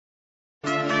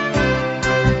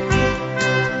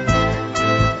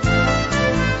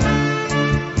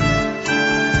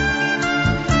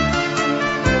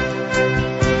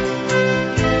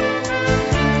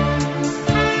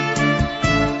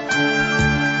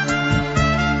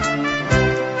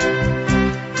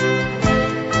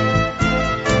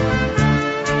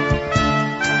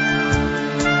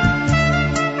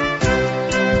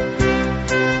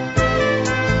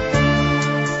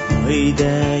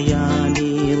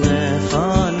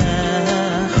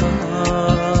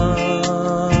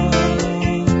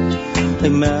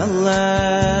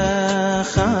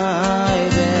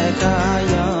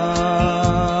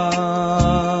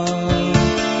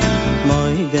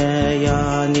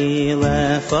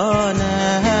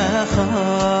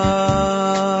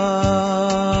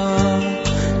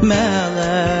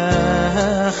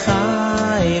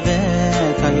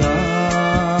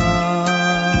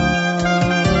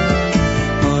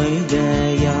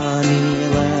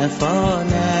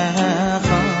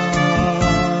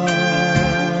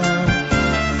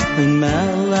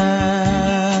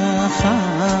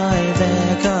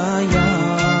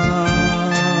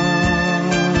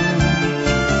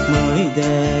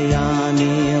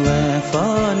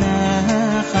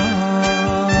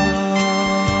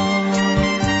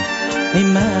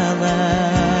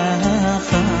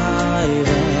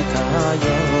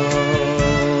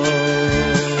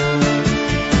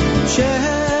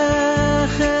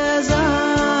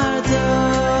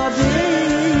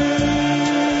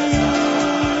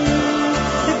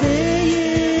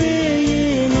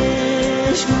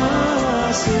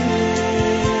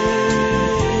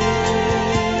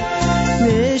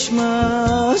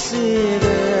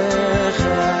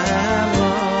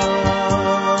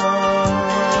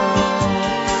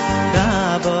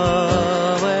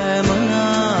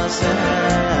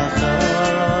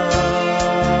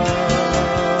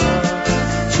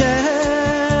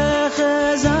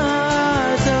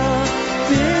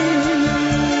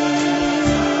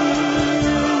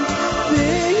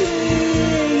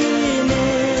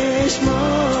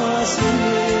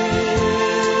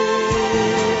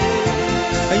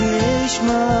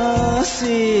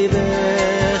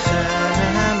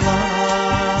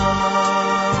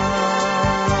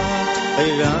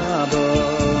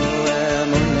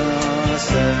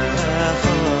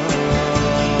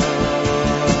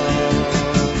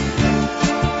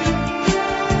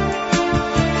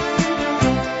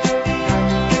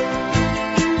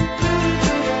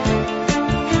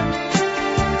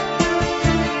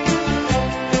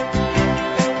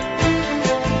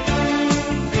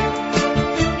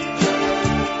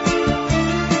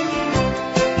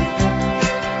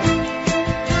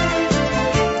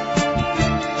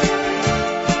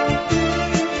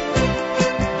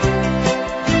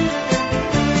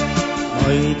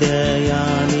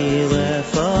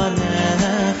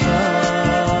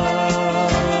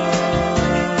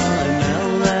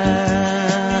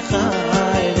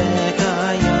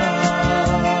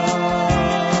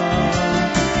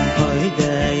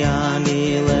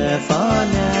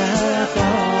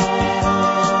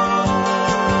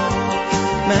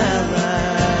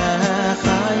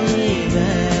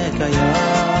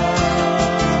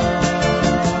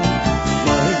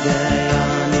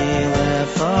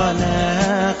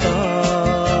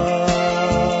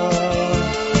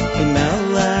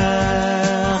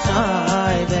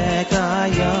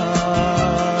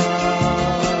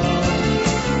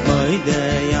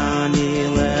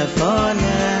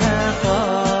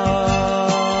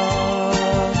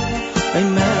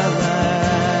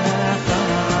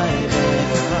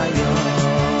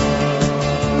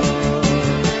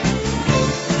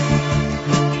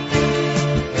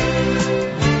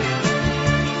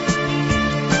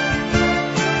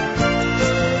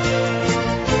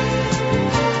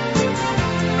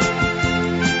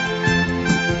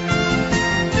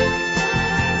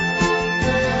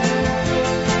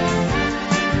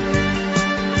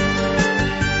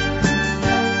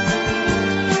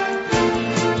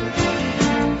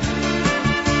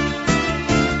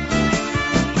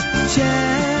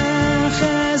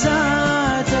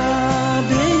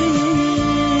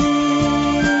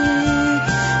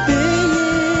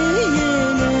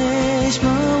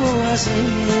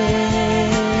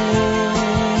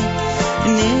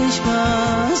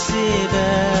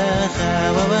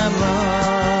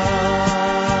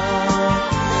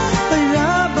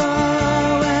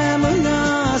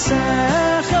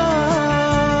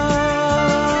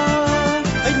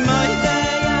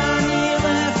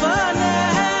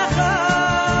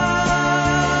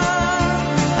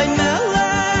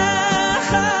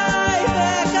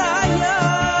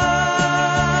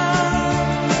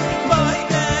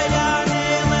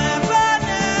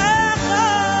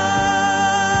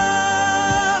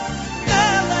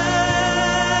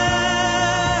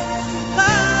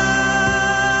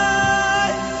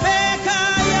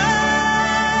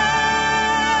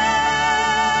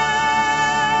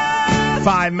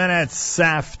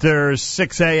After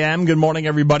 6 a.m. Good morning,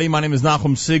 everybody. My name is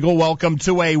Nachum Siegel. Welcome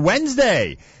to a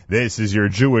Wednesday. This is your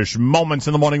Jewish Moments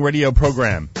in the Morning radio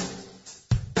program.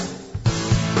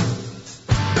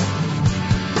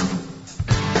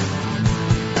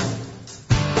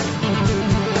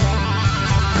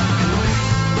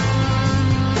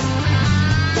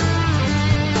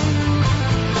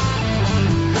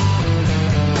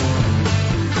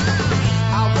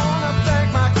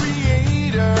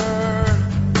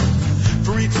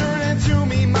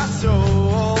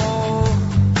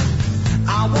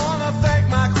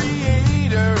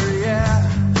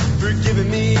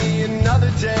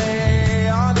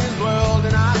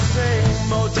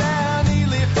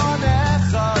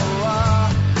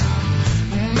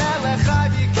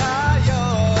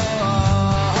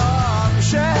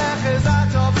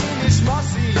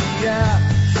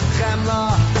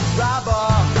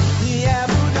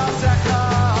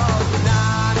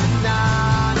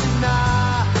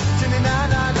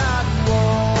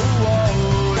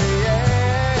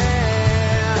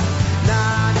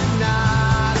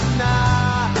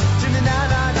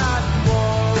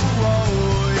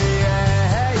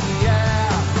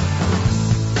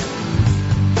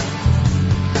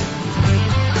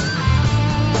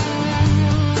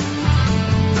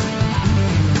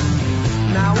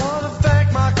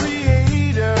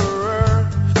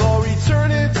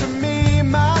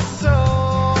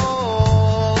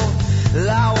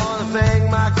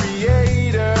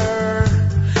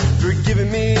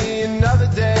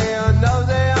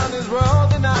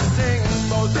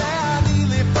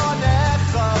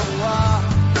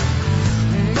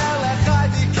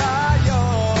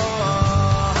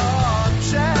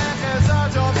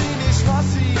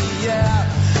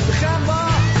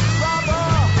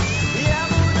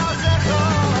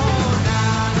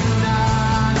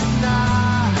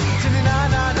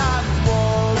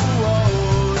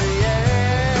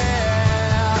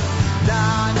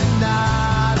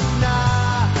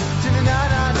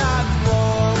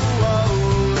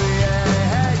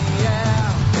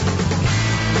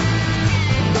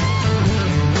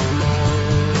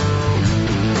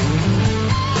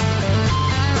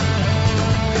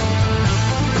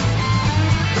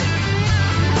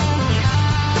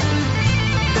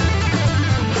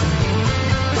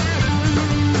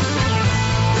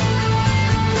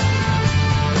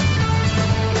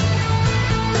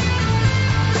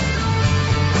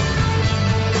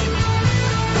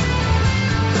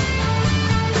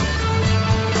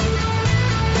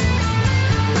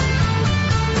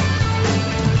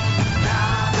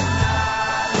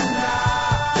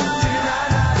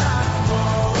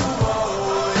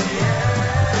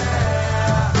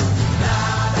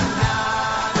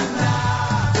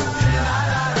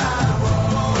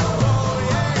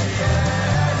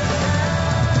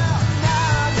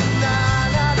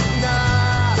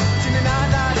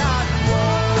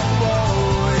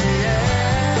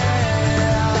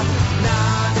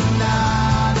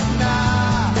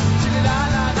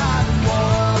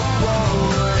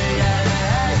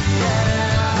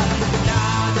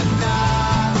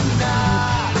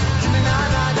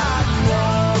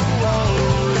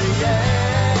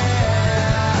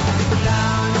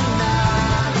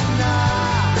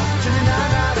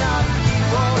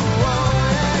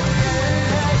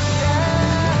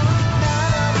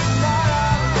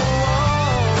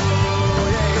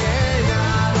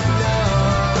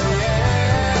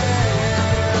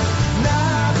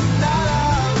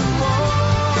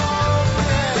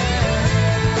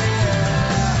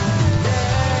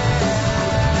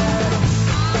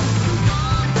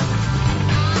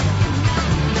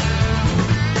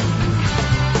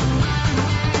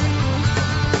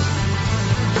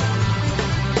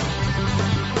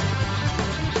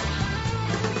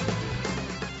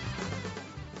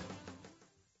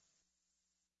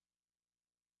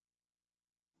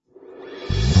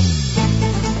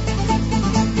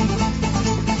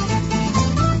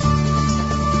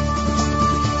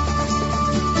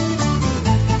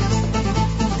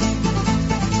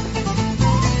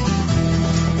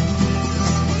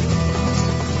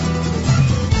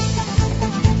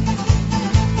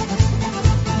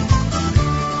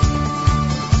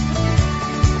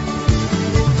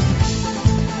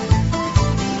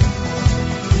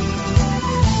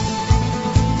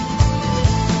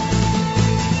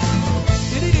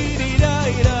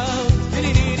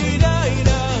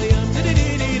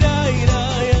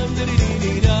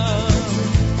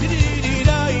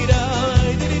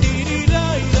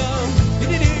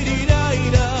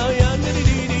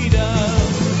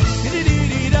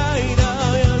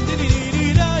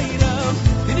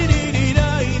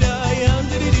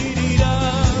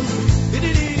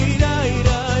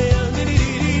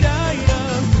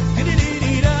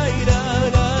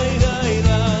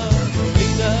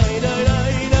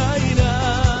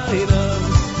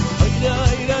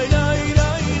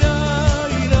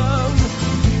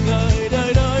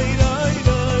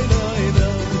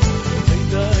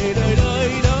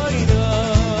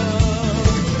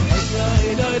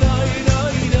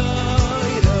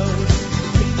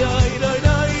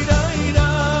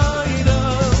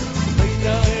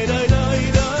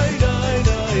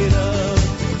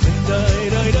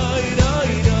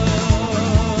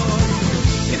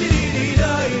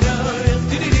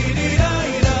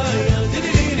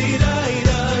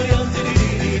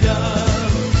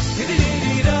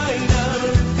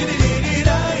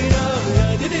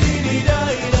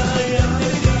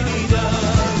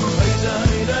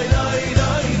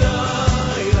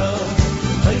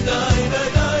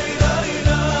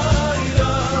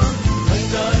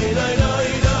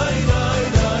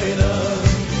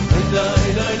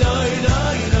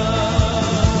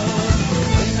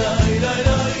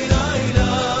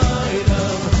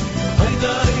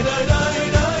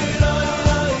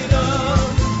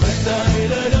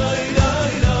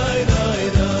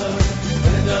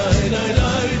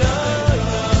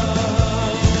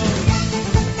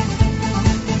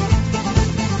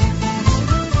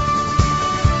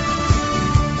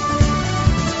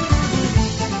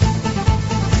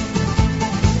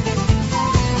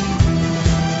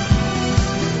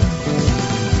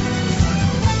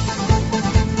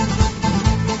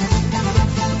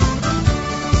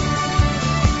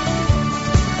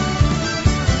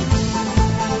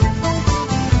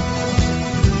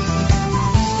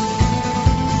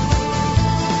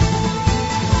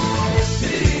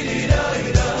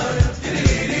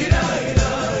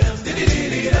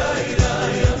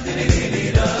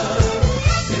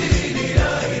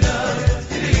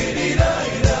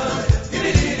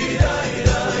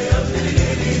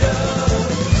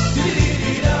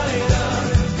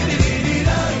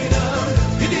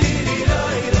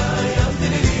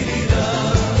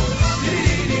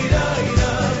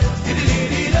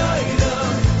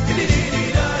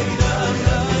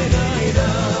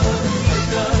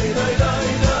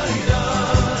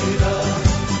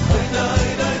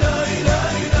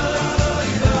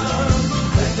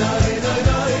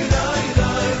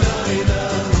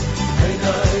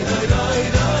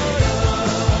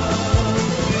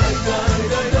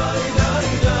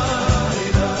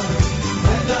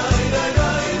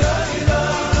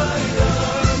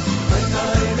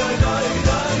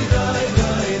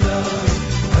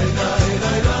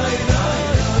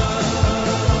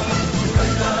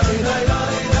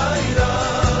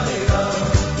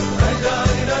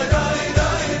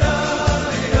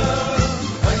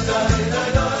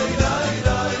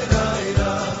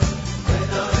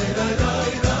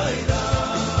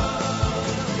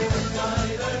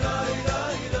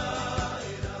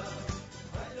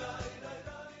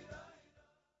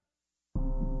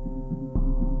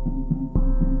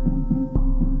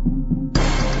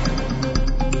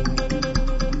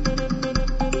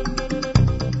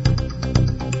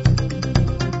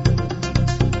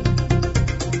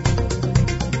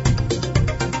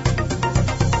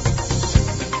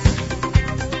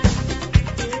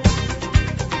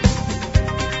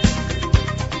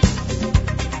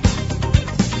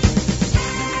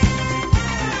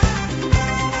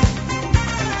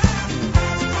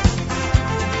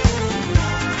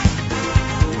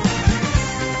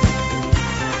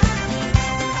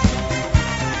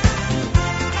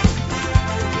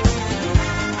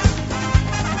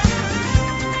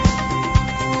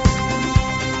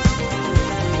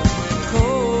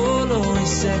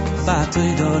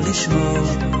 בתוירו לשמור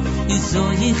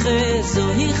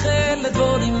זוהיכה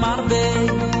לדבורים הרבה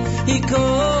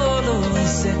יקולו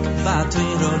עסק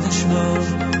בתוירו לשמור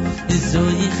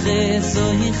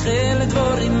זוהיכה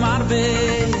לדבורים הרבה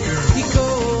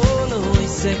יקולו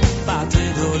עסק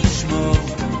בתוירו לשמור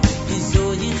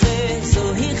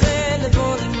זוהיכה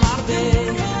לדבורים הרבה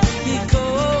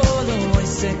יקולו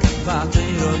עסק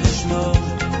בתוירו לשמור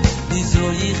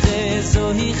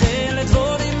זוהיכה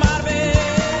לדבורים הרבה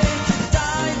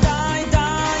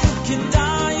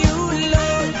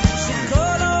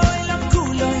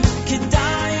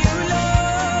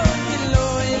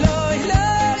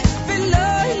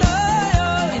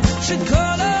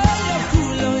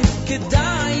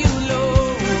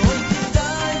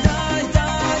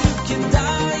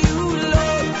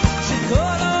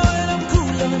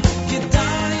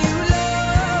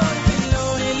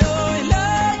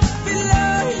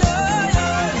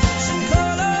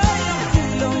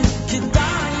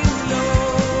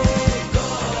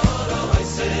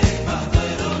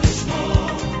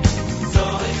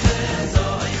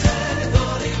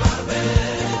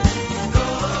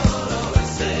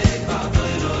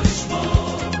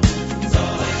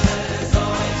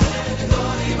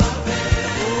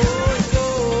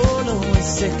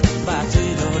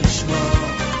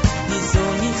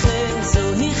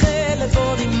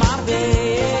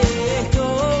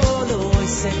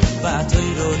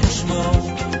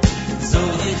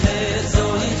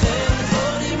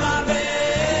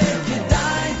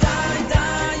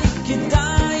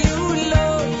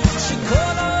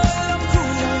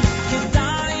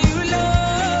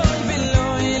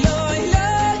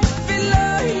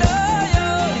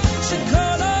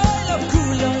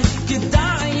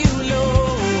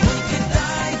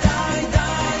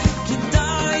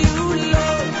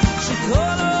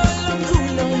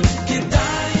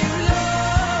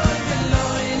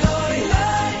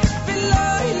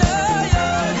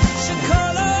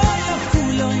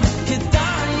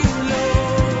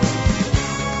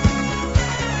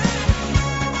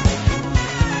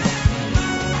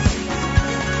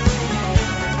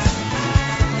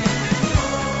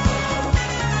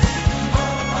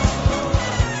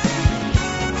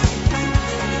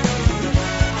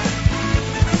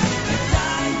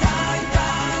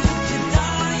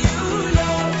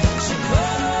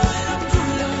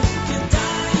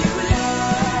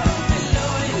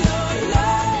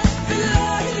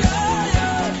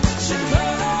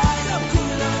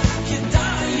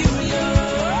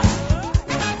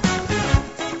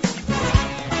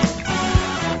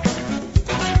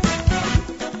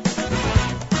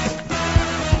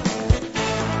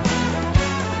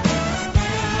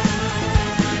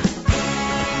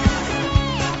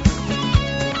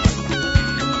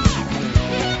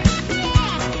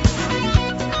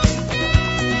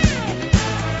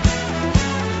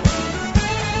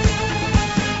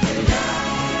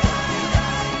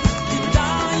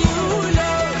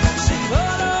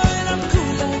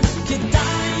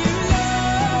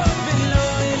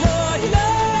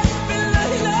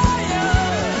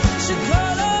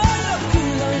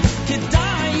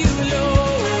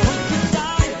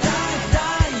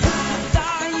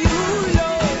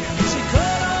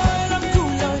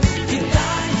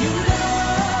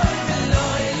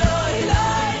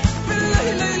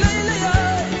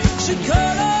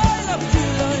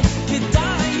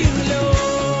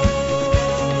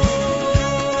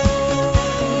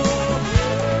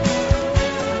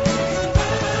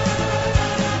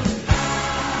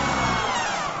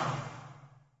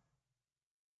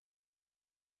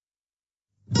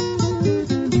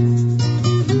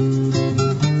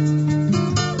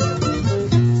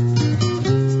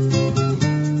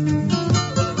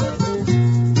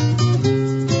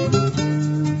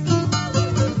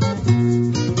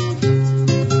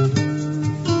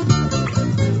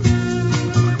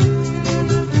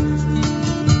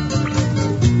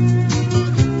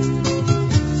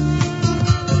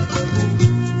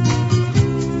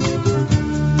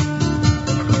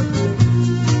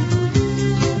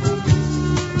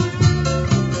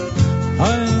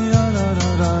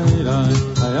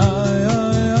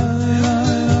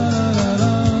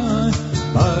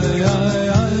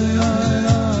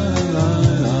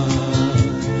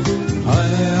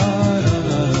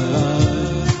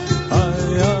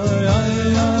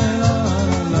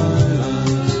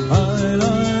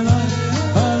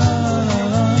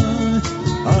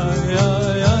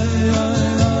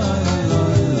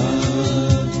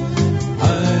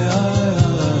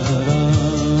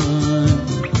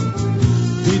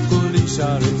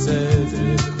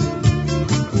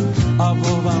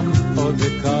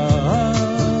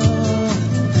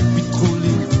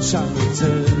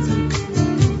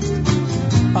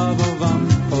Of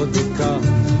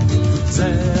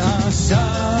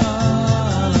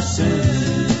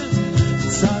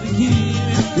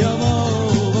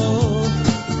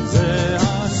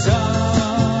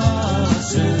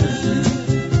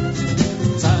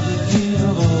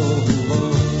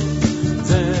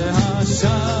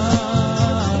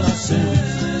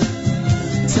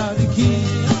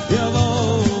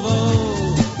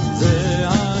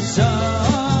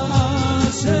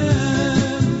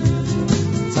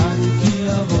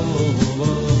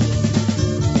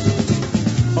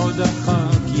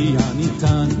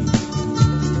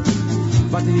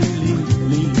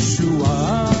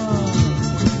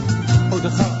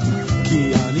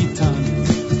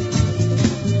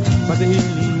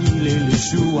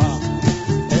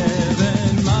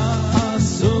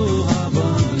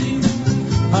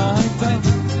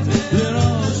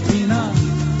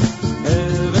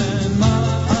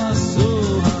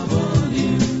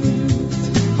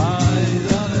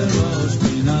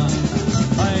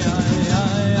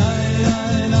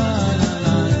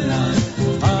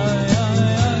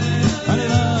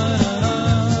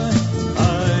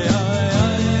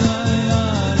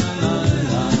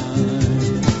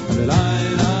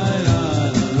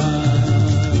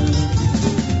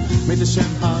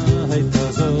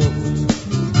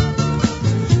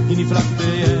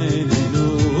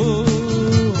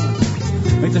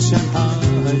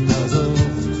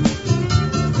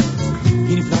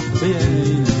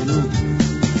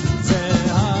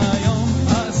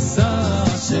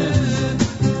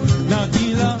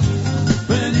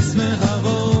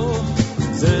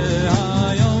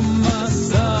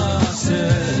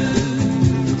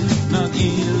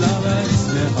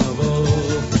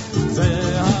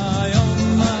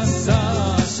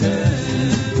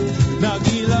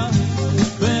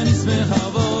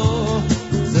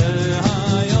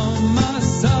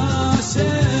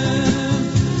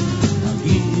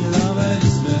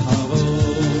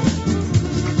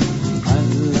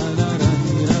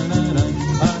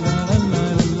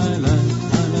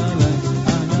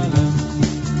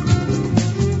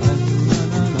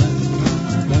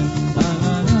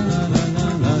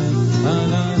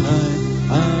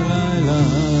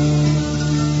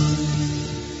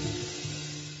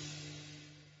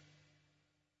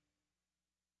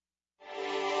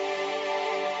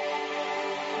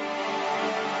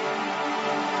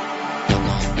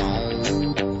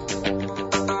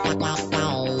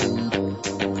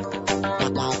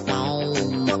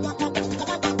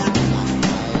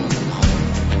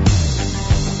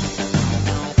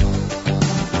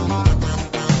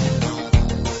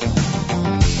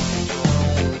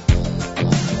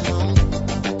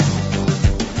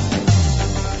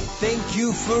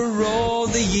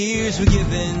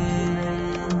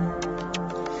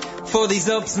For these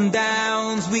ups and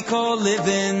downs we call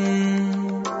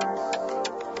living.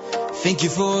 Thank you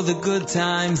for the good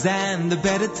times and the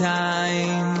better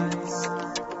times.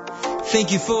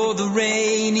 Thank you for the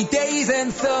rainy days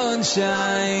and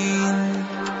sunshine.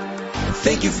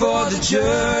 Thank you for the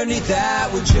journey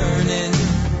that we're journeying.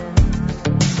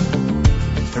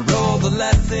 For all the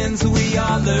lessons we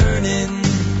are learning.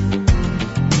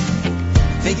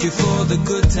 Thank you for the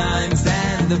good times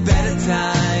and the better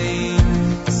times.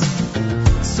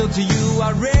 So to you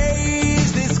I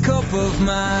raise this cup of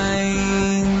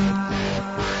mine.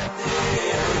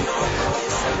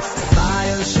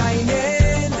 Smile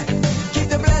shining, keep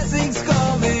the blessings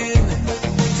coming,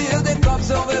 till the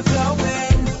cup's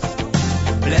overflowing.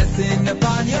 Blessing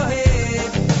upon your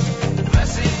head,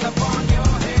 blessing upon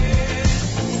your head.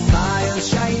 Smile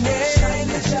shining,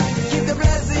 keep the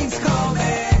blessings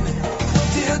coming,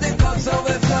 till the cup's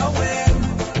overflowing.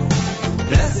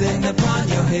 Blessing upon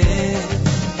your head.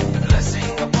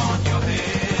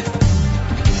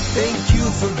 Thank you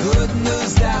for good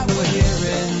news that we're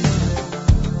hearing.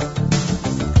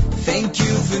 Thank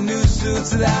you for new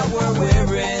suits that we're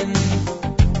wearing.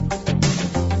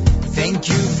 Thank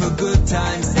you for good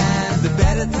times and the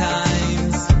better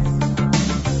times.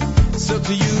 So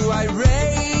to you I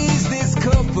raise this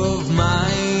cup of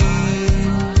mine.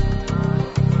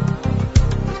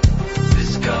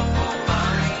 This cup of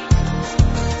mine.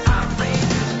 I raise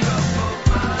this cup of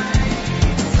mine.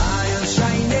 Smile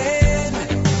shining.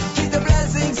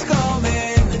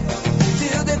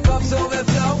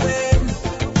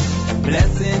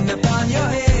 Blessing upon your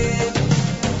head,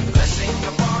 blessing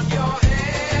upon your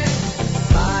head.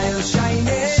 Smile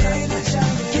shining,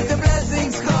 keep the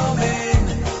blessings coming,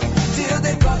 till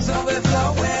the cup's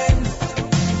overflowing.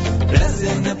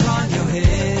 Blessing upon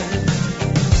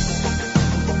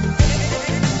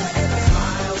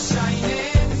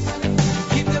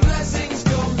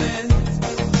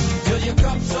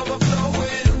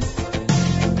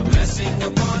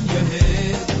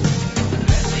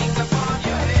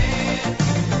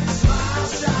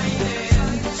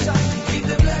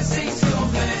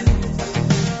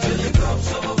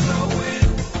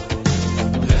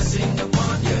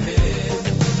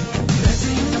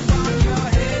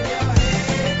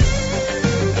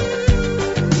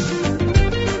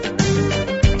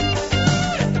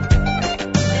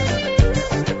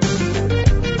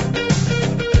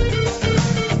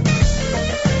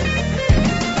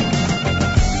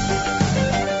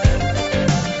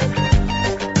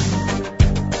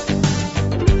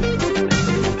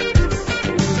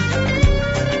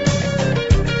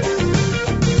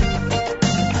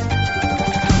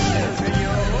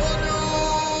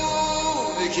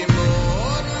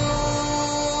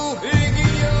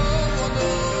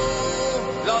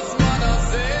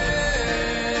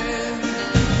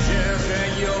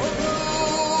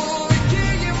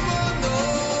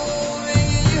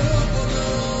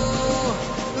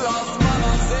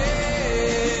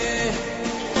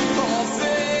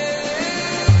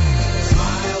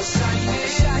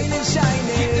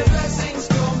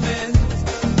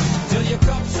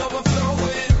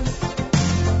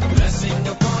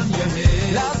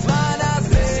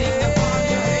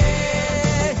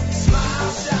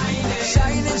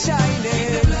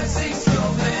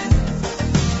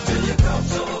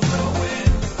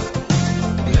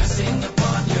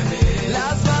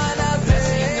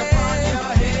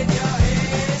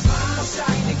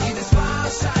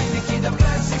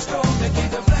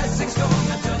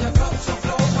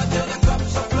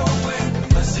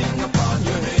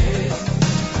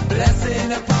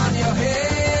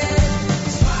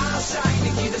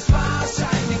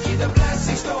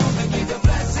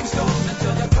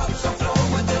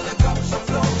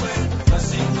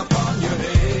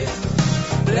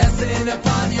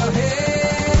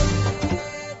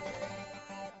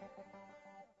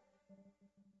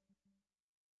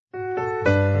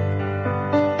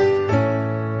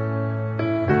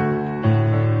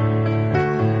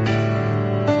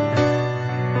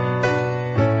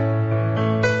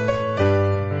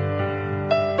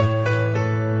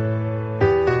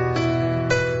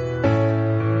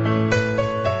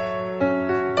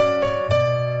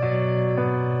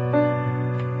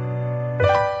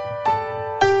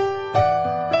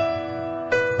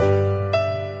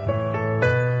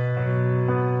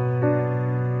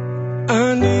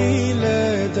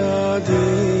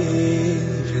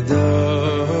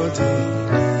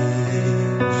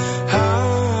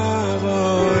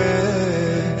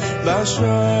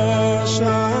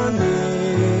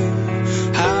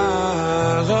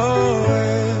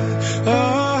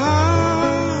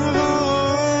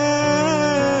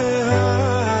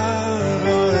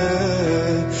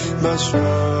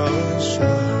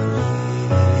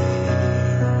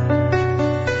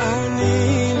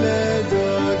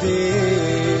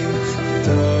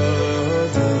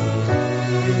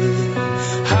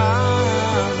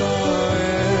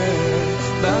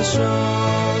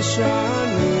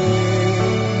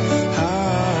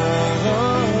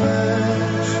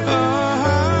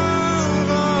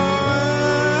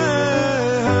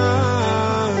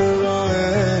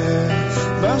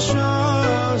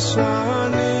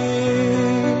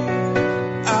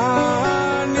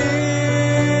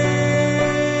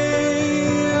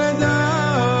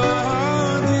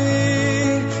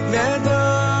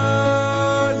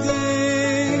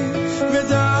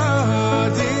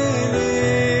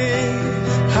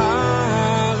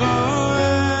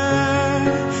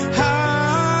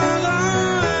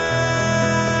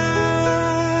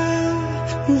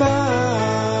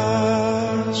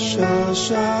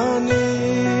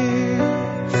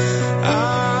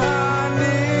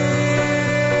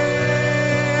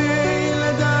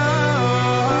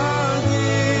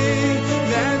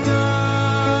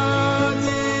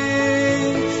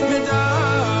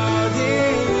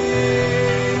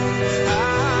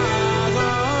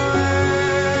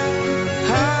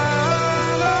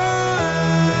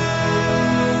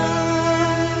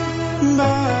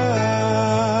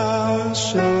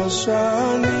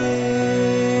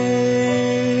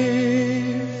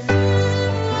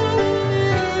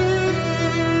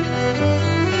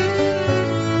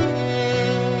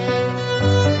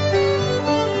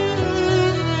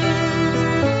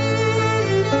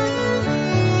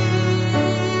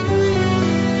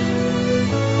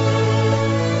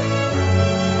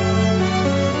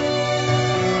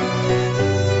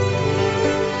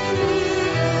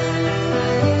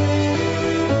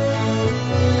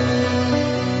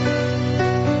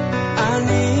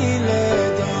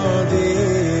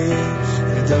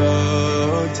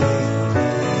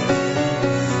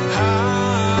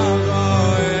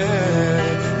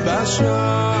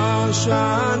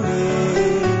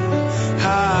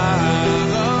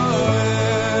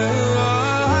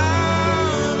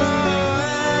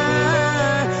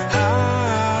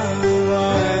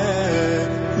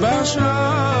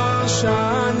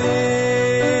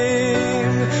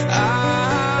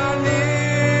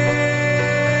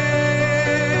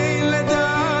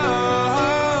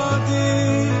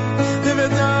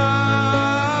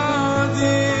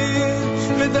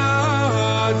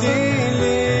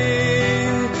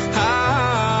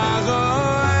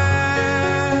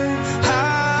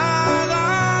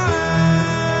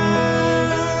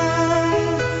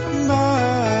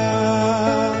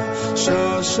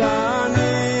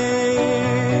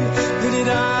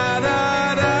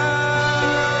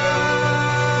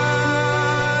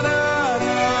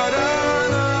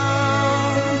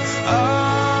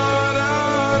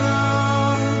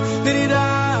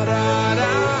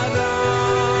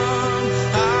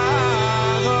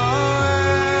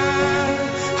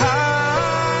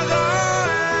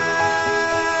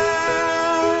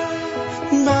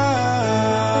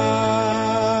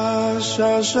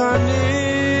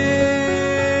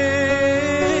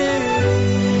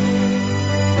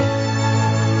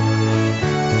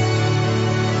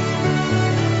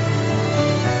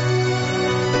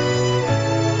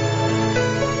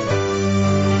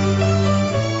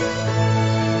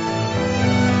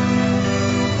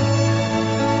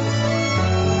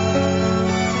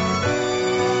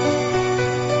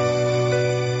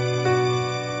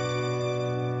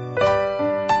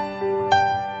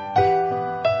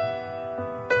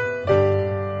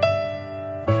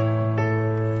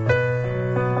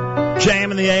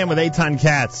JM in the AM with Eitan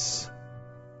Katz.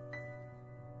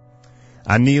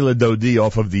 Anila Dodi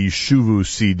off of the Shuvu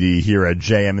CD here at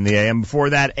JM in the AM.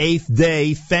 Before that, Eighth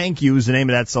Day, Thank You is the name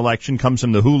of that selection. Comes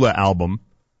from the Hula album.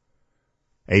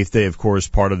 Eighth Day, of course,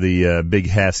 part of the big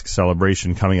Hask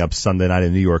celebration coming up Sunday night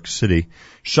in New York City.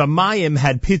 Shamayim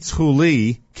had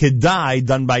Pitzchuli, Kedai,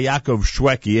 done by Yaakov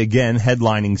Shweki, again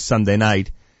headlining Sunday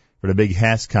night for the big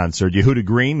Hask concert. Yehuda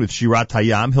Green with Shirat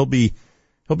Hayam. He'll be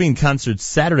in concert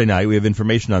Saturday night. We have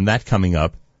information on that coming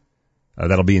up.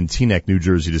 That'll be in Teaneck, New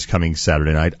Jersey, this coming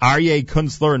Saturday night. Aryeh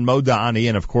Kunstler and Mo Da'ani,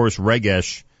 and of course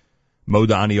Regesh. Mo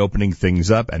Da'ani opening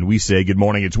things up, and we say good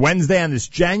morning. It's Wednesday on this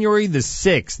January the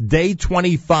 6th, day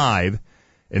 25,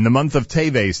 in the month of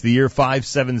Teves, the year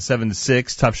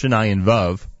 5776, Tafshin Ayin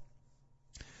Vav.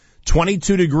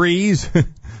 22 degrees, a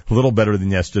little better than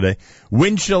yesterday.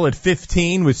 Wind chill at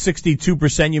 15 with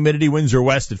 62% humidity. Winds are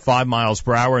west at 5 miles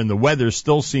per hour, and the weather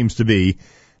still seems to be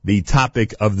the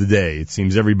topic of the day. It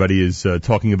seems everybody is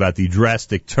talking about the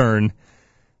drastic turn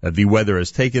that the weather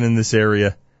has taken in this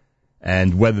area,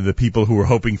 and whether the people who were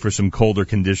hoping for some colder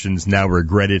conditions now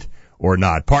regret it or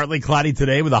not. Partly cloudy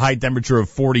today with a high temperature of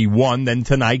 41. Then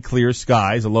tonight, clear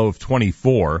skies, a low of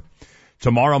 24.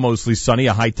 Tomorrow, mostly sunny,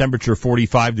 a high temperature of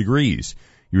 45 degrees.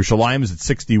 Yerushalayim is at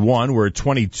 61. We're at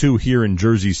 22 here in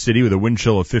Jersey City with a wind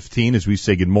chill of 15 as we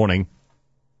say good morning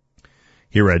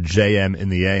here at JM in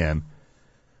the AM.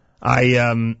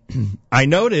 I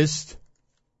noticed,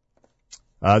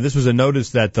 this was a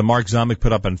notice that Mark Zamek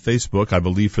put up on Facebook, I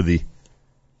believe for the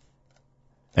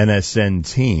NSN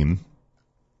team.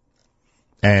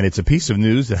 And it's a piece of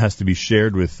news that has to be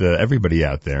shared with everybody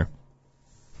out there.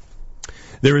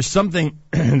 There's something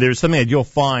that you'll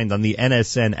find on the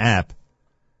NSN app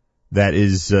that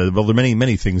is, well, there are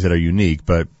many things that are unique,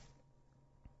 but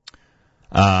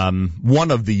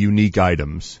one of the unique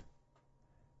items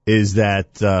is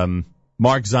that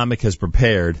Mark Zamek has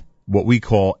prepared what we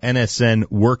call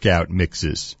NSN workout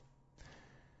mixes,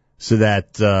 so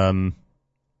that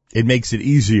it makes it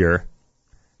easier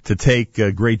to take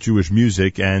great Jewish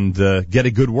music and get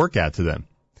a good workout to them.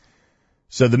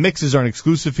 So the mixes are an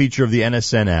exclusive feature of the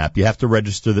NSN app. You have to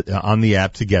register on the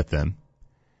app to get them.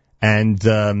 And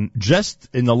just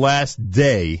in the last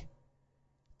day,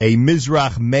 a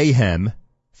Mizrach Mayhem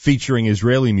featuring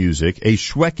Israeli music, a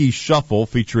Shweki Shuffle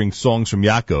featuring songs from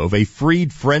Yaakov, a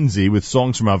Fried Frenzy with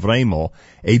songs from Avremel,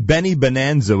 a Benny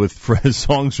Bonanza with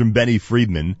songs from Benny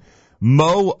Friedman,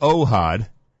 Mo Ohad,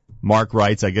 Mark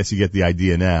writes, I guess you get the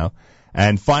idea now.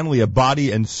 And finally, a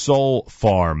Body and Soul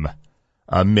Farm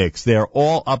mix. They're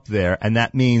all up there, and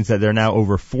that means that there are now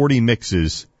over 40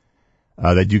 mixes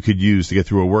that you could use to get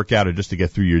through a workout or just to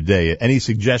get through your day. Any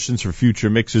suggestions for future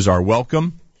mixes are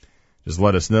welcome. Just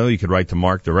let us know. You could write to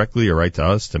Mark directly or write to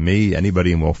us, to me,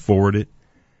 anybody, and we'll forward it.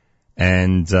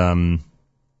 And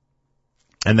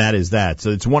that is that.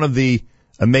 So it's one of the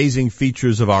amazing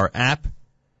features of our app.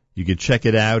 You could check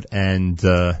it out and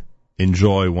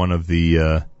enjoy one of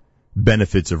the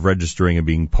benefits of registering and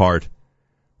being part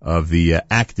of the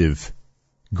active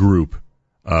group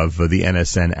of the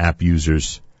NSN app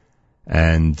users.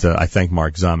 And I thank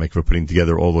Mark Zamek for putting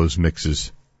together all those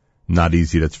mixes. Not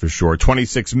easy, that's for sure.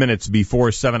 26 minutes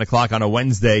before 7 o'clock on a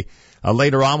Wednesday.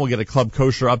 Later on, we'll get a Club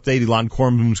Kosher update. Elan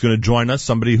Kornblum is going to join us.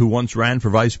 Somebody who once ran for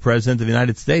Vice President of the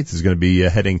United States is going to be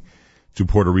heading to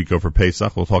Puerto Rico for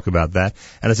Pesach. We'll talk about that.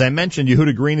 And as I mentioned,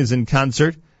 Yehuda Green is in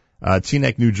concert,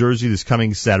 Teaneck, New Jersey, this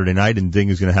coming Saturday night, and Ding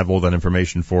is going to have all that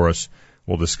information for us.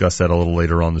 We'll discuss that a little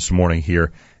later on this morning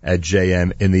here at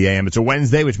JM in the AM. It's a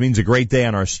Wednesday, which means a great day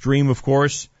on our stream, of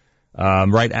course.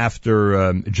 Right after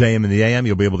JM in the AM,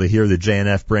 you'll be able to hear the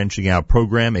JNF Branching Out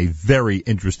program, a very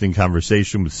interesting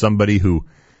conversation with somebody who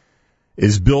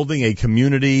is building a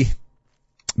community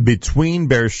between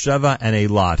Beersheba and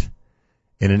Eilat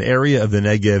in an area of the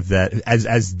Negev that,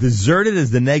 as deserted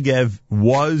as the Negev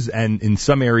was and in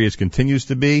some areas continues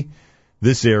to be,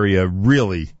 this area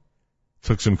really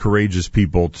took some courageous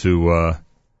people to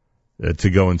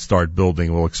go and start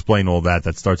building. We'll explain all that.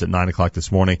 That starts at 9 o'clock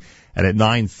this morning. And at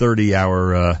 9:30,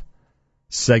 our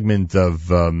segment of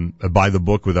By the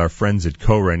Book with our friends at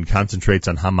Koren concentrates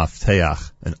on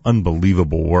Hamafteach, an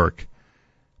unbelievable work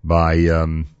by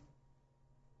an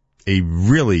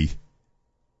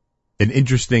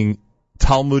interesting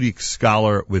Talmudic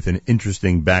scholar with an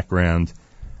interesting background.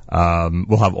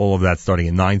 We'll have all of that starting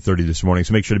at 9:30 this morning.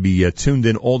 So make sure to be tuned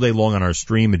in all day long on our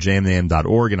stream at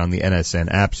jmam.org and on the NSN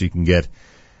app so you can get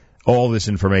all this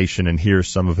information and hear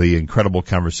some of the incredible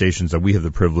conversations that we have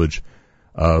the privilege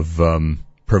of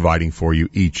providing for you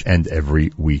each and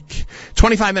every week.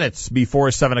 25 minutes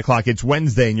before 7 o'clock. It's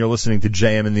Wednesday and you're listening to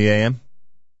JM in the AM.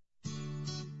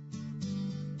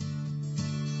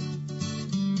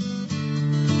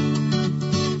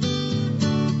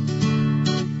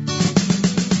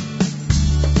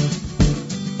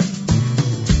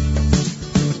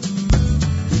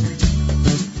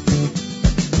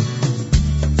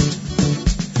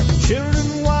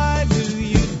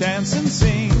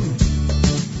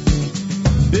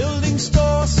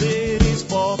 Cities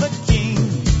for the king,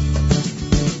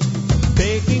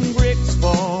 baking bricks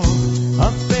for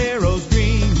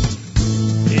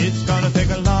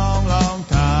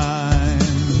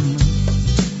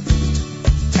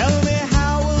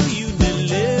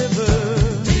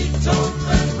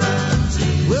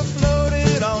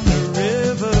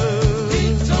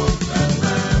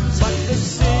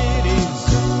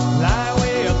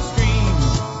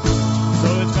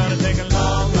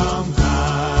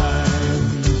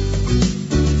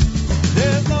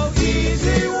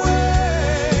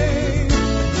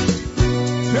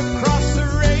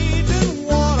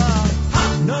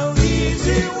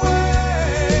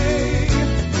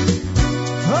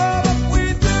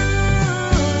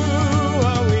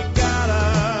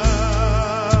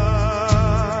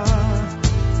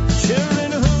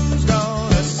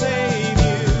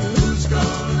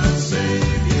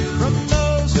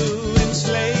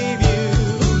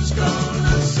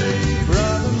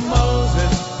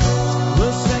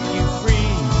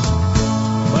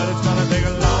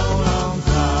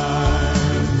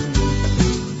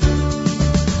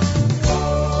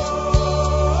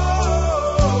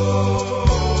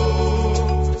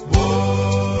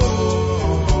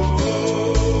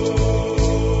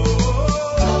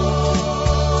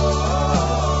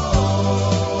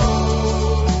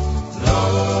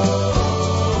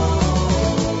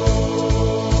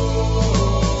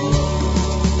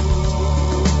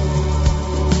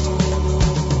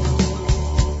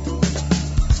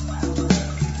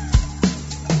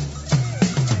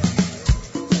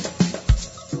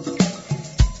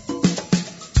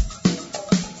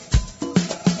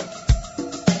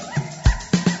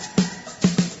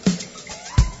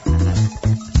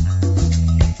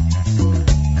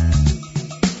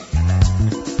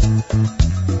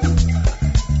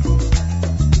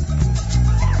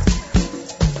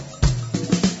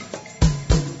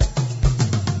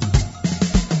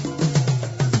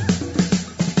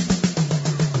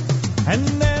And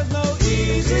there's no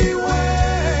easy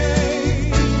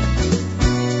way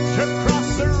to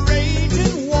cross the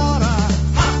raging water.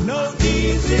 No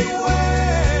easy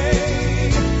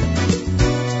way.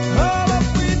 Oh, but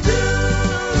we do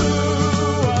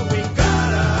what we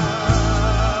gotta.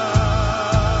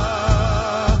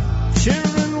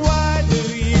 Children, why do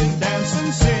you dance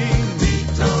and sing?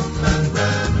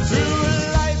 Through a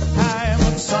lifetime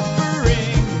of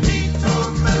suffering.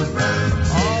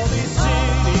 All these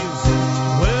cities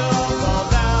will all fall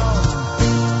down,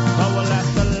 but we'll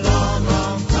last a long,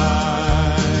 long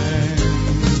time.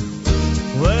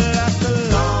 We'll last a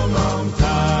long, long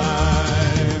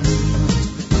time.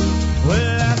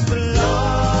 We'll last a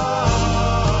long,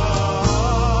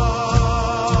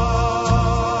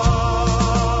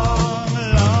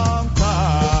 long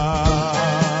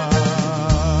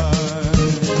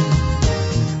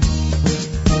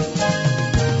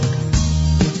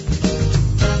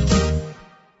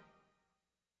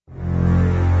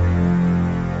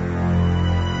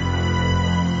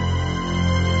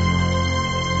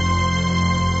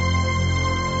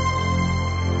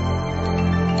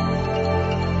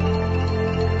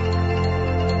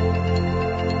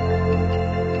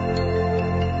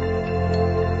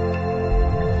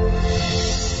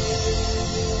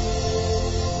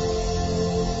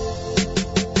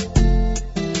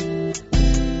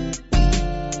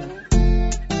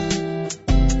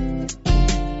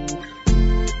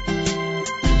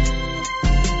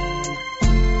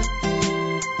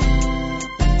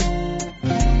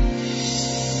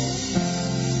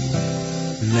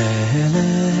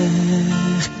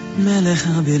Melech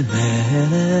Abir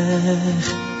Melech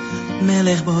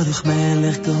Melech Baruch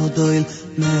Melech Gadoil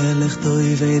Melech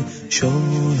Dovid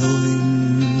Sholom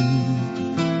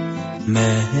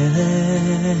Melech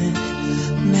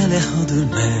Melech Hadur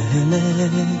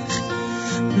Melech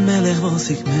Melech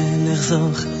Vasik Melech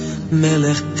Zach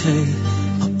Melech Kei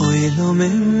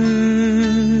Ha'oilomim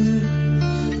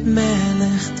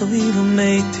Melech Doiv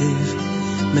Meitiv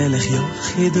Melech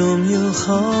Yochidum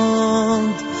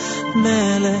Yochad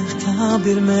Melech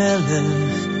Kabir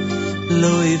Melech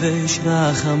Loi Vesh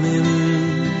Rachamim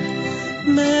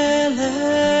Melech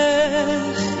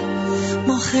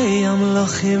Mochei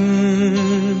Amlochim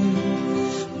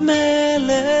Melech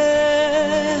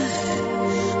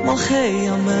Mochei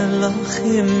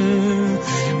Amlochim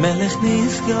Melech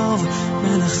Nifgav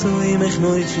Melech Zoi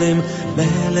Mechnoiflim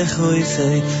Melech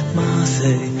Oisei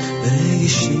Masei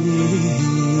Reishim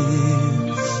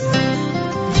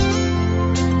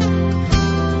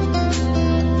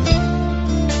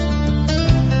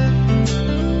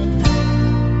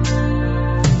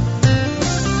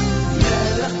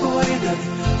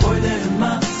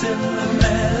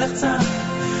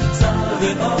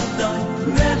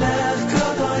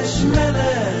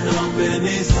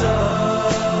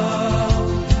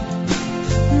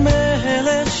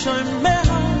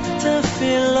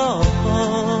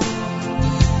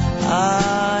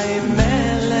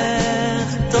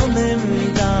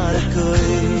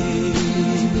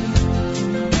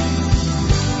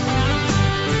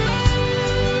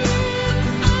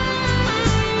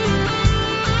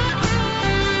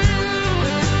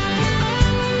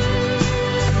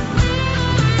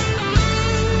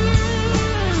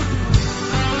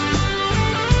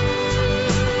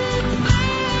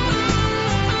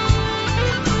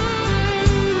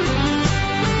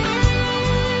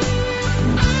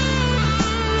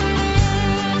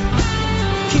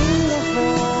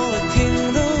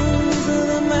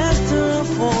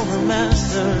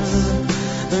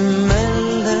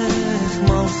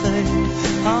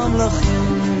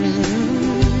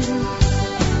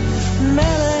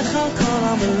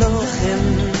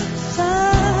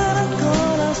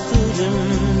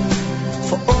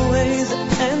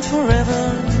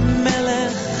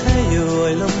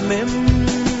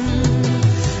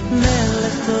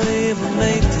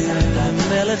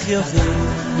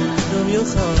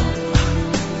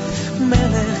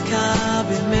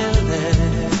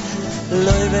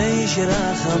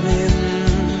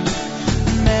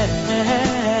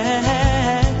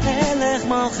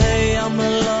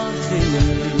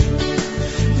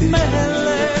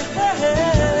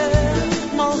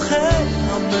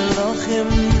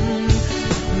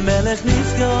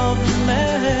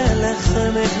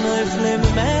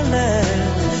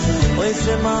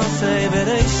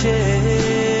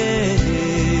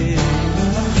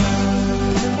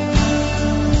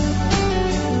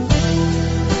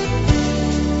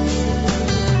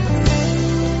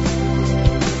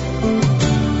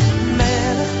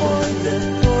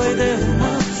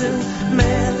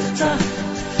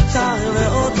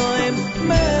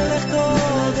Melech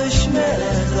Kodesh,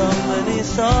 Melech Dom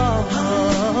V'Nisach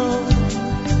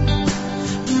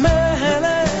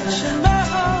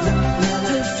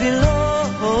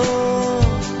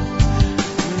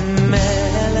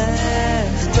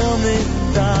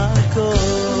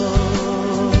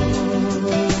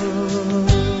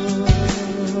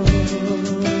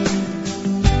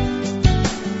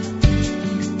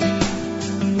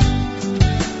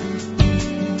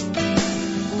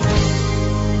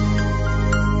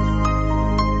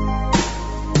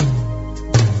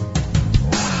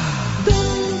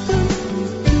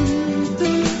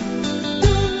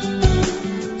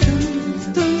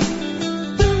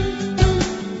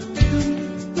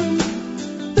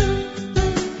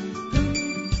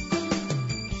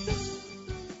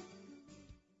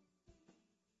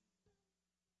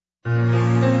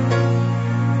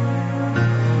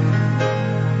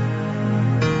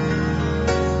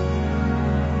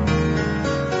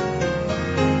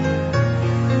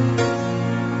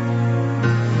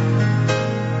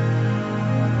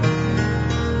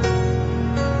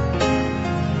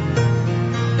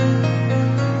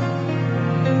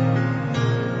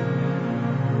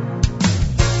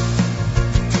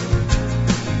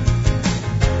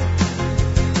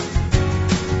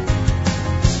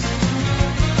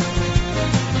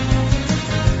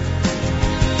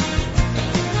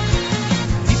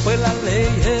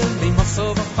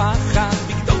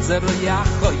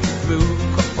Yachoi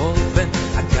Muka Oven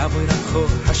Ad Yavoy Ramcho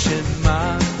Hashem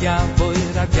Ad Yavoy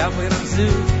Ramzu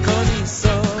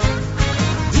Koniso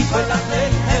Yipol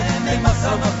Aleihem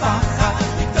Emaso Mafacha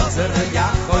Dozer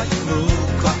Yachoi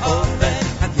Muka Oven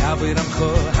Ad Yavoy Ramcho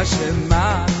Hashem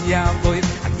Ad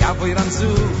Yavoy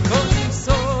Ramzu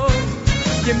Koniso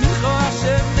Yemincho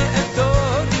Hashem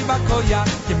Ne'edor Ibakoya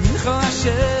Yemincho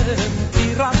Hashem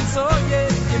Tiranzoye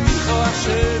Yemincho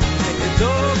Hashem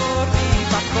Ne'edor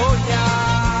Ibakoya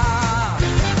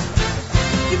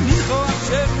Yemincho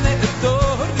Hashem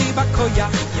Ne'edor Ibakoya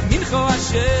Yemincho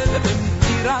Hashem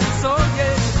Tiranzoye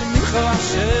Yemincho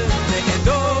Hashem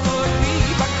Ne'edor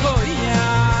Ibakoya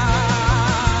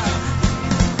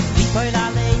Yipoil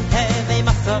Aleihem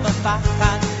Emaso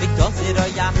V'fachan V'gdol Ziro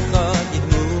Yachol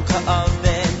Yidmu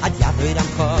Ka'oven Ad Yavoy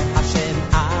Ramcho Hashem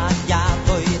Ad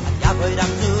Yavoy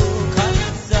Ramzu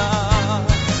Koniso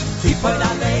Yipoil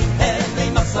Aleihem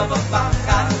Emaso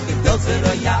V'fachan V'gdol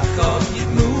Ziro Yachol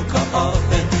Yidmu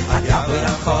Ka'oven Ad Yavoy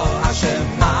Ramcho Hashem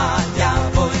Ad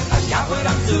Yavoy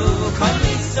Ramzu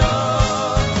Koniso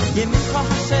Yemincho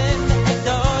Hashem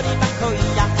Ne'edor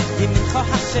Ibakoya Yemincho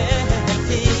Hashem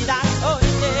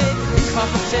Tiranzoye Yemincho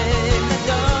Hashem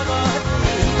Ne'edor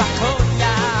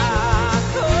Ibakoya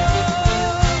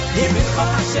Yemincho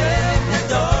Hashem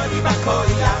Ne'edor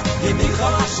Ibakoya Yemincho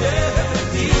Hashem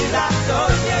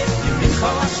Tiranzoye Yemincho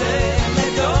Hashem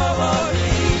Ne'edor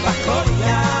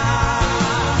Ibakoya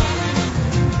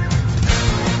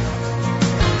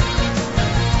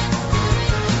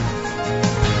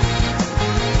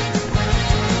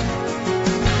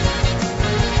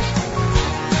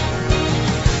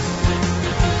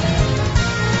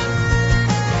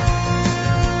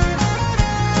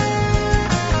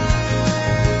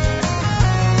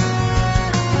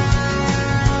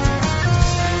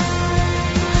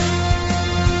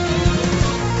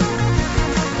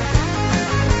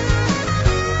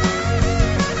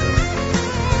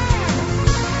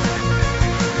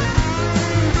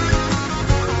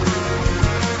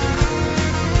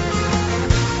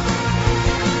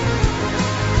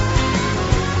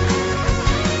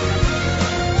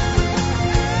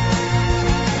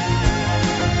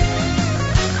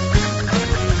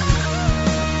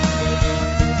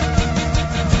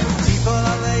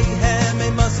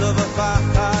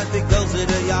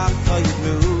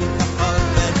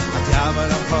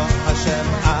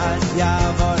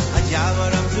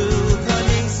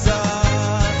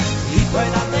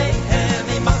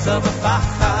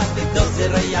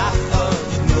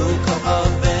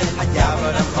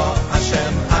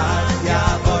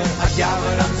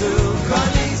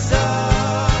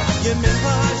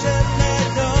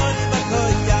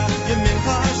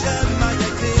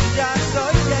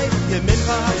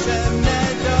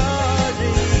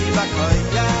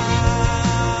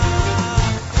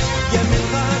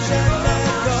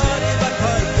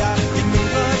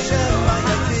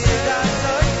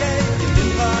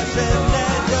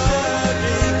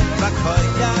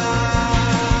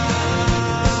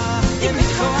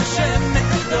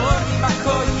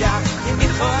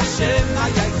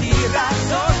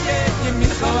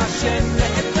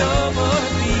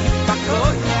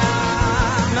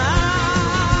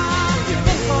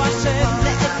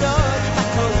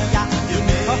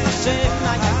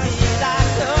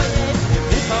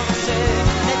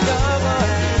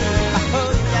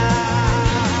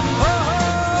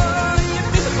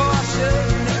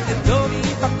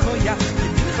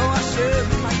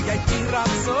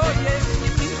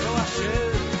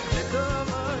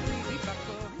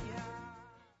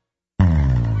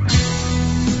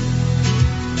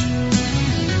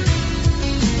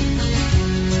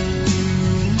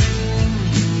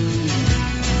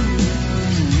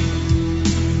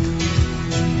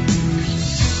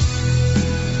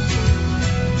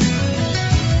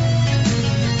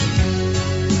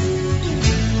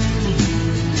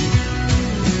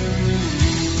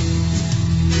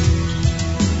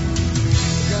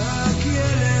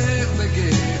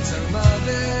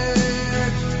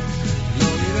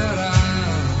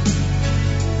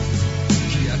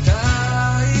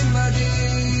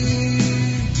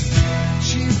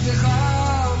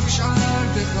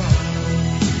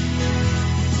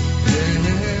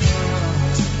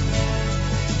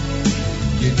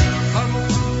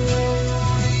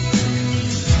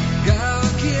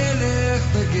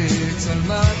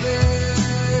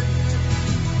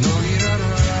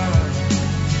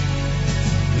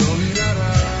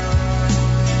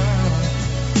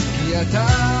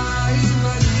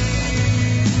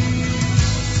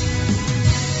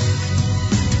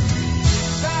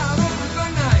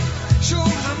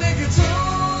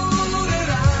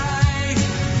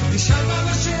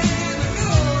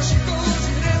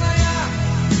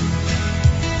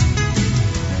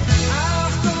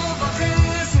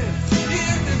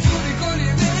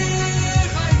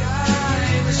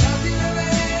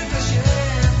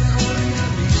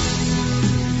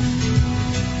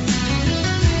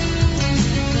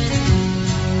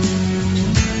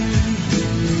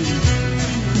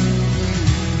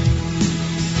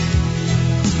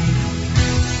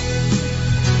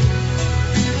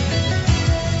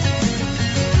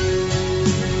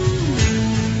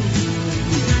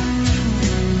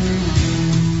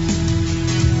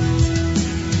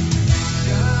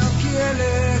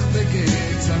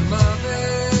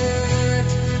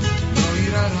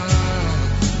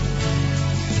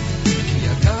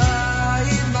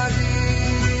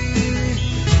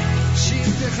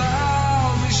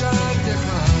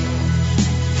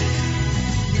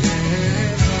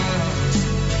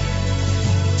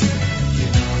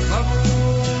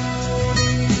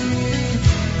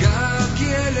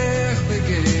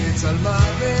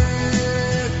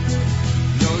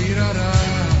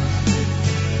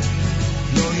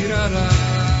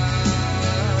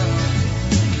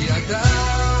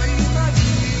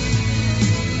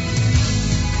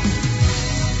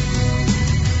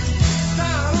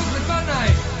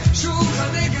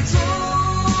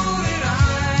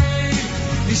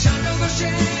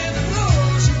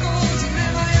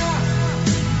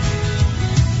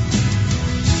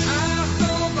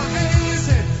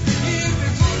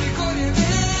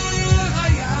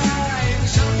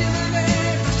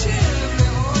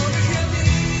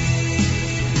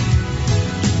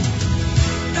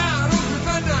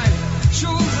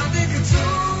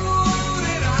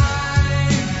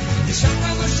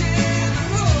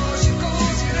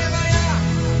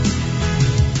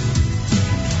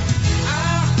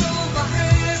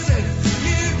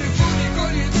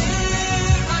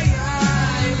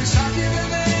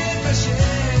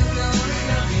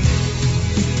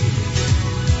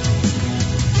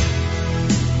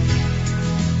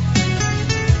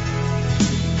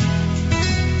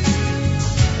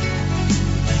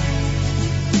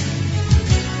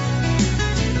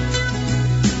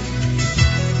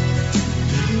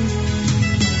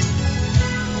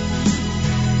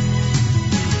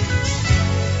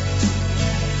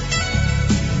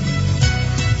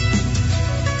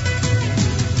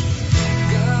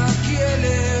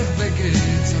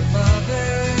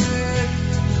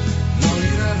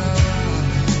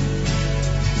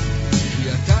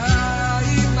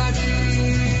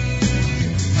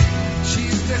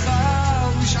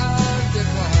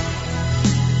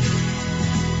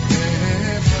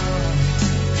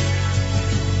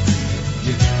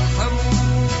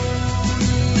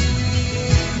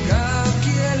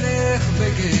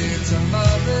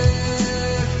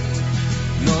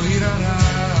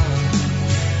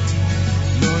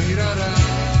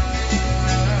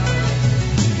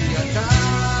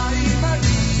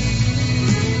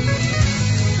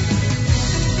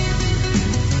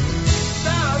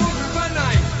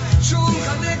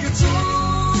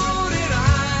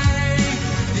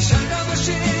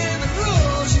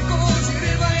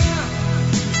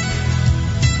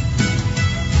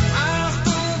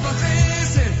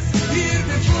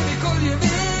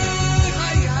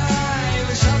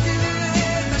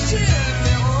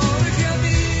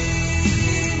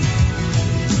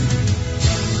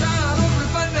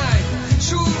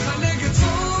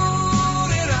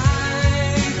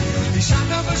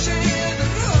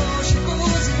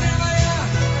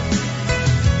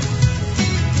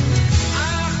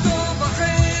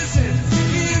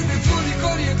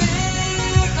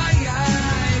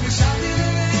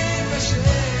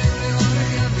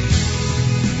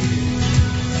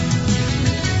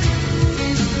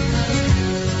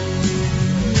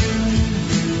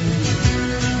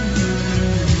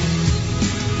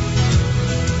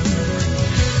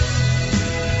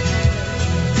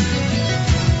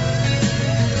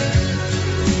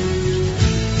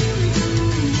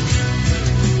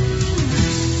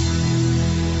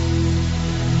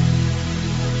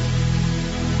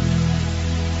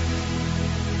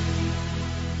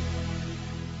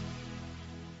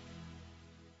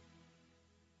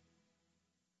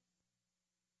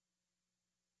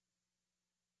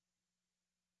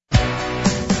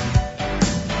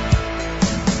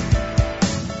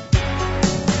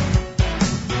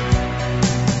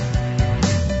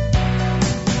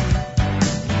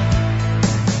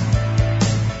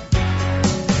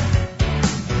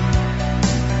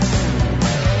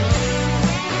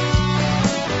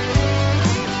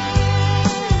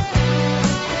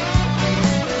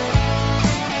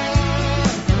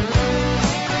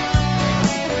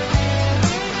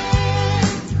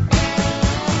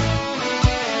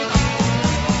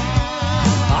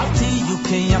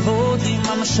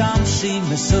משמשים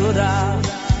מסורה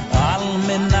על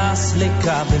מנס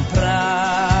לקבל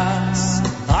פרס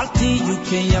אל תהיו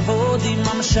כיבודים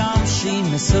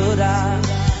המשמשים מסורה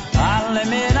על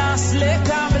מנס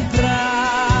לקבל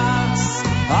פרס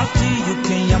אל תהיו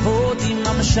כיבודים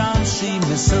המשמשים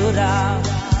מסורה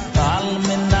על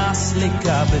מנס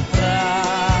לקבל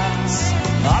פרס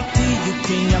אל תהיו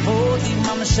כיבודים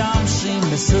המשמשים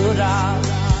מסורה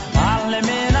על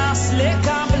מנס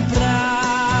לקבל פרס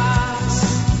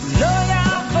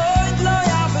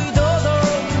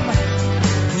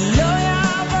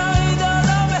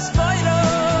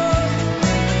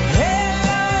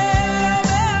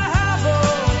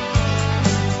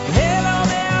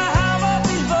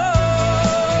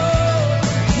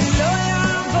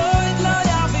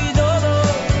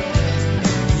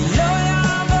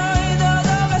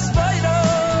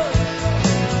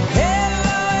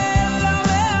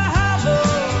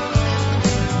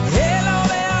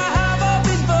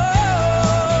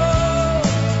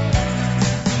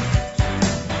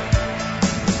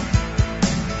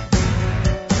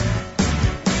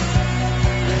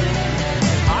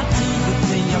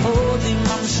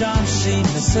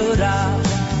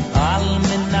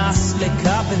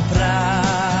לקבל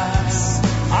פרס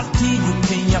אל תהיו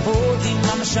כיבודים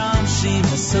המשמשים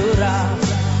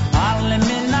מסורף על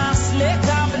מנס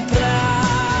לקבל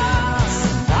פרס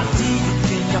אל תהיו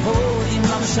כיבודים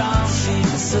המשמשים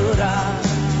מסורף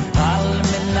על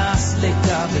מנס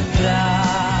לקבל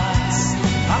פרס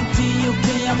אל תהיו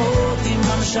כיבודים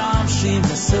המשמשים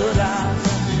מסורף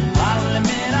על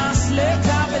מנס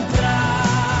לקבל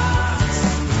פרס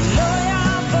לא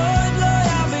יעבוד לא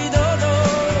יעביד אותו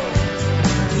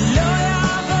לא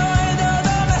יעבוד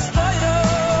אותו בספוירו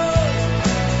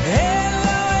אלו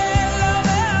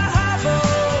מאהבו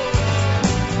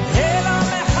אלו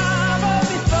מחבו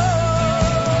בטבו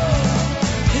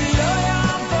לא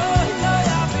יעבוד לא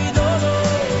יעביד אותו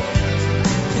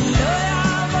לא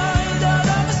יעבוד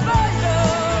אותו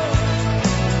בספוירו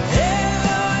אלו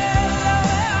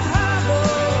מאהבו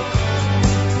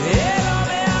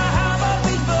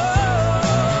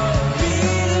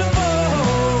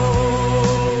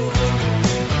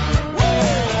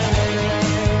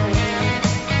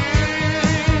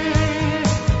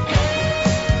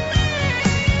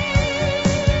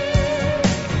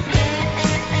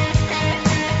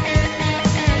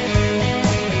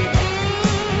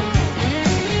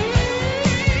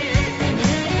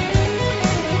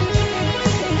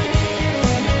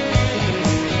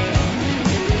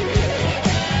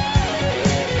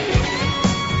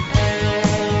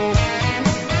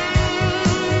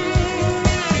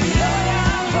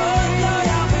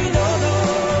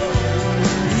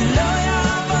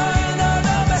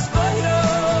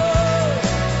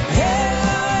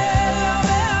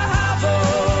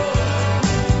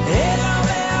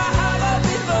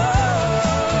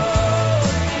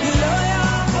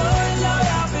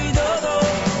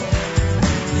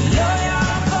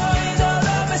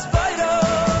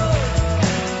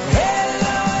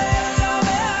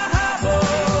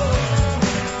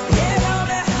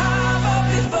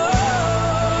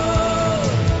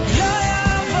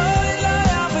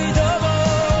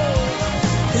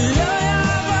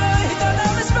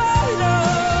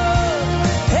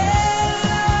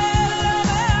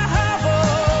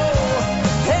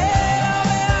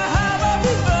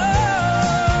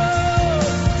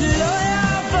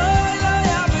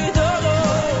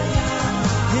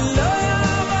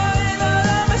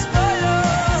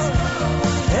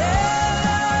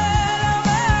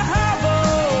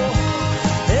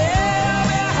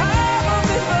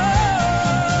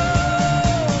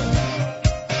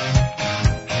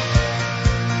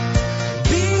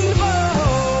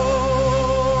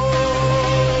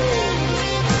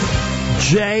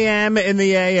JM in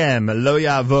the AM. Lo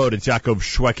Yavod. It's Yaakov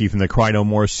Shweki from the Cry No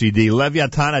More CD.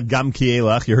 Leviathan at Gam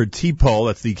Kielach. You heard T-Pole.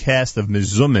 That's the cast of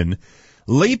Mizumin.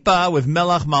 Lipa with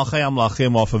Melach Malchei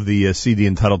Amlachim off of the CD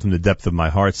entitled From the Depth of My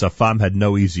Heart. Safam Had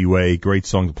No Easy Way. Great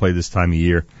song to play this time of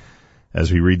year as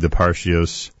we read the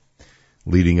Parshios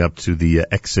leading up to the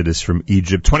Exodus from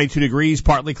Egypt. 22 degrees,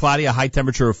 partly cloudy, a high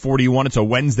temperature of 41. It's a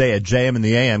Wednesday at JM in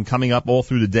the AM. Coming up all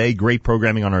through the day, great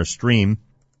programming on our stream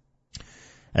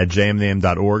at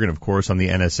jmintheam.org and, of course, on the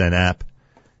NSN app.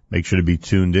 Make sure to be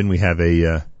tuned in. We have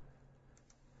an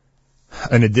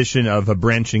edition of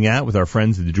Branching Out with our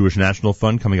friends at the Jewish National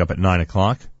Fund coming up at 9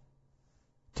 o'clock,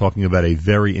 talking about a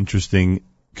very interesting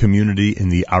community in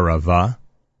the Arava,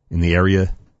 in the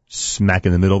area smack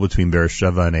in the middle between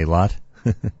Beersheba and Elat,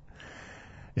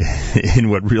 in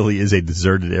what really is a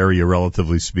deserted area,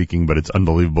 relatively speaking, but it's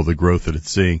unbelievable the growth that it's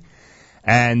seeing.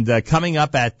 And coming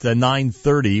up at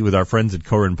 9:30 with our friends at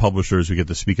Koren Publishers, we get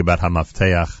to speak about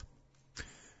Hamafteach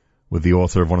with the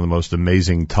author of one of the most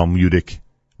amazing Talmudic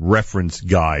reference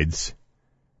guides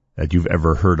that you've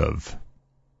ever heard of.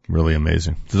 Really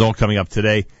amazing. This is all coming up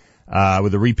today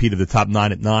with a repeat of the Top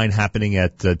 9 at 9 happening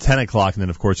at 10 o'clock. And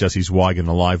then, of course, Jesse Zweig in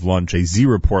the live lunch, a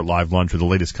Z-Report live lunch with the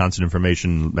latest concert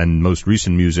information and most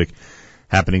recent music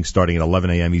happening starting at 11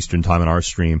 a.m. Eastern Time on our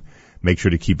stream. Make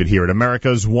sure to keep it here at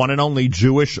America's one and only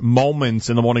Jewish Moments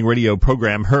in the Morning radio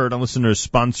program, heard on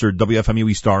listeners-sponsored WFMU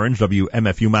East Orange,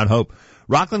 WMFU Mount Hope,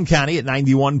 Rockland County at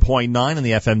 91.9 on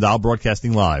the FM dial,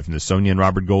 broadcasting live from the Sonia and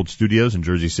Robert Gold studios in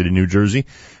Jersey City, New Jersey.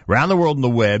 Around the world on the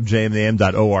web,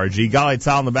 jmam.org. Galei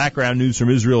Tzal in the background, news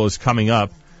from Israel is coming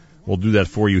up. We'll do that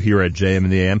for you here at JM in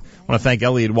the AM. I want to thank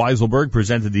Elliot Weiselberg,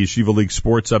 presented the Yeshiva League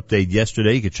Sports Update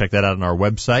yesterday. You can check that out on our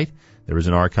website. There is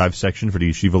an archive section for the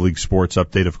Yeshiva League Sports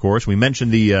Update, of course. We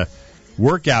mentioned the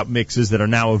workout mixes that are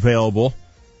now available.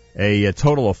 A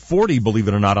total of 40, believe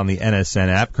it or not, on the NSN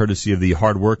app, courtesy of the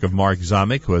hard work of Mark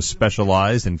Zamek, who has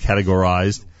specialized and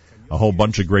categorized a whole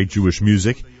bunch of great Jewish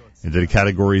music into the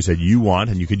categories that you want.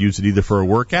 And you could use it either for a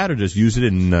workout or just use it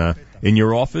in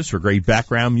your office for great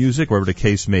background music, wherever the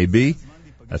case may be.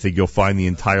 I think you'll find the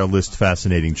entire list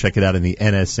fascinating. Check it out in the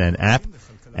NSN app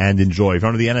and enjoy. If you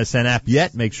don't have the NSN app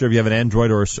yet, make sure if you have an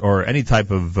Android or any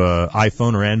type of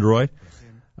iPhone or Android,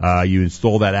 you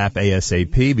install that app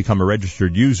ASAP, become a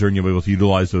registered user, and you'll be able to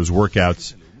utilize those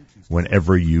workouts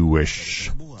whenever you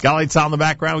wish. Galei Tzahal in the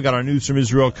background. We got our news from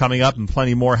Israel coming up and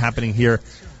plenty more happening here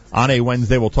on a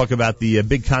Wednesday. We'll talk about the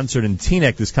big concert in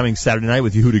Teaneck this coming Saturday night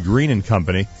with Yehuda Green and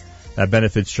Company. That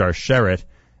benefits Sharsheret.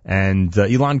 And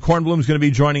Elan Kornblum is going to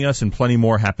be joining us, and plenty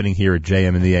more happening here at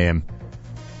JM in the AM.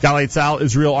 Galei Tzahal,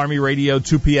 Israel Army Radio,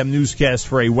 2 p.m. newscast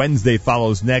for a Wednesday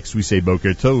follows next. We say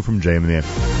Boker Tov from JM in the AM.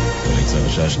 גלי צה"ל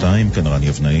שעה 2, כאן רן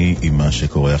יבנאי עם מה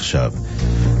שקורה עכשיו.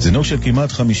 זינוק של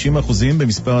כמעט 50%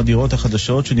 במספר הדירות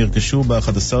החדשות שנרכשו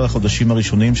ב-11 החודשים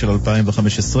הראשונים של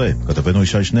 2015. כתבנו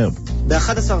ישי שנר.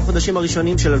 ב-11 החודשים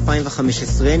הראשונים של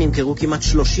 2015 נמכרו כמעט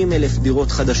 30,000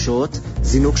 דירות חדשות,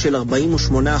 זינוק של 48%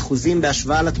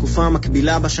 בהשוואה לתקופה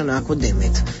המקבילה בשנה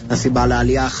הקודמת. הסיבה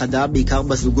לעלייה החדה בעיקר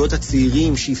בזוגות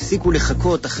הצעירים שהפסיקו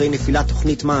לחכות אחרי נפילת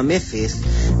תוכנית מע"מ אפס,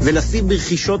 ולשיא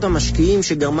ברכישות המשקיעים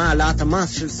שגרמה העלאת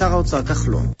המס של שר האוצר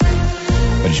כחלון.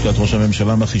 בלשכת ראש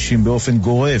הממשלה מכחישים באופן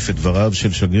גורף את דבריו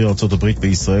של שגריר ארצות הברית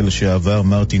בישראל לשעבר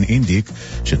מרטין אינדיק,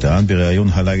 שטען בריאיון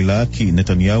הלילה כי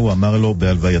נתניהו אמר לו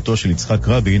בהלווייתו של יצחק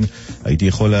רבין, הייתי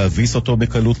יכול להביס אותו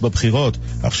בקלות בבחירות,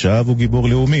 עכשיו הוא גיבור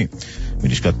לאומי.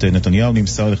 בלשכת נתניהו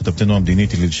נמסר לכתבתנו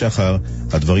המדינית הלל שחר,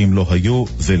 הדברים לא היו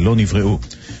ולא נבראו.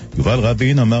 יובל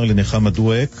רבין אמר לנחמה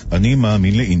דואק, אני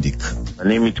מאמין לאינדיק.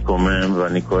 אני מתקומם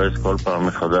ואני כועס כל פעם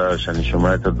מחדש, אני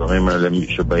שומע את הדברים האלה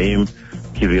שבאים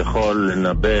כביכול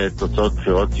לנבא תוצאות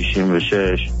בחירות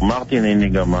 96. מרטין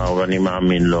אינדיק אמר ואני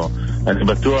מאמין לו. אני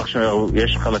בטוח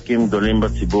שיש חלקים גדולים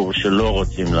בציבור שלא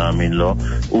רוצים להאמין לו.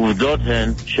 עובדות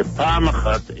הן שפעם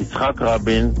אחת יצחק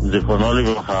רבין, זיכרונו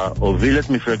לברכה, הוביל את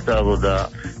מפלגת העבודה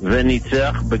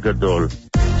וניצח בגדול.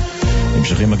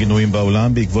 נמשכים הגינויים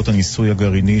בעולם בעקבות הניסוי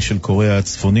הגרעיני של קוריאה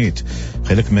הצפונית.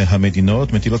 חלק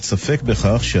מהמדינות מטילות ספק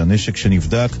בכך שהנשק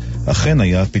שנבדק אכן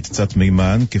היה פצצת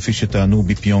מימן, כפי שטענו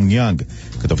בפיונג יאנג.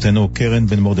 כתבתנו קרן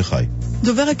בן מרדכי.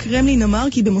 דובר הקרמלין אמר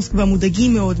כי במוסקבה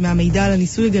מודאגים מאוד מהמידע על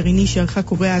הניסוי הגרעיני שערכה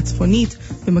קוריאה הצפונית.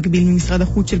 במקביל ממשרד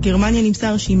החוץ של גרמניה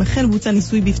נמסר שאם אכן בוצע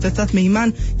ניסוי בפצצת מימן,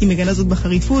 היא מגנה זאת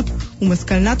בחריפות,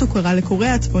 ומזכ"ל נאט"ו קרא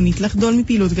לקוריאה הצפונית לחדול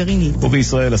מפעילות גרעינית.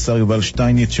 ובישראל השר יובל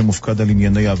שטייניץ, שמופקד על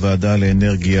ענייני הוועדה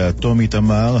לאנרגיה אטומית,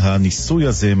 אמר, הניסוי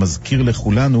הזה מזכיר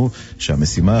לכולנו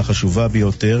שהמשימה החשובה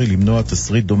ביותר היא למנוע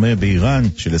תסריט דומה באיראן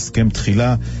של הסכם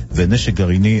תחילה ונשק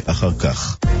גרעיני אחר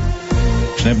כך.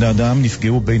 2 בני אדם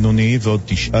נפגעו בינוני ועוד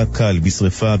 9 קל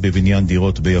בשריפה בבניין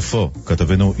דירות ביפו.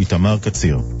 כתבנו איתמר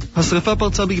קציר. השריפה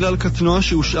פרצה בגלל קטנוע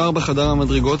שהושאר בחדר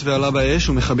המדרגות ועלה באש,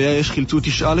 ומכבי האש חילצו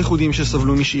 9 לכודים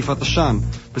שסבלו משאיפת עשן.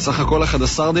 בסך הכל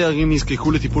 11 דיירים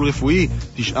נזקקו לטיפול רפואי,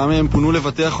 9 מהם פונו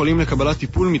לבתי החולים לקבלת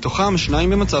טיפול, מתוכם 2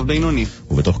 במצב בינוני.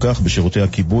 ובתוך כך בשירותי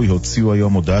הכיבוי הוציאו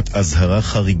היום הודעת אזהרה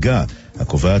חריגה,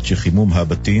 הקובעת שחימום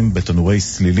הבתים בתנורי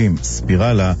סלילים,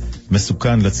 ספירלה,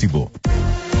 מסוכן לציבור.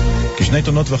 כ2.5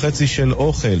 טונות של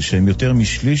אוכל, שהם יותר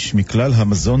משליש מכלל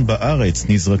המזון בארץ,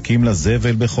 נזרקים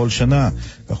לזבל בכל שנה.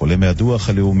 כך עולה מהדוח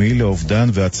הלאומי לאובדן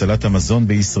והצלת המזון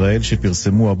בישראל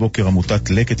שפרסמו הבוקר עמותת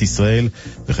לקט ישראל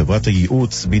וחברת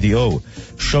הייעוץ BDO.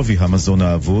 שווי המזון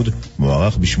האבוד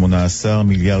מוערך ב-18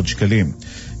 מיליארד שקלים.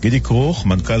 גידי קרוך,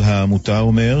 מנכ"ל העמותה,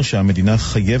 אומר שהמדינה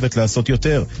חייבת לעשות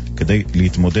יותר כדי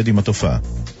להתמודד עם התופעה.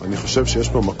 אני חושב שיש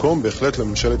פה מקום בהחלט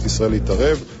לממשלת ישראל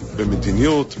להתערב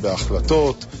במדיניות,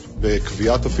 בהחלטות,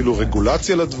 בקביעת אפילו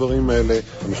רגולציה לדברים האלה.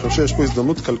 אני חושב שיש פה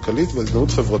הזדמנות כלכלית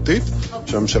והזדמנות חברתית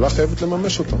שהממשלה חייבת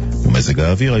לממש אותה. ומזג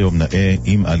האוויר היום נאה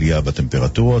עם עלייה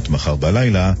בטמפרטורות, מחר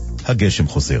בלילה הגשם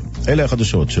חוזר. אלה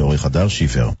החדשות שעורך הדר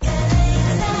שיפר.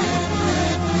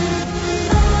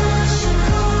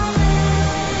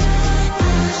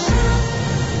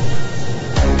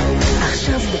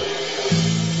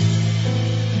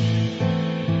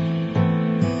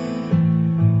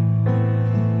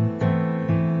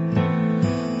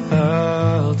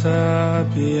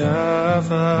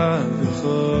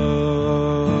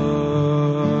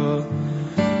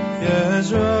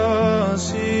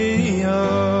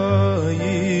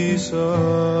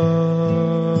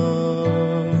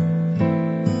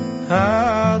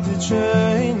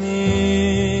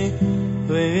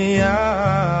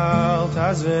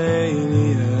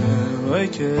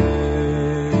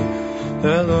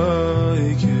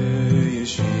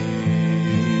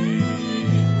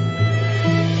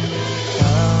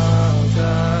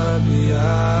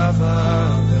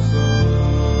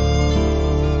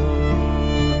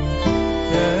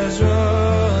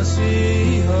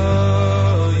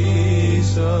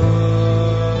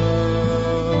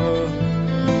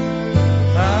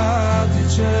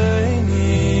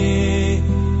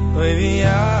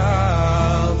 Yeah.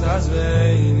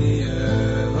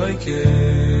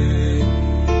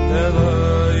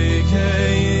 Eloi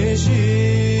keishi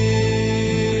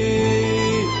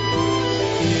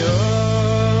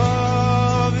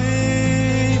Yovi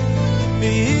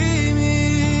Bimi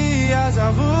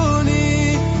Yazavuni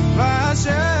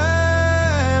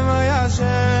Vashem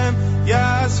Yashem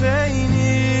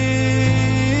Yasveini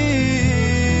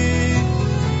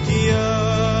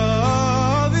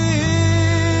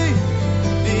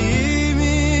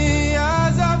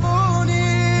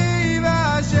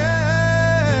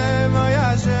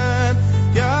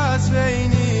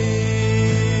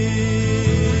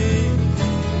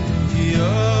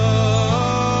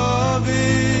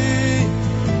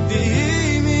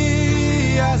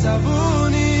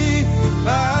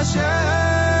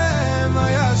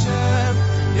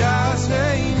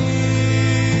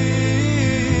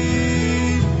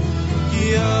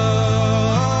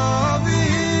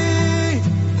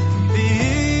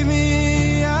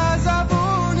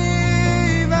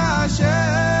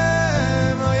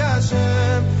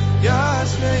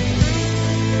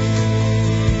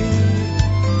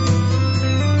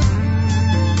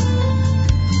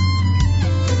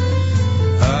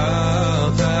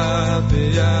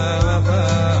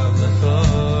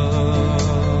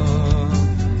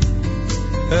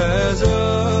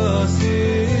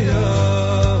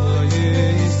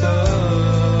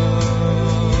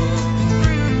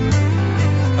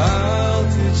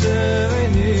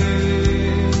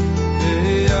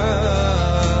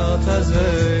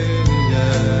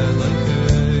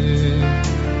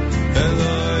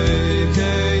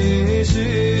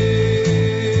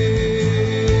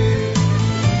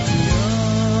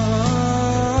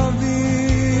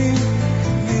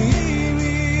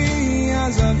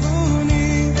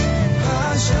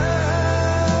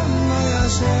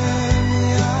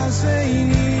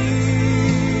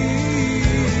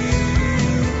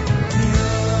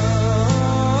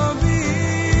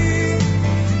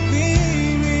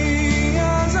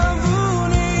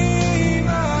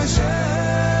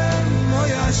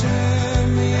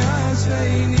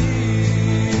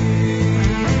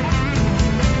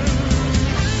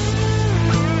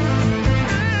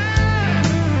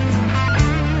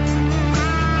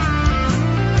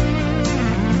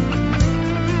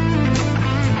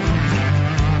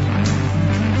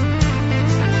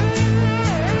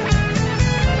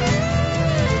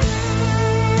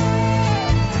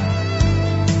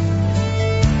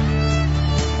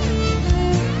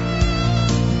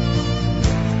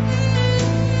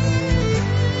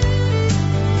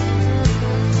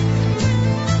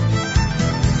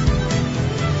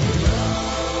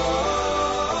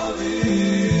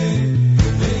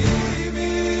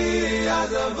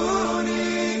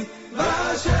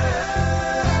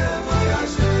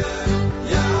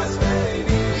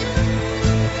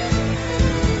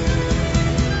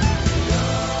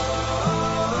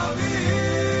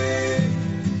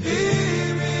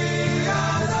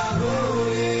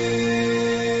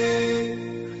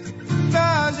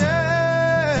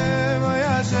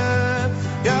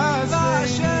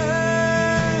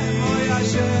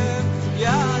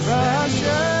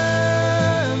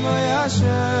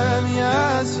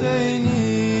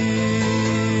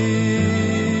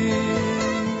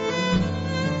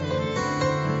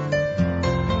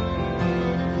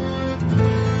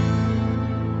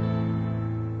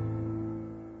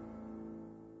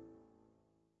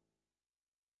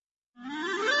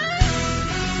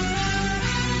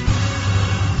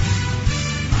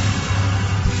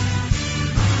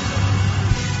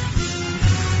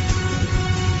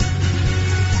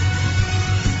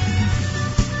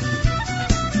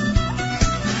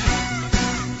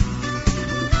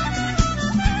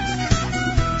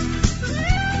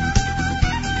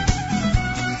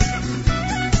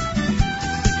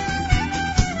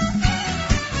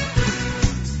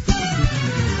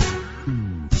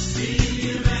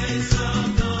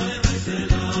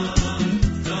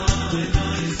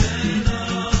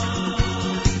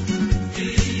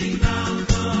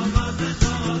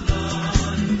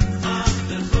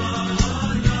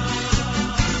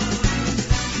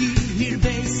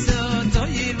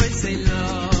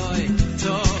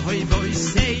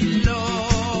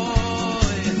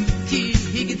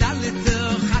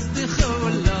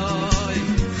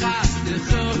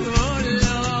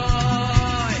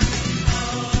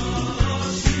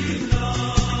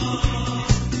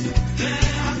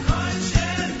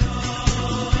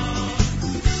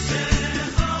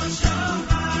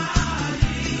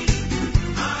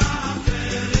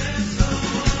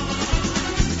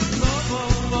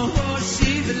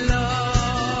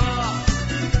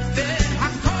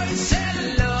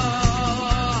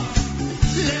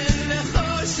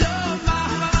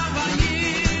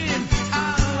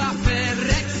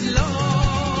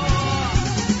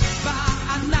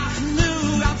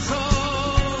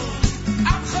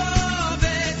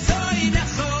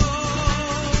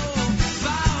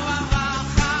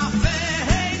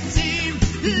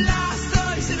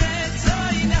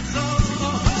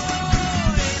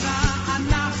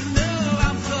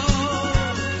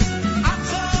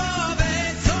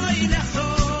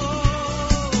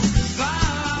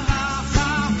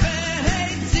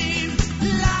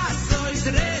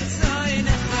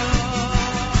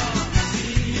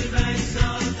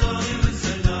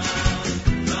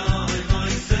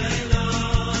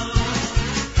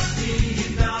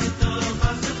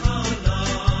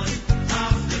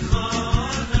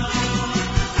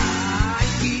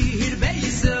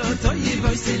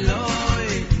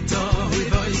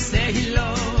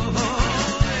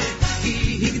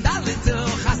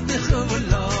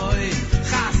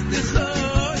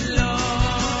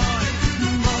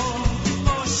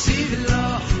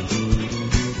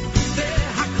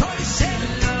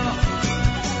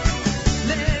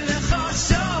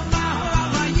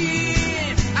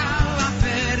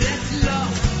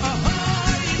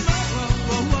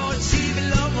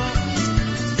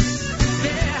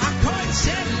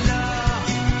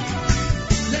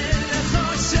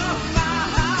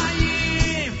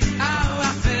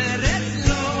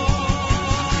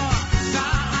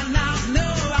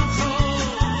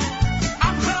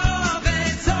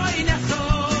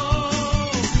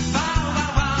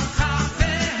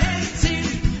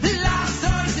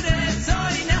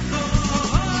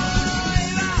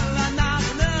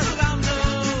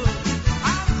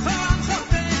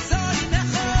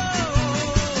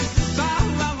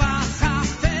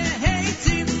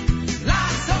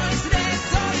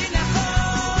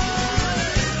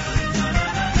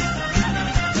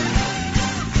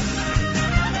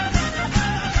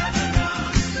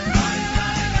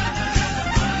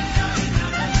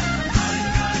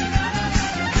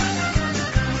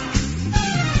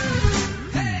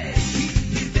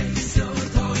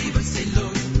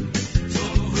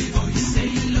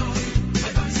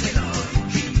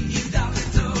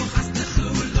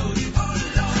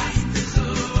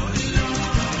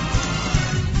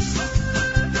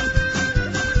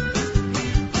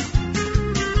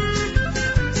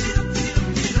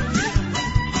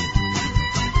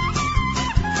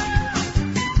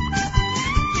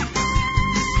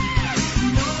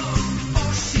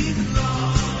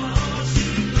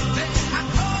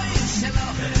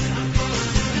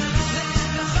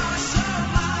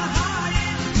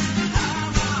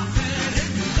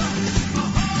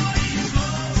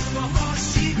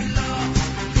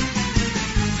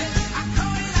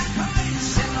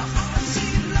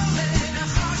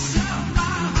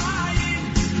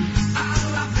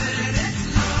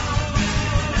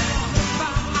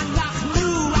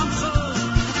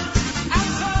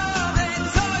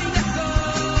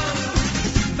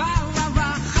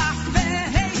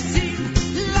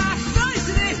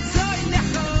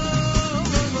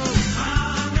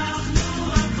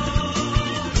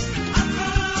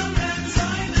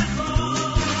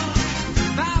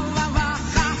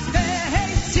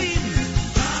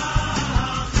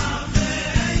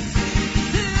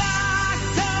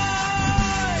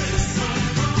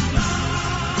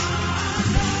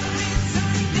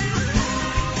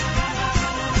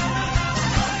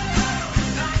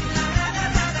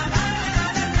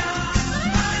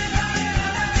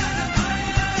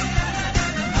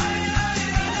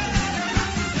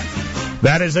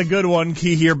That is a good one.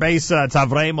 Ki here, Besa. It's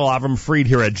Avram Fried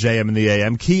here at JM in the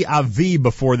AM. Ki Avi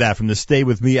before that from the Stay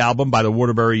With Me album by the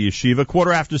Waterbury Yeshiva.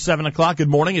 7:15. Good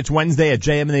morning. It's Wednesday at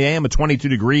JM in the AM at 22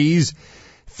 degrees.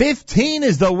 15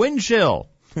 is the wind chill.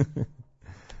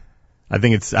 I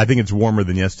think it's warmer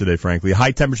than yesterday, frankly.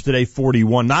 High temperature today,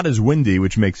 41. Not as windy,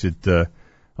 which makes it a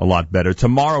lot better.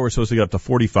 Tomorrow we're supposed to get up to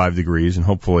 45 degrees, and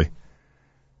hopefully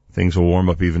things will warm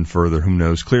up even further. Who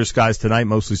knows? Clear skies tonight,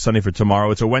 mostly sunny for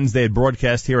tomorrow. It's a Wednesday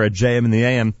broadcast here at JM in the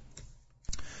AM.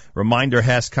 Reminder,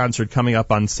 Haas concert coming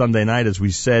up on Sunday night, as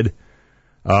we said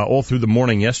all through the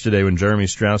morning yesterday when Jeremy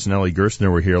Strauss and Ellie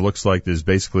Gerstner were here. Looks like there's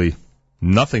basically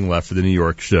nothing left for the New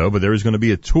York show, but there is going to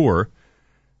be a tour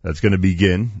that's going to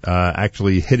begin,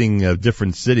 actually hitting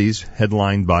different cities,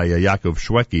 headlined by Yaakov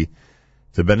Shweki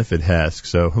to benefit Hask.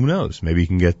 So who knows? Maybe you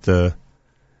can get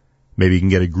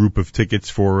a group of tickets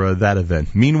for that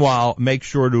event. Meanwhile, make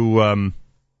sure that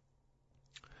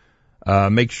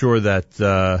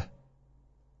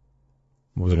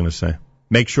what was I going to say?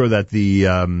 Make sure that the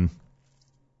I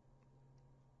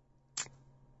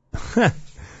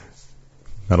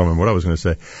don't remember what I was going to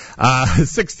say.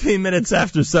 16 minutes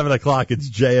after 7 o'clock, it's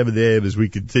JM in the AM as we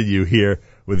continue here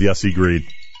with Yossi Green.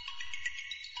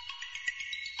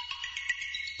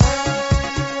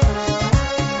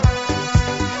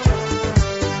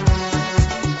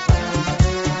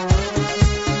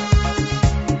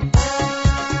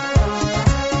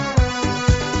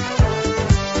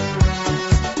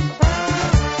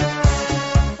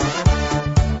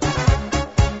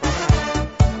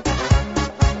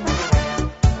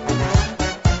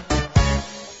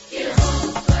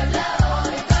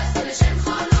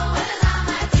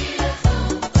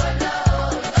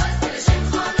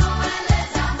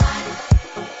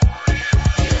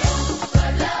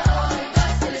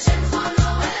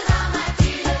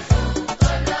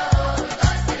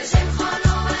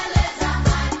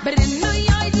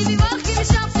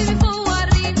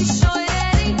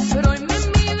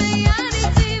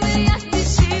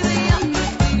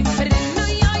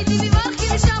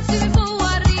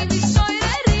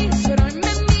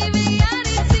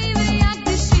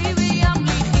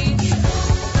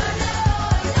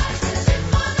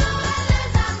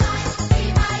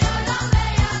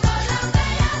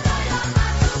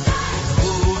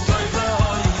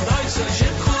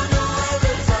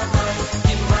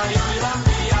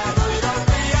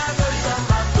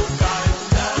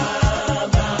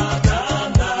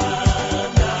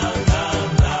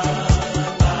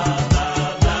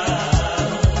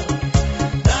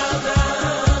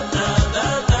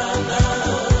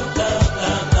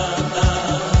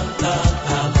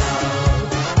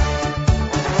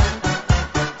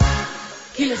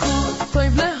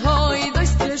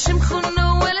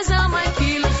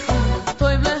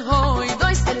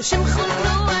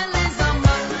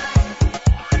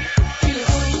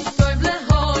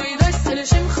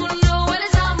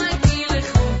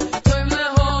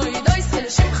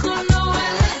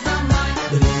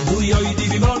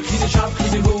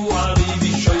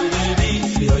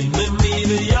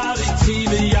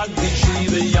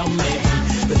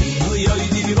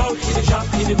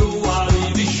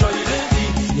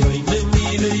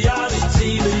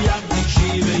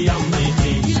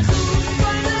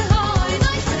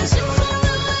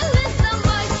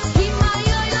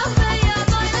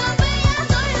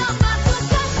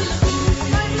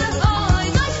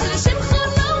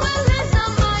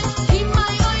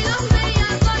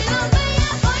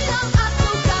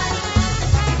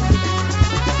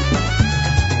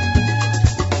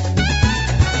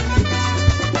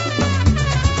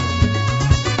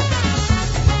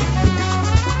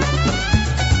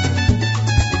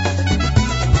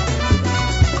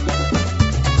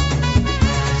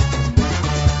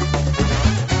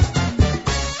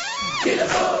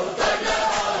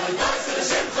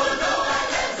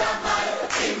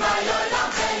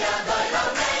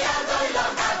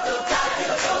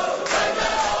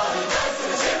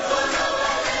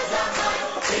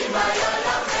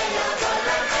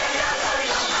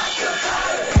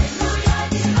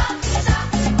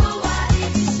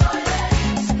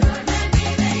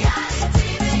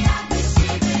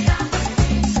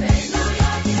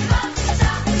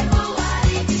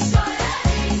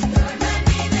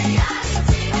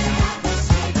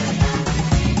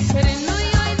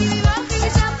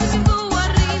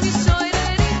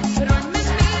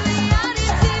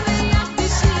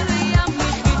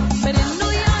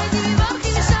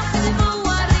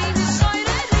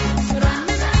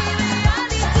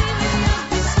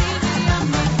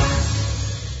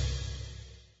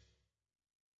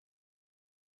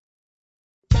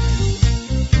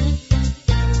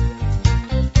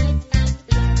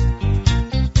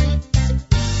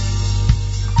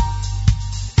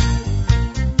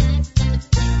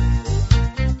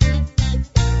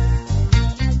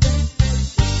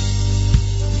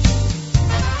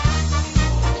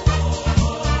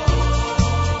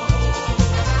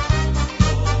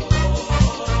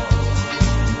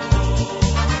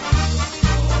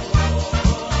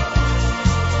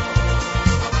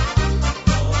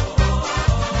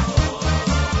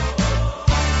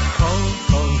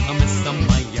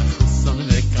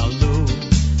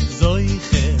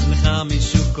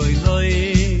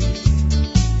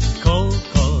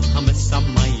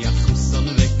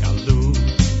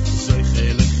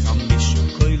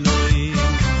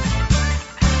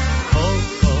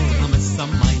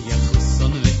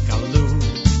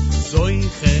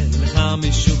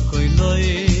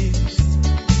 koiloi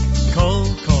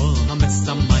kol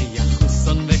hamesamaych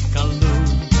uson vekalu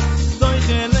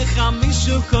zoiche lecha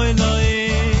mishu koiloi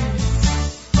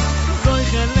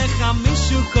zoiche lecha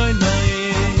mishu koiloi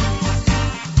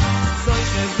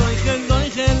zoiche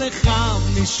lecha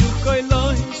mishu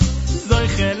koiloi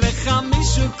zoiche lecha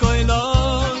mishu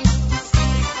koiloi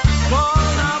kol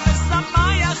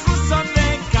hamesamaych uson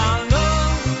vekalu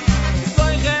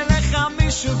zoiche lecha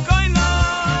mishu koiloi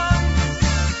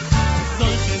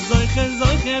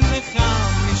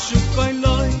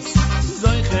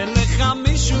zoiche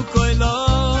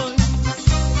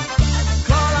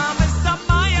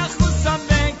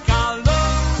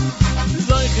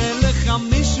lecha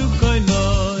mishu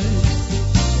koiloi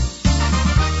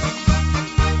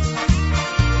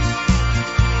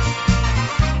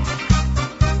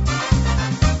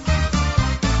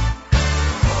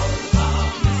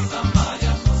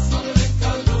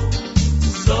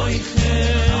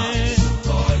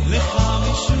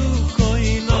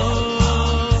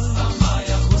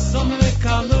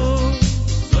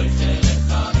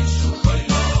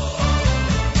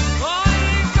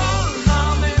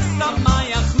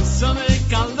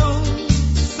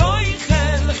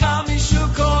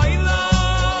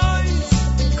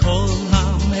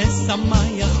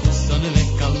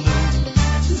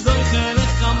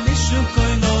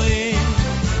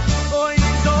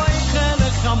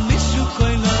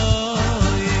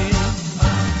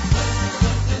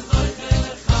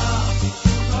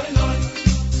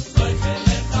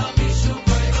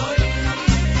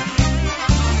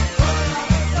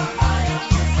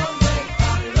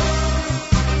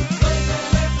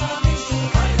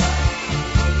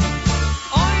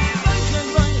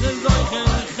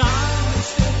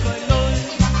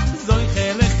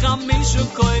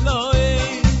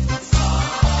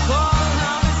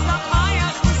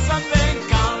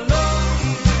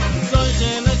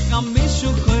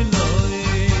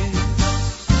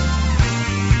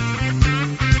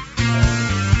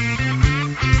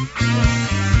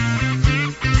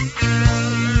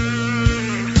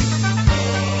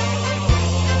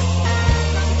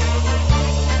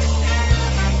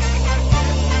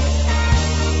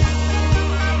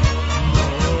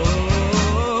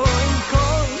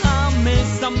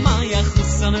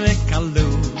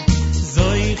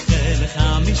zoiche lecha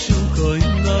mishu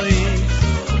koiloi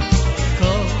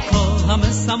kol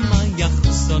hamesamaych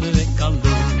uson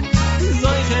vekalu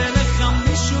zoiche lecha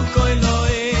mishu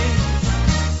koiloi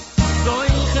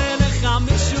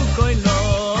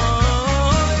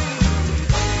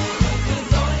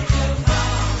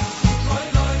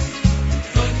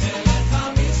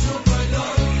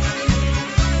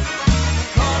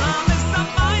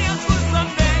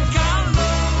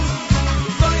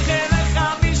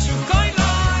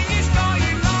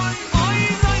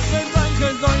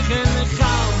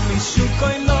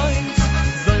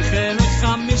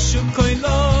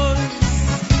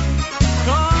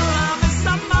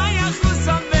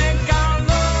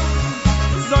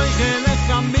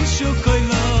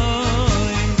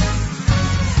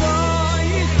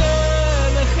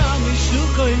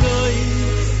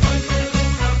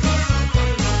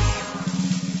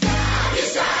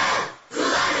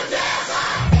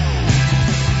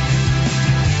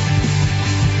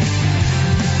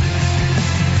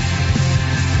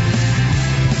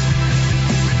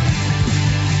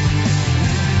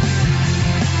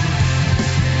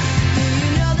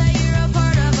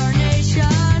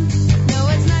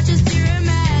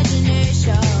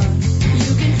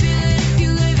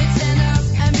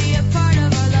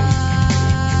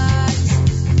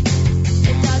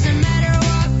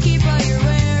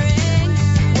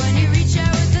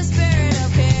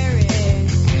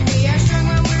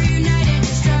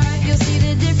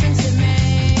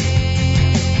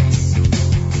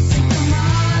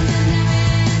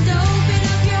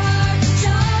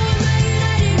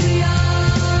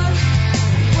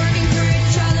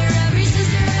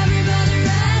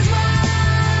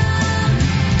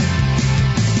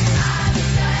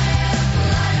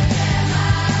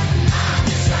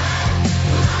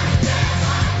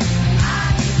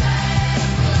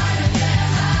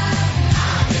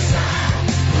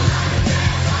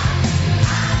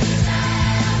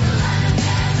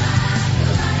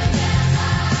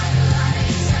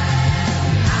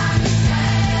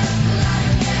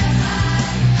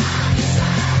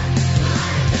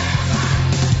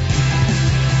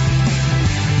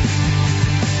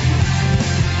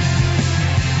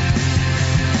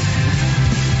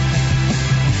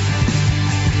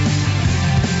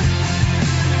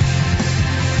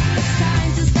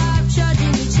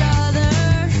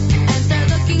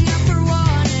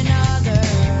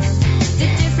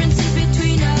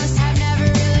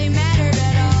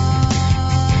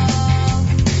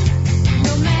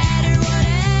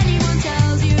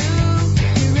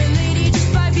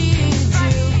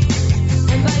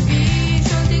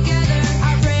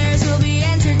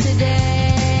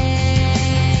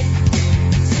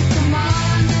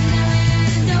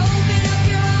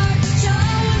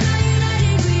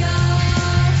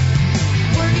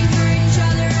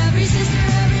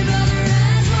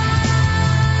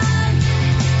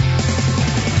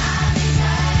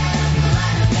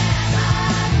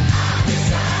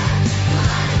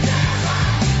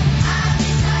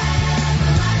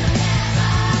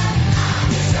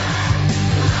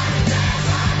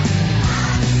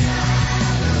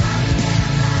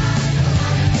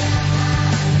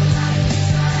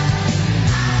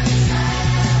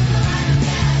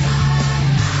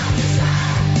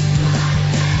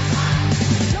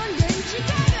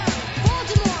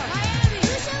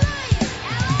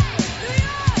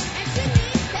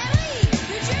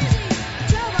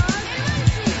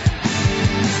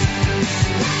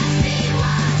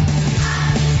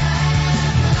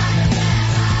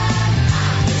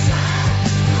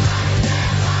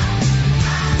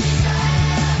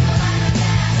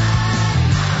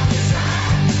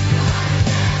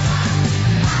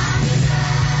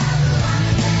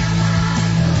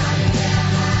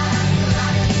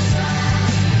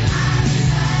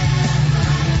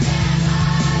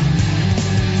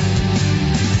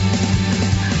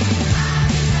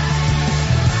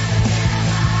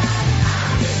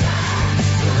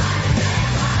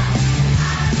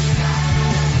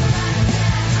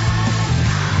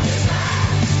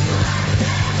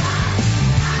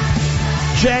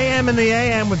JM in the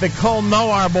AM with the Kol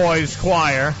Noar Boys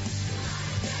Choir.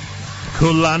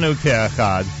 Kulanu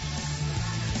Ke'achad.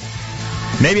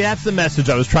 Maybe that's the message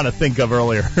I was trying to think of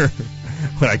earlier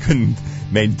when I couldn't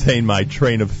maintain my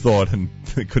train of thought and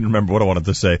couldn't remember what I wanted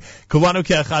to say. Kulanu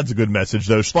Ke'achad's a good message,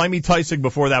 though. Shlomi Teisig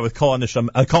before that with Kol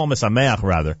Mesameach,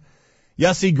 rather.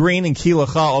 Yossi Green and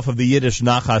Kilacha off of the Yiddish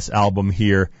Nachas album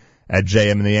here at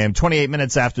JM in the AM. 28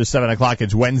 minutes after 7 o'clock.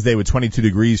 It's Wednesday with 22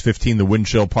 degrees, 15 the wind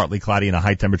chill, partly cloudy, and a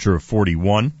high temperature of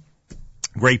 41.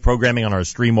 Great programming on our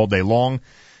stream all day long.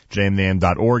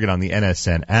 jmintheam.org and on the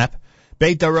NSN app.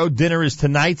 Beit Darot dinner is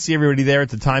tonight. See everybody there at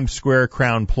the Times Square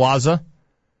Crown Plaza.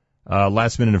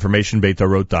 Last minute information,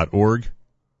 beitdarot.org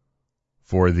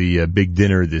for the big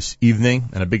dinner this evening.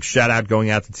 And a big shout out going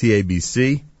out to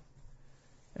TABC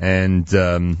and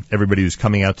everybody who's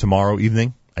coming out tomorrow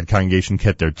evening at Congregation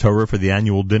Keter Torah for the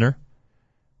annual dinner,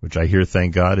 which I hear,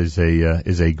 thank God, is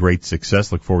a great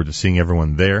success. Look forward to seeing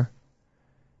everyone there.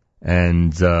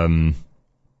 And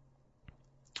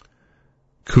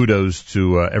kudos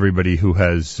to everybody who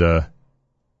has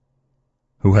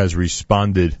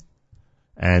responded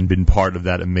and been part of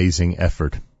that amazing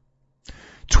effort.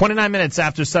 29 minutes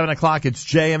after 7 o'clock, it's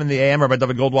JM in the AM. Rabbi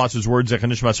Dovid Goldwasser's words,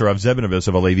 Zechanish Maser Rav Zebin of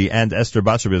Yosef Alevi and Esther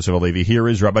Basar of Yosef Alevi. Here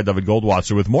is Rabbi Dovid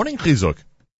Goldwasser with Morning Chizuk.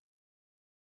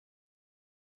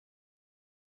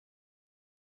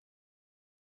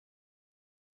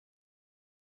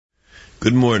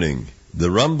 Good morning. The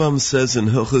Rambam says in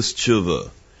Hilchos Tshuva,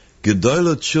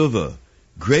 Gedola Tshuva,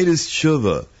 greatest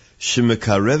Tshuva,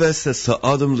 Shemekareves es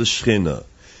ha'adam l'shchina,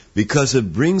 because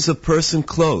it brings a person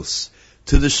close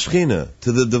to the Shechina,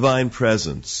 to the divine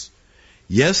presence.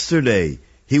 Yesterday,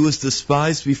 he was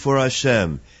despised before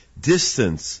Hashem,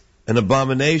 distant, an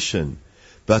abomination.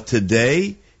 But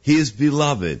today, he is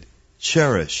beloved,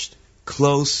 cherished,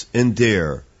 close and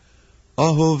dear.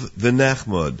 Ahuv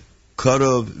v'nechmod,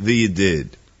 karov v'yedid.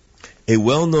 A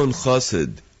well-known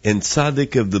chassid and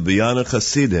tzaddik of the Biyana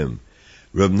Chasidim,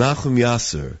 Reb Nachum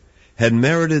Yasser, had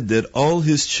merited that all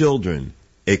his children,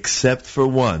 except for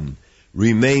one,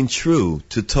 remained true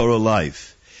to Torah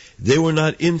life. They were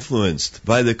not influenced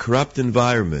by the corrupt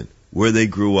environment where they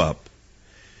grew up.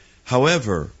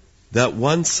 However, that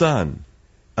one son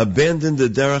abandoned the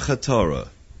Derech HaTorah.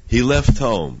 He left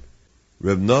home.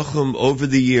 Reb Nachum, over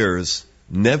the years,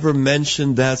 never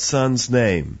mentioned that son's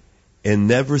name and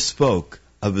never spoke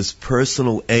of his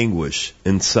personal anguish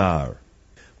and tsar.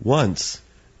 Once,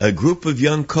 a group of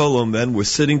young Kolo men were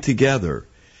sitting together.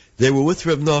 They were with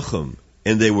Reb Nachum,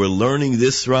 and they were learning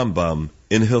this Rambam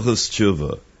in Hilchos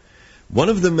Tshuva. One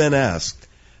of the men asked,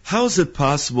 how is it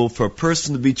possible for a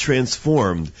person to be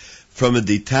transformed from a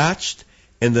detached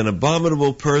and an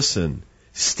abominable person,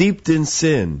 steeped in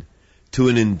sin, to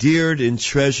an endeared and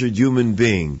treasured human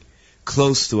being,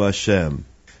 close to Hashem?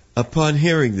 Upon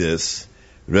hearing this,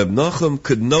 Reb Nachum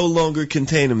could no longer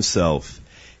contain himself,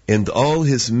 and all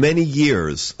his many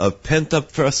years of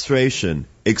pent-up frustration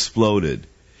exploded.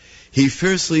 He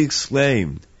fiercely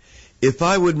exclaimed, if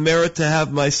I would merit to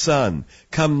have my son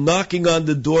come knocking on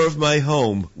the door of my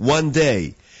home one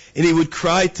day, and he would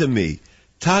cry to me,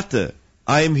 Tata,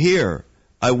 I am here,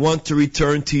 I want to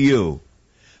return to you.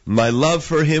 My love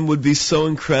for him would be so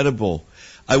incredible.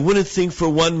 I wouldn't think for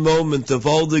one moment of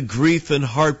all the grief and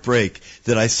heartbreak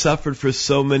that I suffered for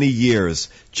so many years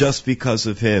just because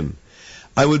of him.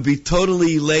 I would be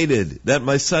totally elated that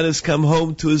my son has come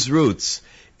home to his roots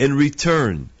and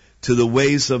returned to the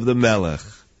ways of the Melech.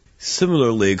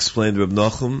 Similarly, explained Reb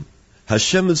Nachum,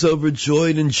 Hashem is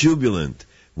overjoyed and jubilant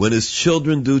when his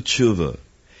children do tshuva.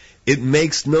 It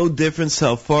makes no difference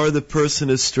how far the person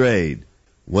has strayed.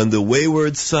 When the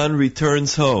wayward son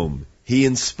returns home, he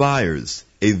inspires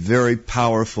a very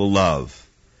powerful love.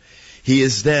 He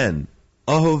is then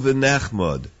Ahuv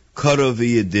v'nechmod, karov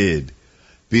v'yedid,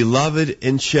 beloved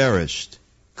and cherished,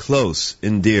 close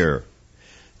and dear.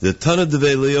 The Tana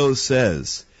Devei Leo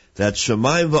says that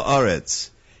Shamayim va'aretz,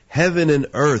 heaven and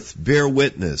earth bear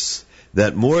witness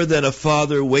that more than a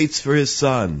father waits for his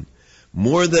son,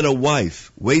 more than a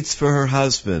wife waits for her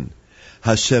husband,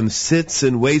 Hashem sits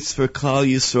and waits for Klal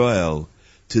Yisrael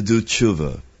to do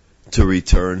tshuva, to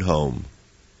return home.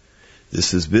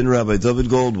 This has been Rabbi Dovid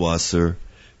Goldwasser,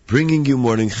 bringing you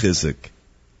Morning Chizuk.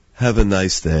 Have a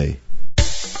nice day.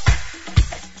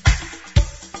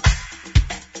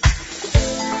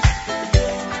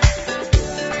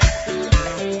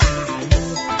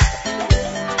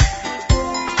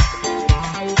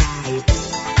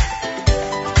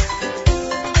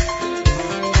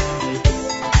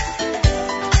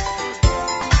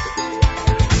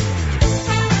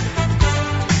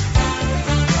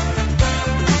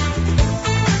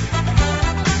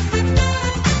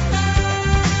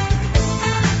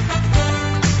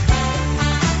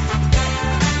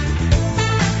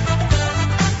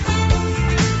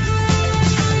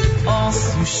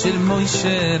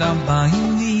 Moshe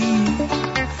Rabbeinu,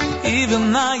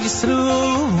 even now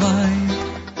Yisruai.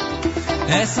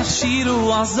 Essa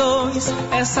shiru azois,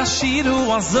 essa shiru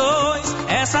azois,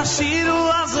 essa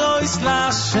shiru azois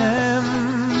Lashem.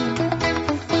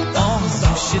 Oh,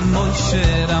 Moshe Moshe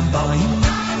Rabbeinu,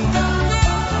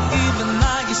 even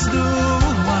now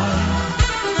Yisruai.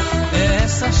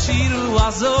 Essa shiru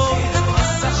azois,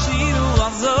 essa shiru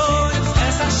azois,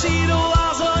 essa shiru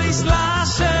azois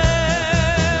Lashem.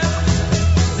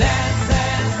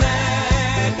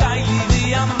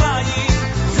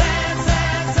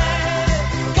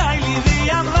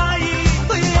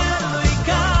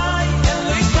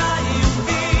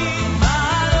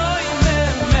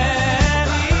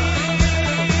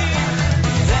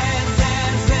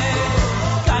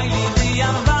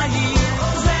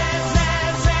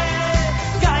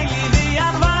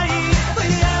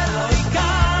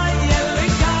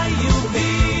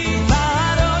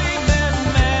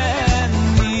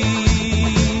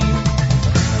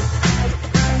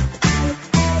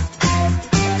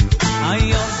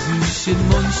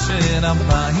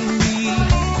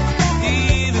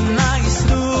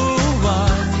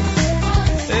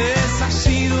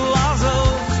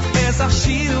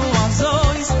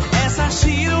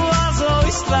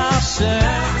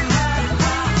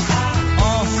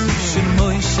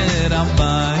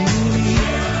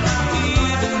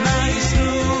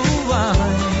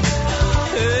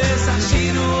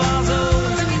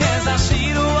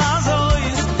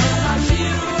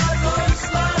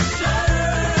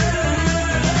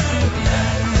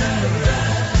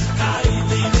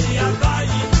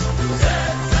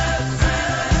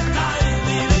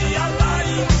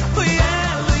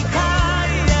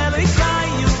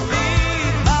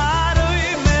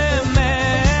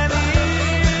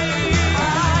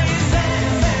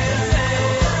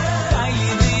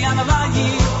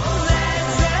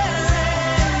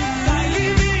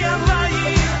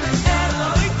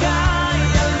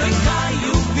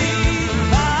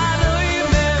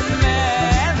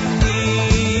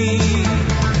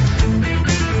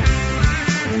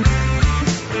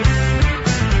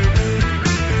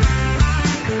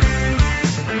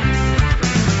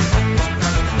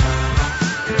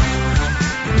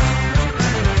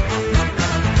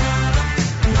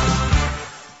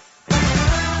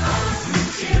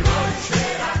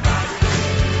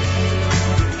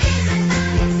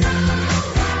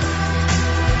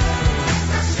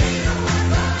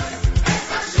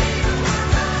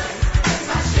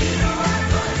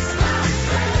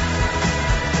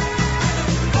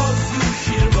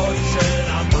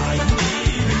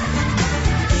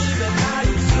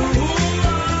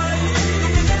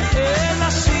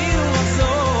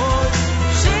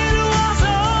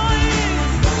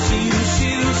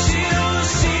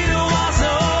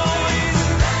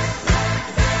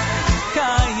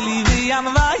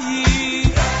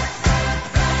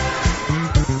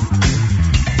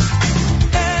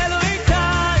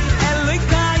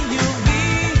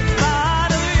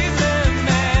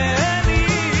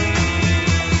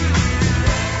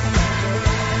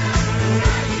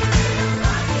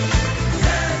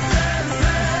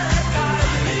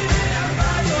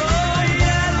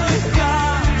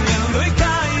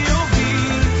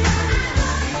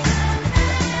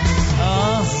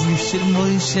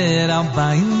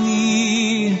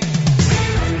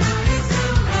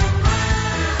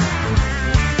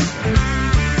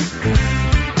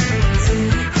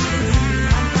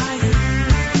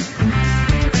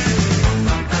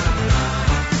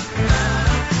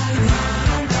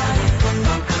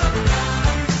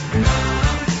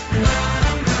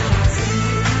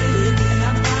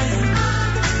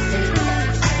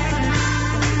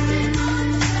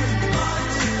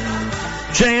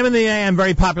 JM in the AM,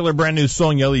 very popular brand new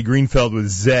song, Yeli Greenfeld with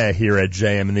Zeh here at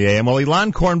JM in the AM. Well,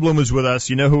 Elan Kornblum is with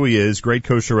us. You know who he is. Great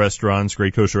Kosher Restaurants,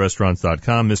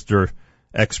 greatkosherrestaurants.com, Mr.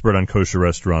 Expert on Kosher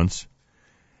Restaurants.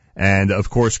 And, of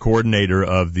course, coordinator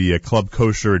of the Club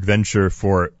Kosher Adventure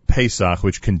for Pesach,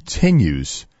 which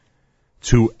continues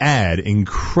to add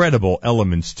incredible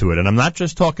elements to it. And I'm not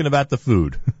just talking about the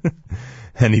food.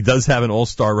 And he does have an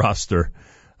all-star roster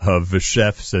of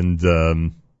chefs and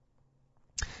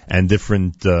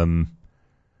different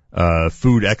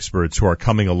food experts who are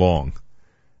coming along.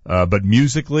 But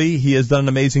musically, he has done an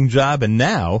amazing job. And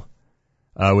now,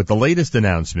 with the latest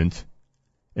announcement,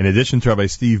 in addition to Rabbi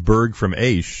Steve Berg from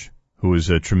Aish, who is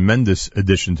a tremendous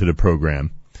addition to the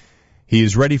program, he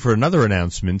is ready for another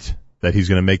announcement that he's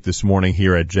going to make this morning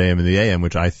here at JM in the AM,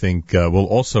 which I think will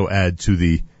also add to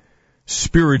the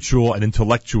spiritual and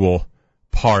intellectual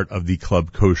part of the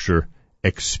Club Kosher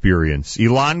experience.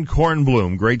 Elan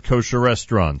Kornblum, Great Kosher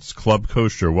Restaurants, Club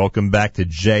Kosher. Welcome back to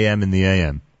JM in the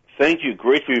AM. Thank you.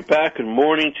 Great to be back. Good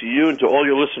morning to you and to all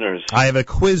your listeners. I have a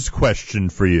quiz question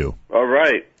for you. All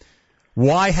right.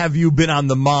 Why have you been on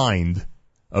the mind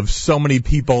of so many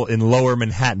people in Lower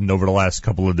Manhattan over the last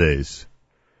couple of days?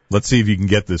 Let's see if you can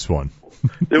get this one.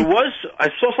 I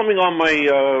saw something on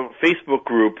my Facebook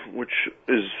group, which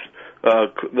is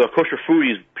the kosher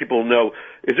foodies people know.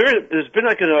 There's been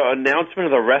like an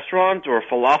announcement of a restaurant or a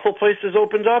falafel place has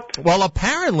opened up? Well,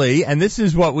 apparently, and this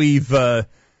is what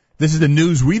this is the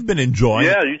news we've been enjoying.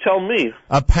 Yeah, you tell me.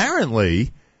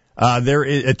 Apparently, there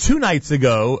is 2 nights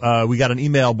ago, we got an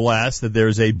email blast that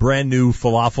there's a brand new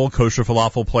kosher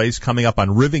falafel place coming up on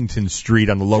Rivington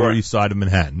Street on the Lower East Side of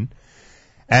Manhattan.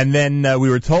 And then we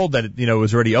were told that it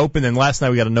was already open. And last night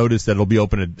we got a notice that it'll be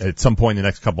open at some point in the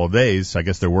next couple of days. I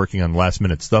guess they're working on last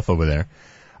minute stuff over there.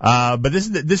 But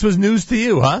this was news to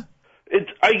you, huh?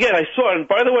 I saw it. And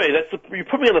by the way, you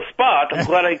put me on the spot. I'm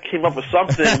glad I came up with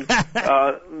something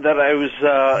that I was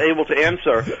able to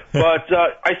answer. But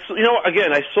I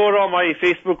saw it on my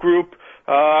Facebook group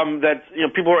that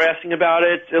people were asking about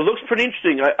it. It looks pretty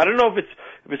interesting. I don't know if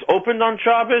it's opened on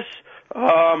Shabbos.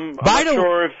 I'm not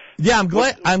sure if. Yeah,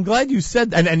 I'm glad you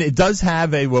said that. And it does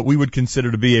have what we would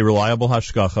consider to be a reliable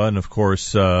hashgacha, and of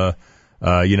course, we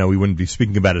wouldn't be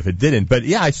speaking about it if it didn't. But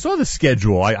yeah, I saw the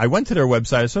schedule. I went to their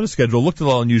website, I saw the schedule, looked a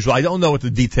little unusual. I don't know what the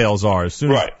details are. As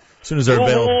soon as they're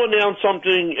available. We'll announce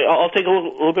something. I'll take a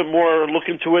little bit more look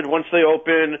into it once they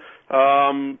open.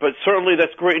 But certainly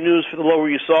that's great news for the Lower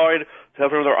East Side to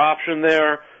have another option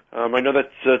there. I know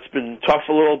it's been tough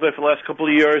a little bit for the last couple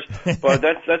of years, but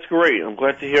that's great. I'm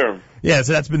glad to hear them. Yeah,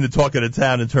 so that's been the talk of the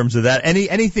town in terms of that.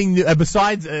 Anything new,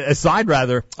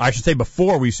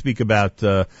 before we speak about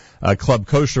Club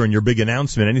Kosher and your big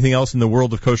announcement, anything else in the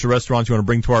world of kosher restaurants you want to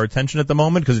bring to our attention at the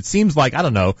moment? Because it seems like,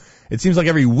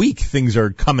 every week things are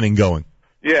coming and going.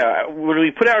 Yeah, when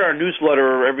we put out our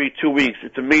newsletter every 2 weeks,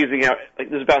 it's amazing how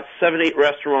there's about 7-8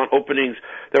 restaurant openings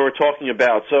that we're talking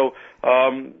about. So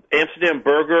Amsterdam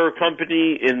Burger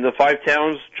Company in the 5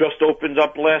 towns just opened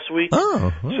up last week.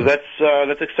 Oh. So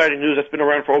that's exciting news. That's been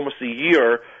around for almost a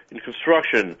year in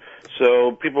construction.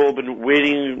 So people have been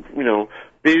waiting,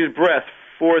 bated breath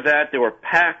for that. They were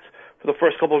packed for the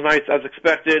first couple of nights as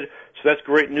expected. So that's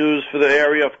great news for the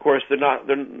area. Of course, they're not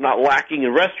lacking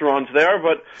in restaurants there,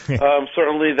 but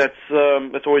certainly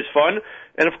that's always fun.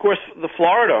 And of course,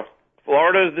 Florida,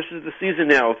 this is the season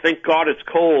now. Thank God it's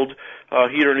cold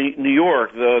here in New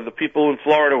York. The people in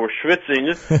Florida were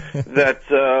schwitzing that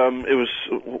it was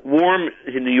warm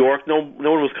in New York. No one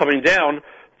was coming down.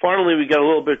 Finally, we got a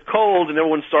little bit cold, and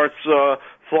everyone starts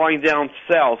flying down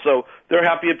south. So they're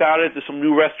happy about it. There's some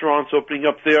new restaurants opening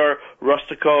up there,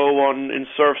 Rustico in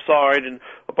Surfside, and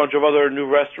a bunch of other new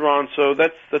restaurants. So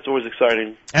that's always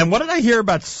exciting. And what did I hear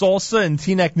about Salsa in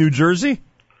Teaneck, New Jersey?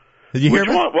 Did you hear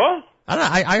about? What? I don't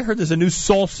know. I heard there's a new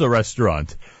salsa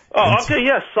restaurant. Oh, okay,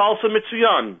 yes, Salsa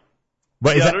Mitsuyan.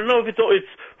 But I don't know if it's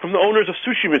from the owners of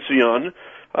Sushi Mitsuyan.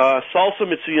 Salsa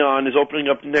Mitsuyan is opening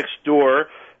up next door.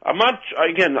 I'm not,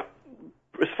 again,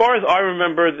 as far as I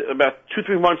remember, about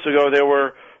 2-3 months ago, they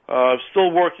were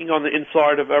still working on the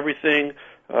inside of everything.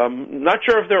 Not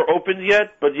sure if they're opened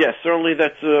yet, but yes, certainly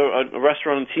that's a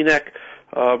restaurant in Teaneck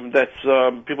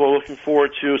that's people are looking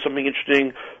forward to, something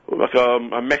interesting, like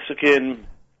a Mexican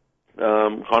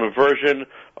kind of version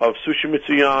of Sushi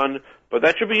Mitsuyan. But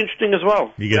that should be interesting as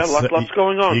well. Lots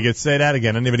going on. You could say that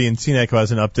again. Anybody in Teaneck who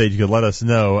has an update, you could let us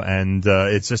know. And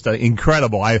it's just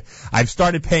incredible. I've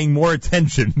started paying more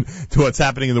attention to what's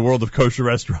happening in the world of kosher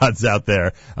restaurants out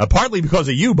there, partly because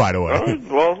of you, by the way.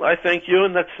 Well, I thank you,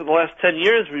 and that's for the last 10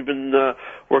 years we've been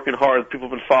working hard. People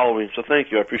have been following, so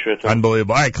thank you. I appreciate it.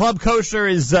 Unbelievable. All right, Club Kosher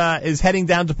is heading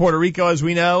down to Puerto Rico, as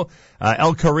we know.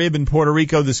 El Carib in Puerto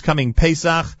Rico this coming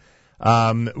Pesach.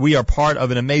 We are part of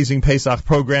an amazing Pesach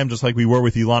program, just like we were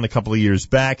with Elan a couple of years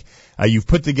back. You've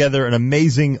put together an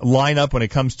amazing lineup when it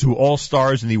comes to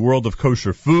all-stars in the world of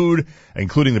kosher food,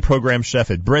 including the program chef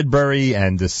at Breadberry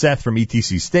and Seth from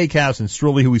ETC Steakhouse and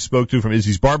Strully, who we spoke to from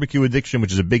Izzy's Barbecue Addiction,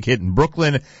 which is a big hit in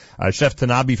Brooklyn, Chef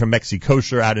Tanabe from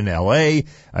Mexi-Kosher out in L.A.,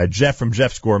 Jeff from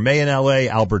Jeff's Gourmet in L.A.,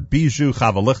 Albert Bijou,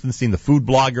 Chava Lichtenstein, the food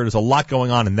blogger. There's a lot going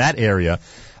on in that area.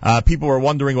 People were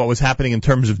wondering what was happening in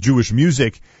terms of Jewish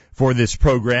music for this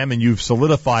program, and you've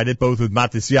solidified it both with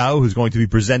Matisyahu, who's going to be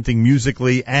presenting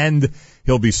musically, and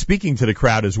he'll be speaking to the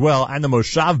crowd as well, and the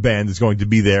Moshav Band is going to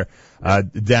be there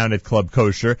down at Club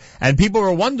Kosher. And people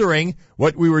were wondering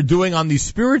what we were doing on the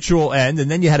spiritual end, and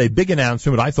then you had a big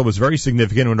announcement, what I thought was very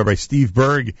significant, when Rabbi Steve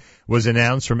Berg was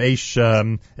announced from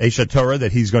Eish Torah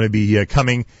that he's going to be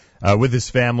coming with his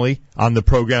family on the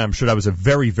program. I'm sure that was a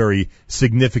very, very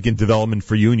significant development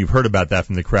for you, and you've heard about that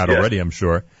from the crowd already, I'm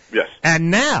sure. Yes.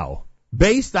 And now,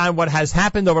 based on what has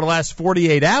happened over the last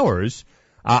 48 hours,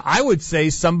 I would say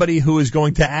somebody who is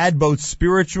going to add both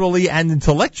spiritually and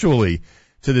intellectually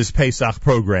to this Pesach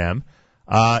program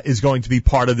is going to be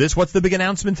part of this. What's the big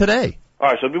announcement today? All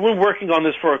right, so we've been working on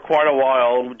this for quite a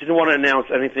while. We didn't want to announce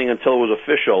anything until it was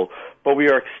official, but we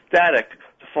are ecstatic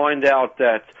to find out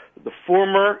that the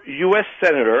former U.S.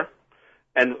 Senator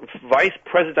and Vice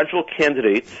Presidential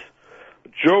candidate,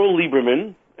 Joe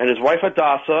Lieberman, and his wife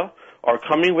Hadassah are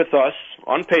coming with us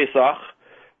on Pesach,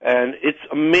 and it's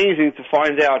amazing to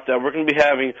find out that we're going to be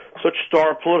having such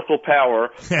star political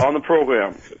power on the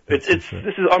program. This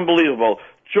is unbelievable.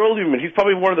 Joe Lieberman, he's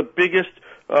probably one of the biggest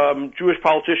Jewish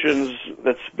politicians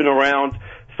that's been around,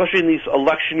 especially in this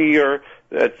election year.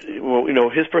 That, well, you know,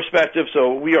 his perspective.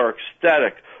 So we are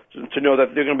ecstatic to know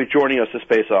that they're going to be joining us this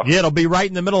Pesach. Yeah, it'll be right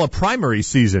in the middle of primary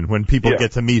season when people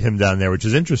get to meet him down there, which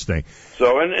is interesting.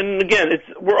 So, and again,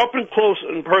 we're up and close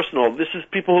and personal. This is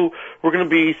people who we're going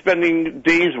to be spending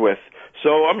days with.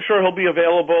 So I'm sure he'll be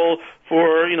available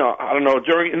for, you know, I don't know,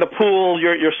 in the pool,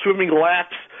 you're swimming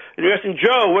laps, and you're asking,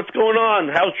 Joe, what's going on?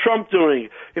 How's Trump doing?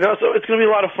 You know, so it's going to be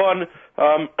a lot of fun.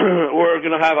 We're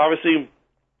going to have, obviously,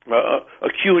 a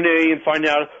Q&A and find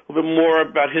out a little bit more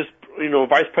about his, you know,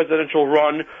 vice presidential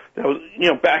run. That was, you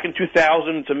know, back in 2000.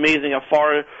 It's amazing how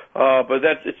far, but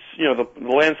it's, you know, the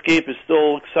landscape is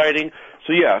still exciting.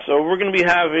 So yeah, so we're going to be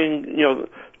having, you know,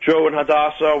 Joe and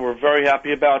Hadassah. We're very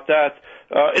happy about that.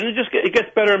 And it gets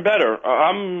better and better.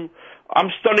 I'm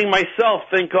stunning myself,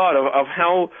 thank God, of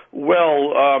how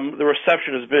well the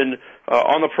reception has been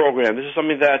on the program. This is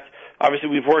something that obviously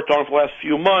we've worked on for the last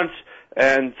few months,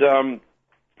 and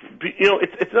you know,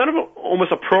 it's not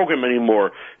almost a program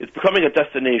anymore. It's becoming a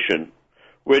destination,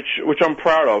 which I'm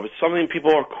proud of. It's something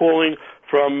people are calling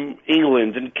from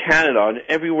England and Canada and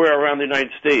everywhere around the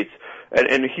United States, and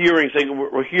saying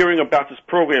we're hearing about this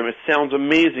program. It sounds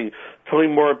amazing. Tell me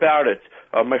more about it.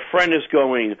 My friend is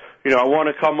going. You know, I want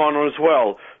to come on as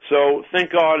well. So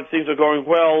thank God things are going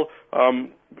well. I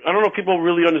don't know if people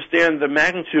really understand the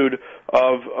magnitude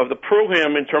of the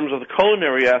program in terms of the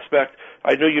culinary aspect.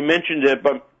 I know you mentioned it,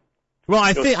 but well,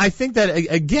 I think that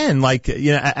again, like,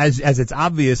 you know, as it's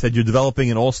obvious that you're developing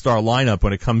an all-star lineup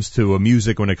when it comes to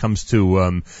music, when it comes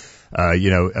to you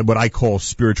know, what I call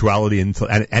spirituality and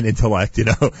intellect, you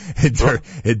know,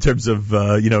 in terms of,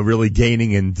 you know, really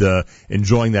gaining and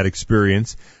enjoying that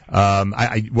experience.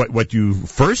 What you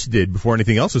first did before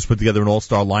anything else was put together an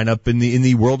all-star lineup in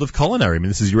the world of culinary. I mean,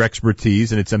 this is your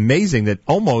expertise, and it's amazing that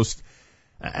almost,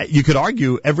 you could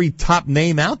argue every top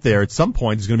name out there at some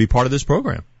point is going to be part of this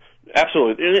program.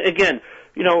 Absolutely. And again,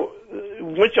 you know, I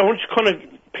want to kind of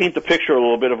paint the picture a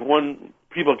little bit of when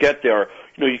people get there.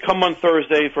 You know, you come on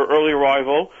Thursday for early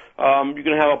arrival. You're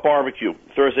going to have a barbecue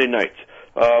Thursday night.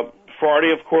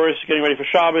 Friday, of course, getting ready for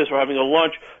Shabbos. We're having a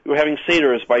lunch. We're having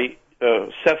Seders by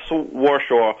Seth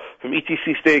Warshaw from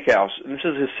ETC Steakhouse. And this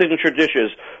is his signature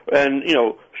dishes. And, you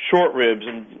know, short ribs.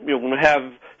 And, you know, we're going to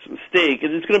have some steak.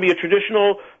 And it's going to be a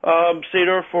traditional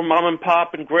Seder for mom and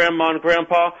pop and grandma and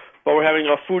grandpa. But we're having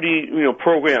a foodie, you know,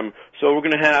 program. So we're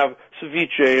going to have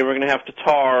ceviche, and we're going to have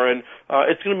tatar, and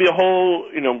it's going to be a whole,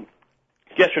 you know,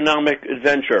 gastronomic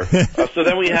adventure. So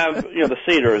then we have, you know, the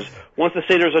Seders. Once the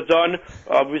Seders are done,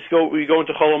 we go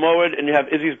into Chol HaMoed, and you have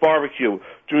Izzy's barbecue.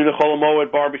 During the Chol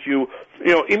HaMoed barbecue,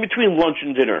 you know, in between lunch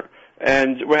and dinner.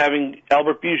 And we're having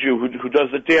Albert Bijou, who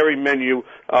does the dairy menu,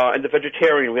 and the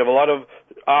vegetarian. We have a lot of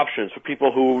options for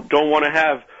people who don't want to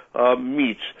have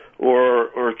meat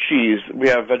or cheese. We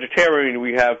have vegetarian,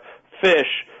 we have fish,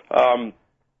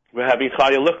 we're having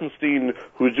Chadia Lichtenstein,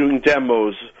 who's doing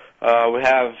demos. We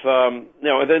have, you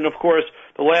know, and then of course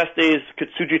the last day is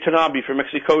Kitsuji Tanabe from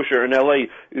Mexico Kosher in LA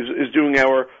is doing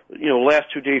our, you know,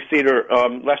 last 2 day Seder,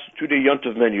 last 2 day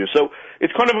Yontiv menu. So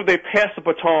it's kind of, they pass the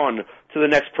baton to the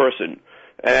next person.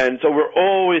 And so we're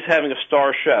always having a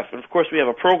star chef. And of course we have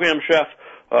a program chef,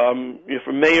 you know,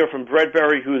 from Mayor from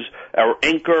Breadberry, who's our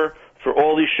anchor for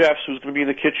all these chefs, who's going to be in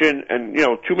the kitchen. And, you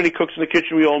know, too many cooks in the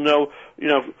kitchen, we all know, you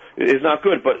know, is not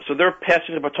good. But so they're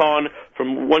passing the baton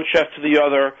from one chef to the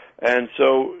other. And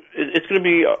so it's going to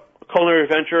be a culinary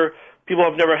adventure people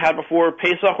have never had before,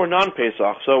 Pesach or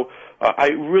non-Pesach. So I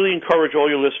really encourage all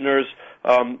your listeners,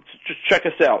 just check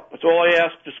us out. That's all I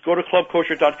ask. Just go to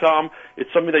clubkosher.com. It's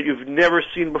something that you've never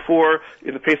seen before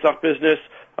in the Pesach business.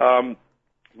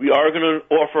 We are going to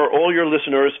offer all your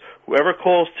listeners, whoever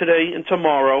calls today and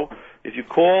tomorrow, if you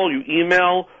call, you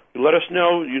email, you let us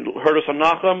know, you heard us on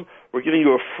Nachum, we're giving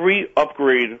you a free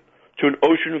upgrade to an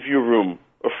ocean view room.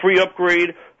 A free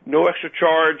upgrade, no extra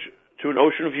charge, to an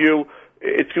ocean view.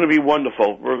 It's going to be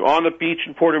wonderful. We're on the beach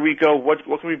in Puerto Rico. What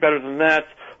can be better than that?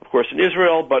 Of course, in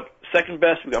Israel, but second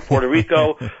best. We got Puerto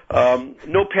Rico.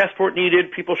 No passport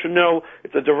needed. People should know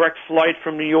it's a direct flight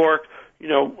from New York.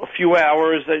 A few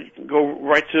hours that you can go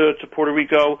right to Puerto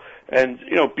Rico, and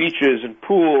beaches and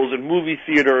pools and movie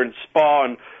theater and spa,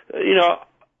 and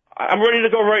I'm ready to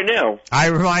go right now. I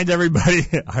remind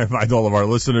all of our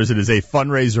listeners, it is a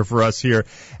fundraiser for us here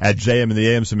at JM in the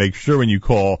AM, so make sure when you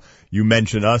call, you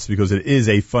mention us, because it is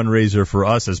a fundraiser for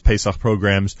us, as Pesach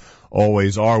programs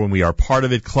always are when we are part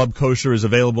of it. Club Kosher is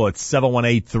available at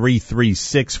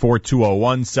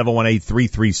 718-336-4201,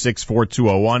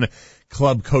 718-336-4201.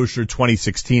 Club Kosher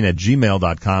 2016 at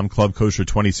gmail.com, Club Kosher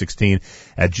 2016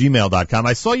 at gmail.com.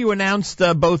 I saw you announced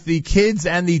both the kids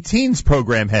and the teens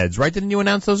program heads, right? Didn't you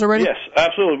announce those already? Yes,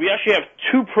 absolutely. We actually have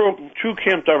two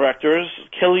camp directors,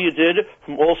 Kelly Yedid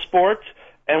from All Sport,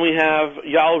 and we have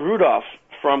Yael Rudolph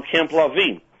from Camp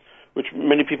Lavi, which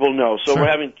many people know. So We're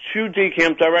having two day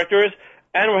camp directors,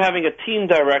 and we're having a teen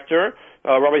director,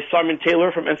 Rabbi Simon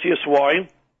Taylor from NCSY,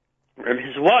 and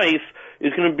his wife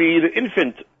is going to be the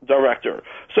infant director.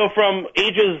 So from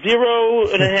ages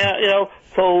 0.5,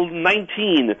 till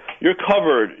 19, you're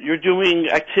covered. You're doing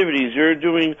activities. You're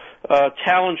doing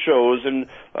talent shows, and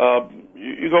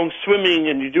you're going swimming,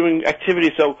 and you're doing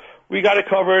activities. So we got it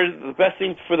covered. The best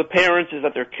thing for the parents is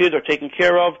that their kids are taken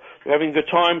care of. They're having a good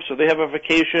time, so they have a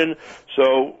vacation.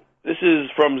 So this is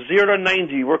from 0 to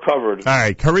 90. We're covered. All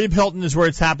right. Carib Hilton is where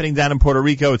it's happening down in Puerto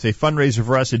Rico. It's a fundraiser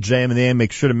for us at JM in the AM.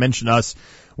 Make sure to mention us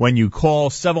when you call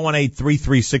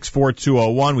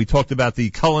 718-336-4201. We talked about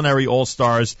the culinary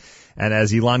all-stars, and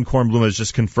as Elan Kornblum has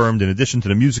just confirmed, in addition to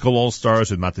the musical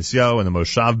all-stars with Matisyahu and the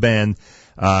Moshav Band,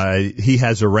 he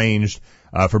has arranged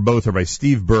for both Rabbi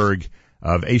Steve Berg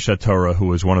of Esha Torah,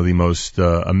 who is one of the most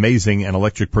amazing and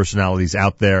electric personalities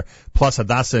out there, plus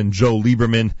Hadassah and Joe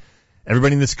Lieberman.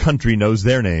 Everybody in this country knows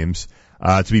their names,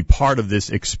 to be part of this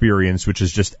experience, which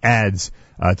just adds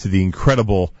to the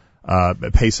incredible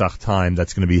Pesach time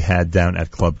that's going to be had down at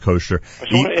Club Kosher. I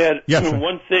just want to add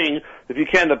one thing. If you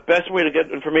can, the best way to get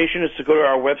information is to go to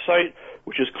our website,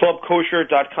 which is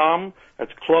clubkosher.com.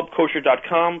 That's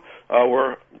clubkosher.com.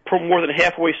 We're more than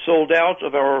halfway sold out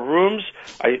of our rooms.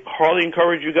 I heartily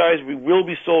encourage you guys. We will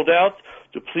be sold out.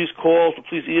 So please call, so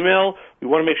please email. We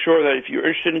want to make sure that if you're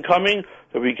interested in coming,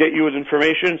 that we get you with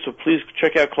information. So please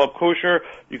check out Club Kosher.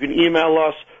 You can email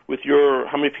us with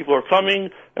how many people are coming,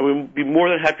 and we'll be more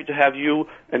than happy to have you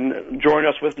and join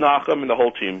us with Nachum and the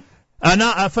whole team.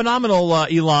 Phenomenal,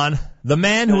 Elan. The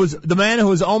man who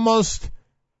was almost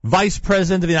Vice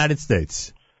President of the United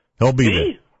States. He'll be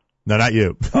there. No, not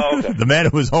you. Oh, okay. The man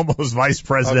who was almost Vice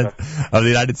President of the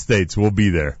United States will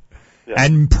be there. Yeah.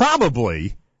 And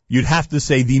probably, you'd have to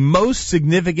say, the most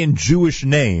significant Jewish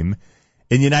name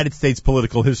in the United States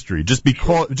political history, just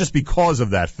because of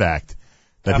that fact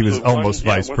that he was almost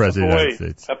Vice President of the United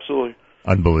States. Absolutely.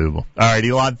 Unbelievable. All right,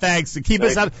 Elan, thanks. Keep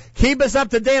us up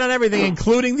to date on everything,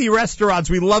 including the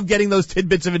restaurants. We love getting those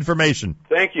tidbits of information.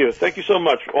 Thank you. Thank you so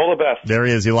much. All the best. There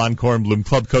he is, Elan Kornblum.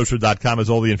 ClubKosher.com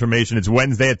has all the information. It's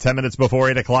Wednesday at 10 minutes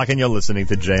before 8 o'clock, and you're listening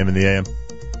to JM in the AM.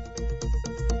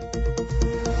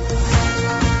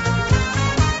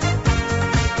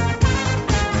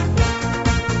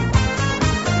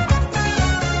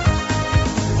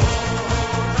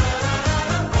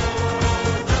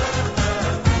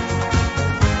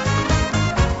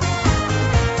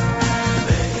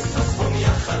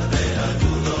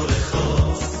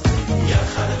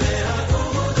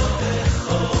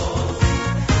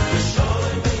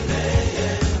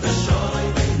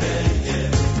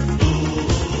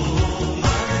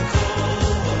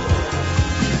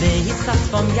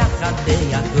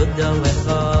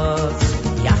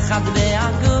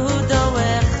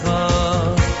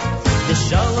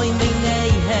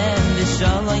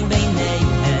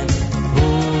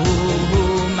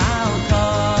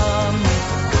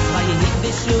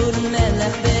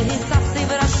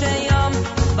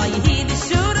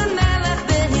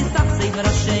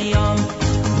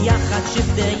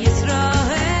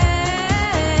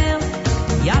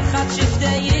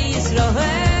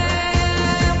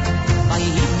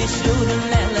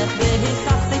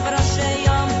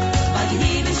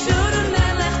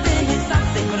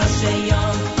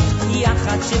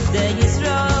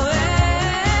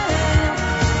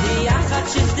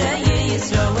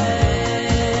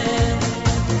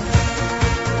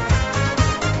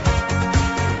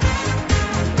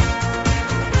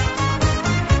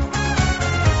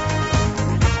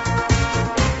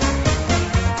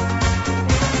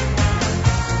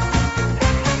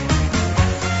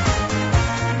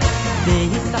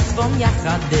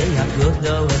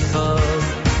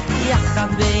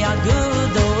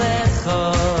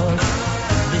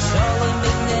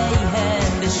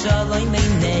 Shalom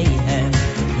beineihem,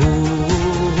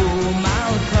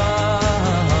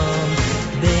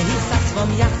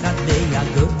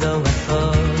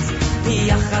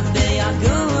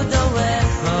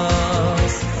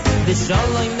 agudalechos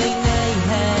V'shalom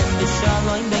beineihem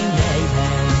V'shalom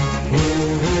beineihem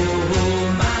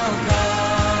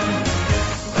Malcolm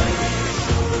Vayehi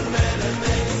v'shudun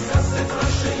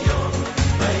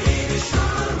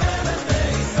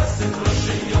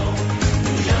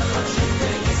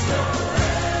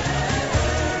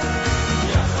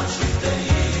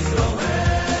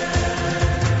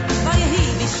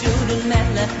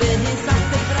melech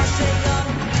v'hisasek rashayom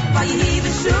Vayehi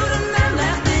v'shudun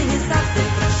melech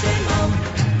v'hisasek rashayom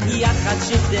Yachad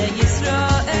shiftei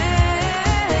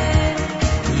Yisrael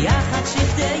Yachad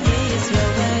shiftei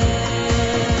Yisrael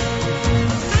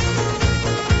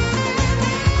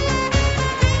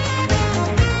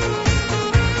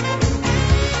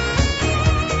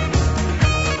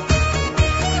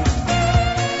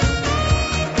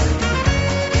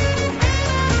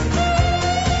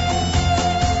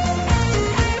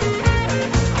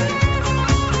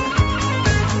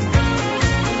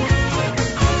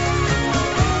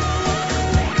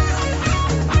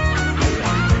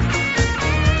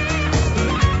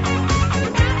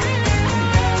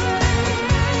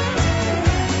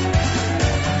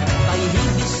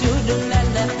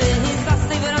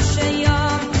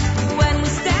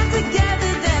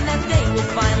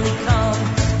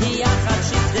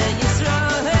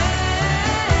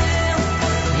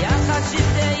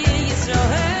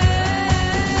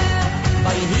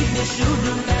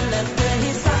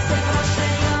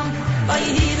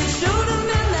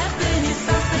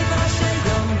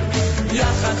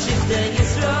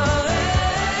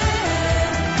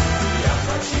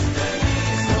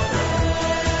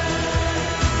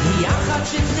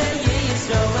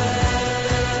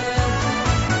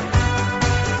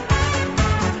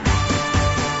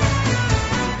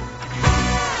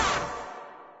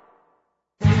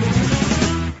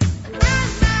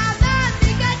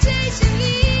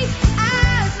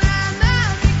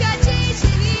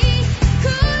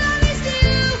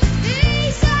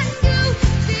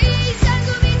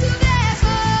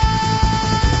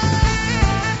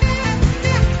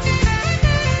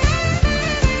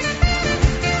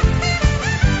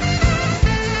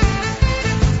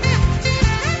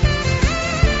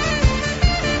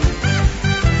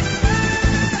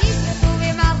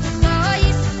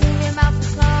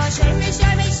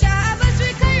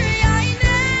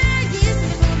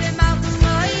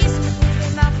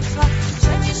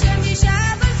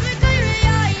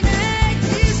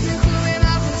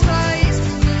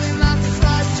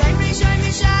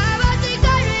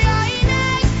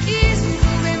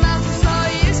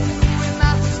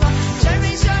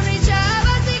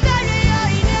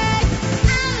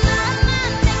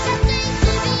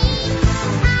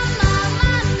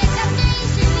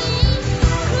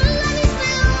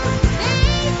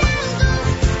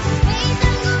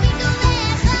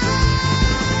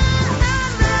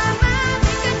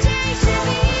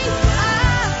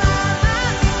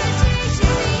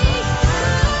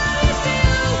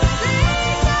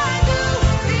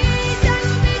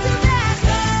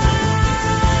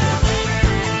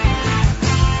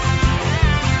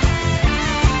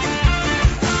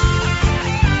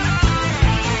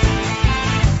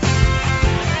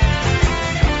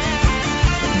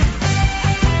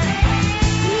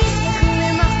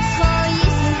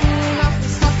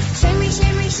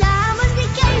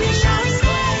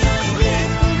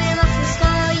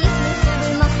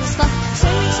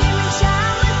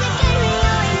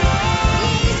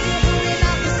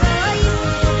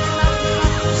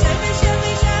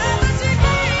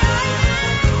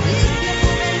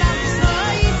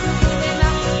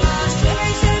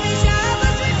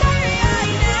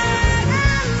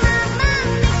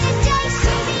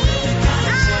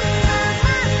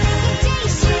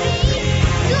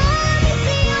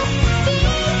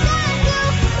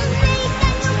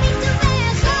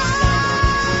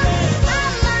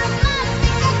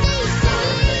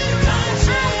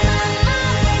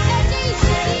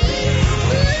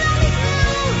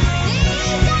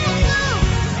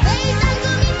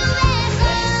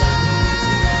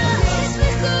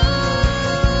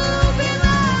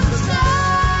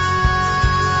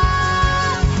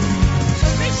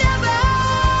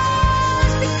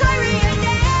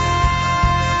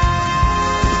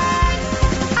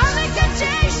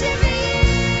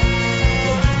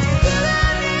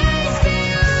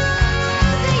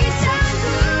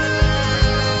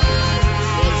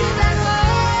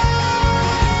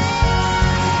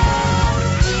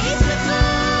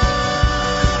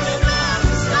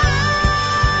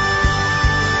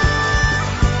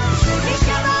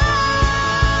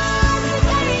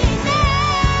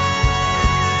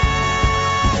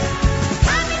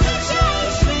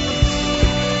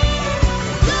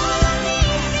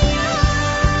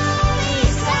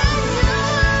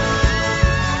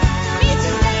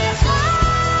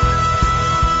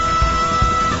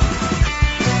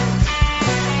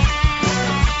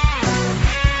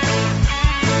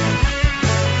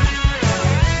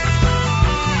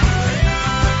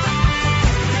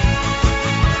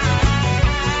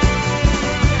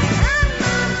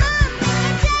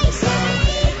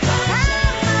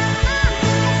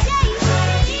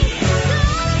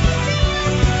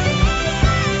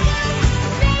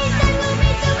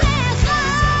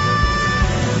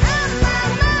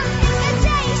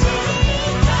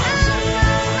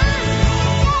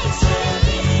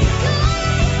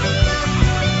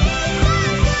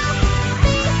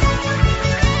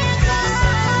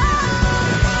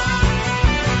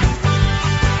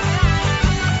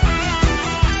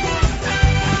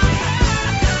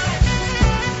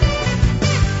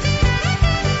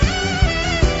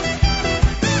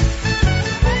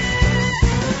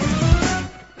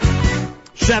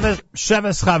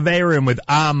Sheves Chaverim with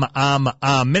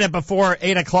Minute before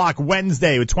 8 o'clock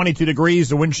Wednesday with 22 degrees,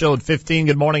 the wind chill at 15.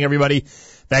 Good morning, everybody.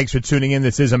 Thanks for tuning in.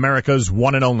 This is America's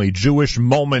one and only Jewish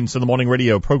Moments in the Morning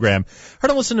radio program. Heard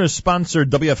and listeners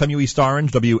sponsored WFMU East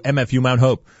Orange, WMFU Mount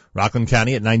Hope, Rockland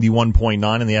County at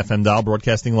 91.9 in the FM dial,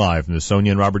 broadcasting live from the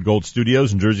Sonia and Robert Gold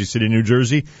studios in Jersey City, New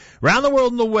Jersey. Around the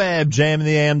world on the web,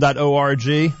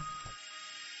 jmintheam.org.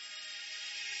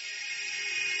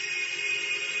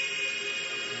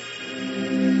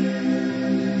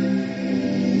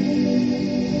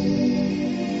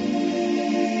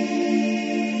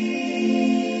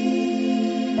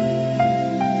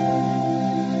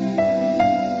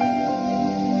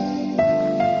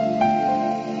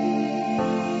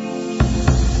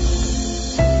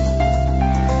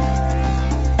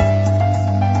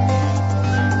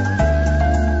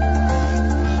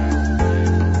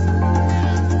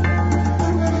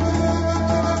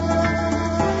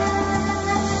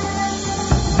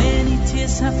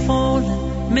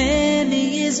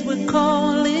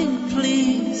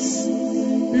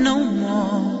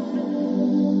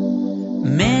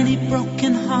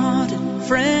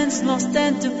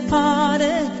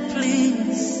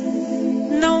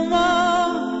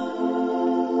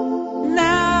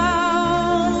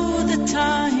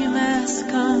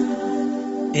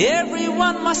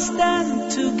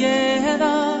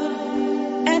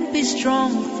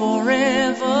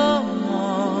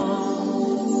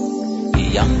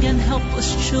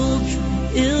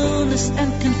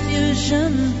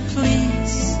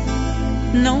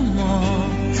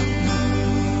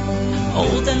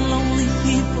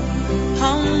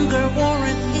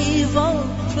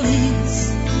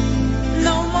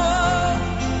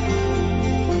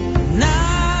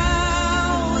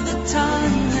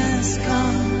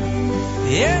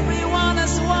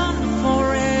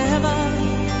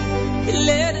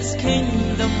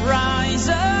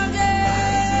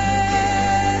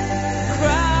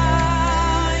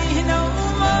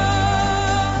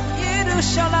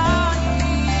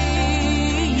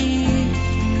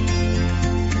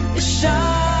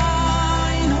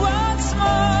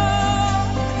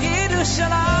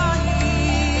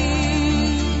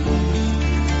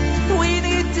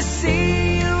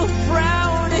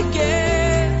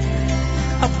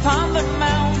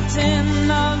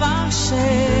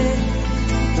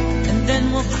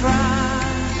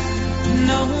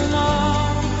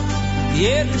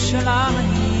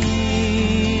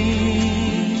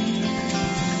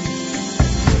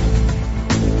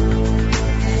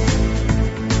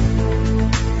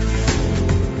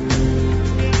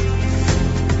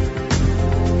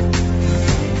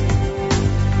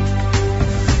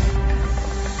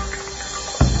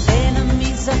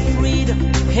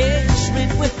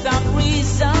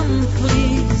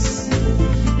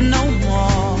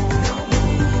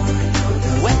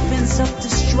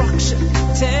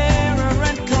 Terror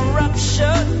and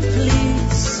corruption.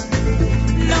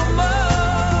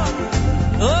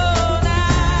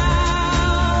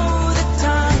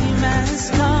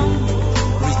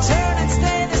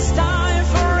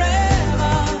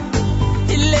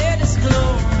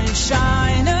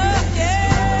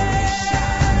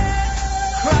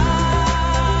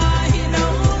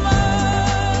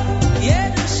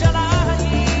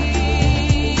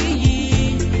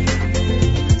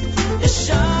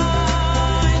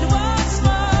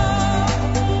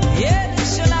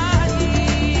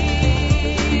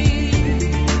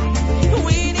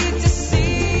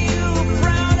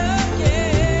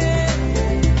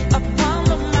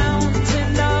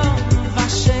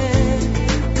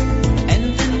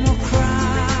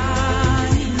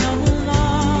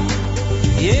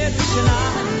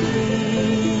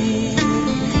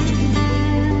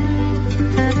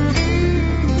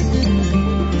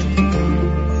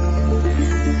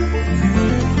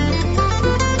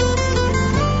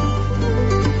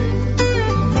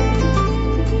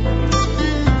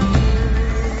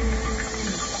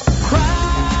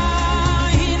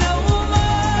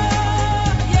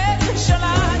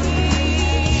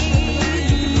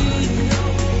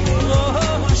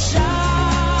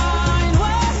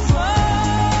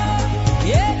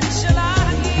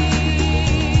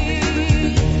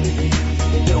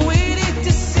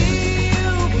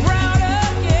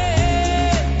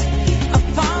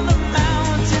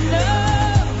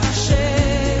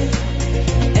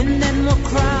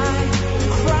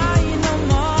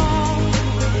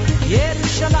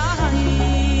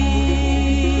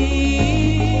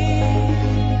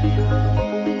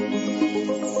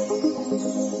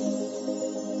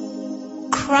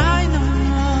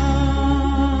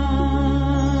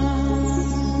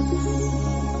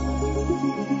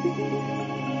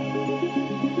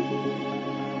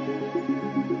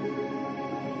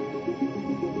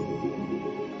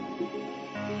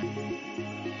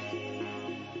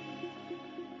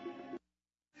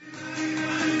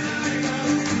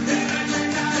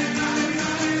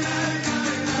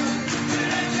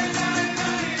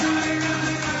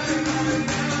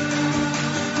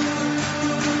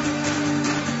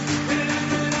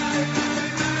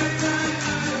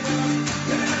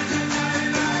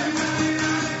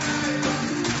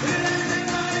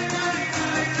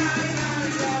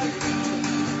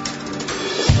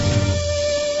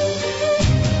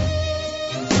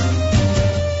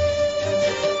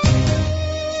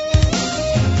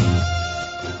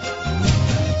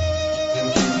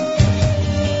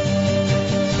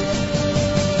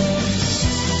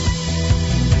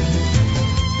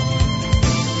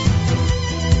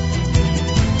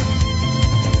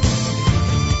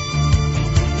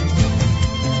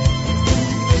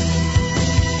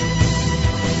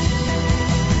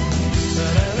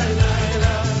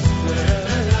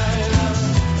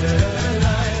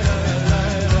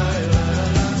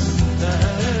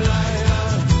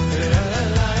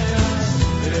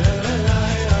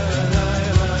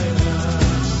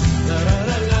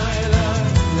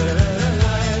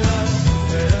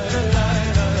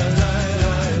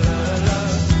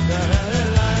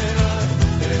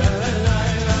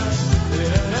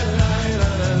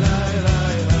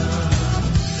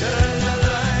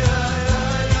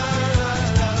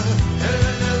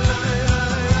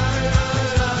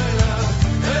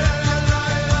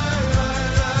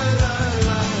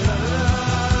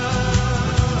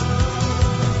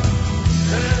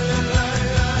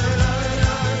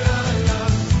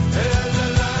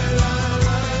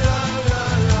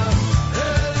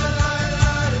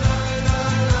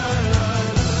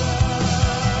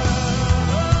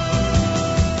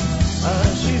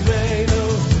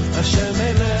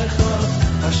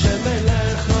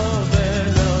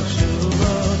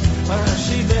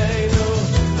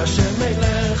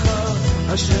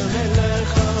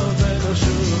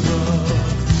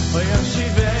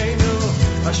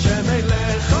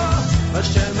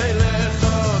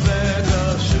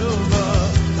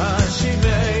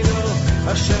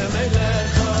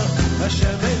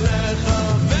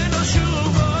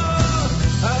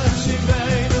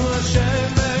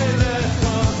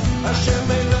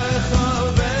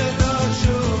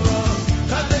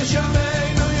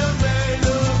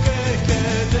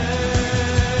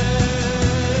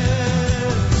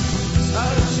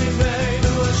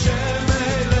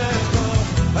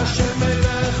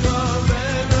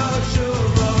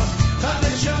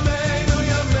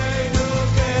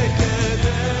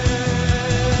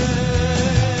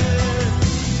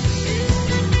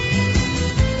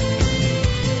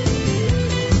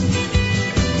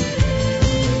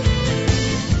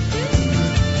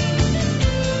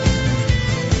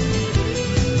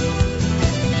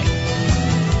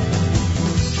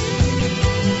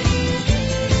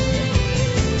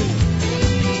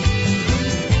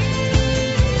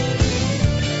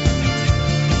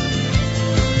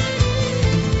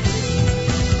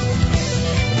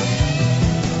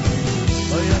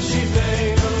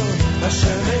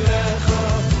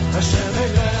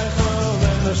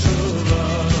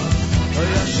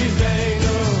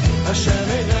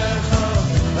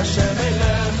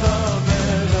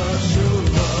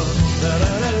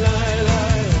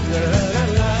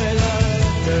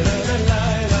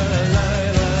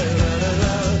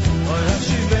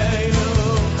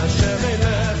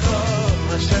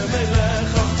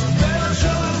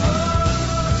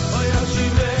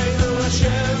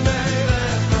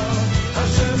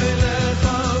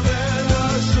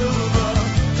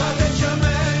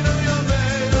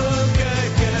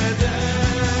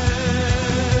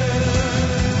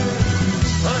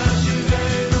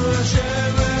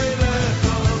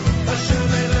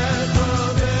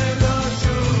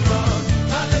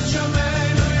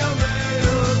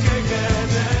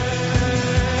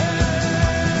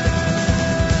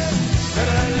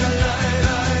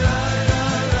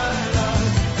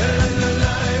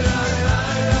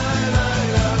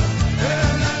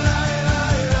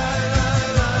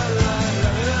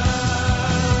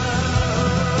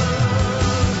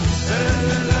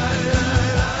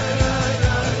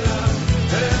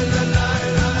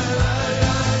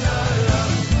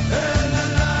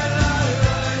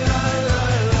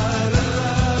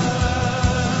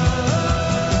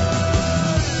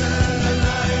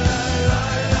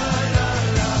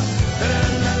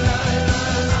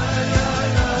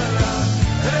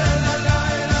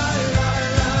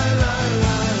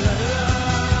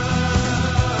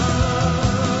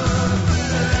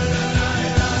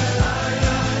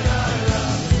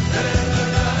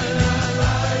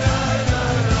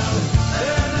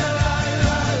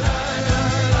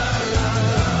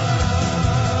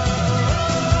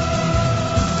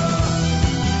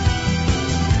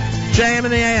 JM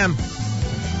in the AM.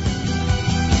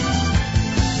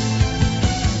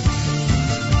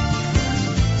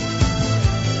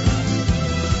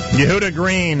 Yehuda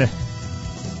Green.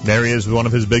 There he is with one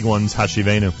of his big ones,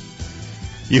 Hashivenu.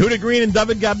 Yehuda Green and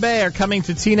Dovid Goldwasser are coming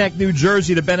to Teaneck, New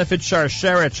Jersey to benefit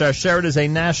Sharsheret. Sharsheret is a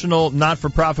national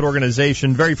not-for-profit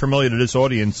organization very familiar to this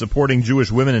audience, supporting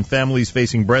Jewish women and families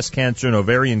facing breast cancer and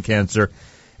ovarian cancer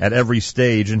at every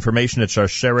stage. Information at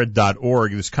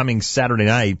sharsheret.org. This coming Saturday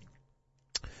night,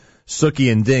 Suki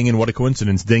and Ding, and what a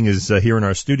coincidence, Ding is here in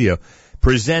our studio,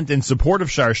 present in support of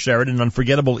Sharsheret an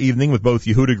unforgettable evening with both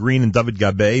Yehuda Green and Dovid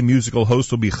Goldwasser. Musical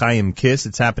host will be Chaim Kiss.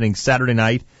 It's happening Saturday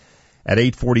night at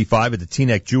 8:45 at the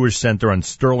Teaneck Jewish Center on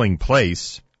Sterling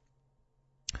Place.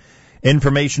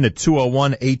 Information at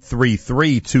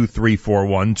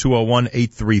 201-833-2341,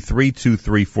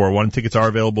 201-833-2341. Tickets are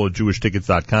available at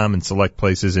jewishtickets.com and select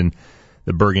places in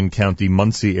the Bergen County,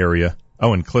 Muncie area.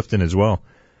 Oh, and Clifton as well.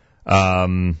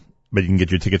 But you can get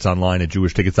your tickets online at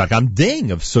jewishtickets.com. Ding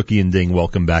of Suki and Ding,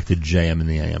 welcome back to JM in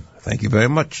the AM. Thank you very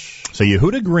much. So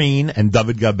Yehuda Green and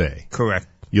Dovid Goldwasser. Correct.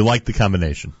 You like the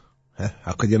combination?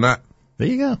 How could you not? There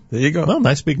you go. There you go. Well,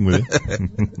 nice speaking with you.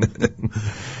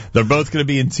 They're both going to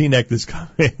be in Teaneck this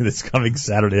coming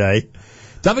Saturday night.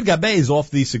 Dovid Goldwasser is off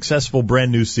the successful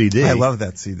brand new CD. I love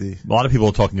that CD. A lot of people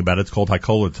are talking about it. It's called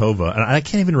Hakola Tova. And I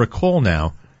can't even recall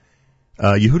now.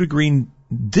 Yehuda Green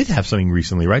did have something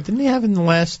recently, right? Didn't he have in the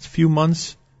last few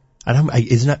months?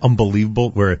 Isn't that unbelievable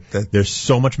where there's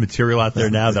so much material out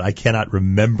there now that I cannot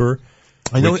remember?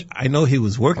 I know he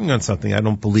was working on something. I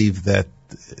don't believe that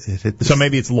it hit the... So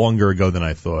maybe it's longer ago than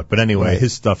I thought. But anyway, Right.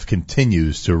 His stuff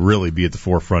continues to really be at the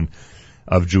forefront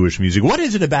of Jewish music. What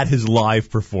is it about his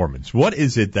live performance? What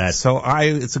is it that...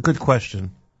 It's a good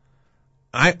question.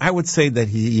 I would say that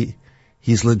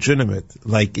he's legitimate.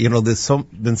 Like, there's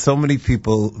been so many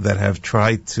people that have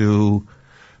tried to,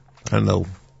 I don't know,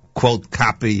 quote,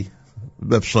 copy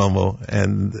Reb Shlomo,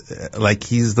 and like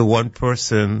he's the one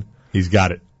person... He's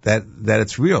got it. That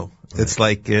it's real. Right. It's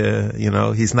like,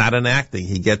 he's not an acting.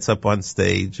 He gets up on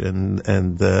stage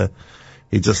and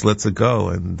he just lets it go.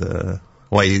 And,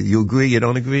 why, you agree? You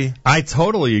don't agree? I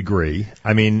totally agree.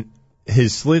 I mean,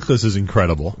 his slichus is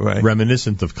incredible. Right.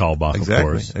 Reminiscent of Kalbach, Exactly. of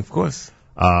course. Of course.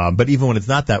 But even when it's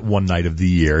not that one night of the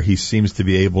year, he seems to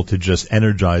be able to just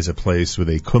energize a place with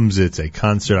a kumsitz, a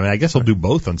concert. I mean, I guess he'll do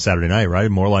both on Saturday night,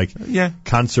 right? More like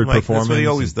concert performance. That's what he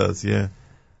always does, yeah.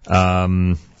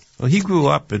 Well, he grew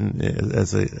up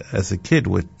as a kid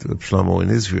with Shlomo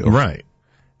in Israel, right?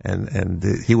 And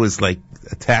he was like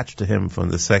attached to him from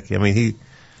the second. I mean,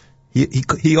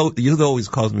 he always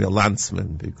calls me a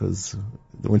landsman because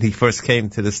when he first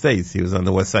came to the States, he was on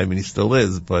the West Side, and he still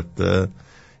is. But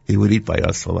he would eat by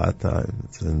us a lot of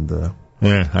times. And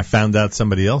I found out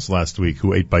somebody else last week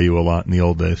who ate by you a lot in the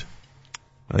old days.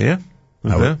 Oh yeah.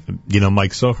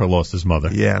 Mike Socher lost his mother.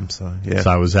 Yeah, I'm sorry. Yeah.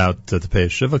 So I was out to pay a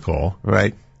shiva call.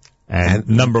 Right. And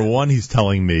number one, he's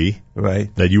telling me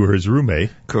that you were his roommate.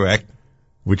 Correct.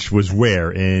 Which was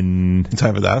where? In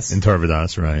Tarvadas. In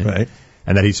Tarvadas, right. Right.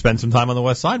 And that he spent some time on the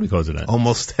West Side because of that.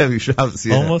 Almost every Shabbos,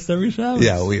 yeah. Almost every Shabbos.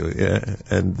 Yeah,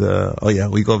 And,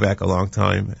 we go back a long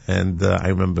time. And, I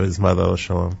remember his mother,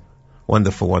 Shalom.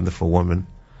 Wonderful, wonderful woman.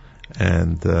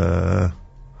 And,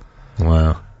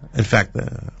 wow. In fact,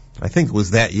 I think it was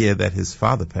that year that his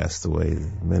father passed away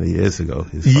many years ago.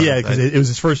 Yeah, because it was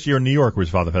his first year in New York where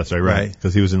his father passed away, right?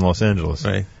 Because he was in Los Angeles.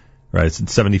 Right. Right. It's in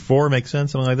 74, makes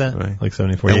sense, something like that? Right. Like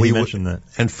 74. And you mentioned that.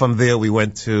 And from there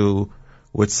with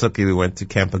Suki, we went to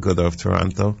Camp Aguda of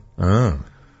Toronto. Oh.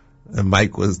 And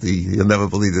Mike was you'll never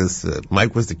believe this,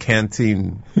 Mike was the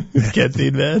canteen.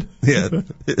 Canteen man? Yeah.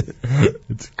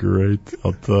 It's great,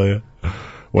 I'll tell you.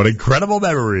 What incredible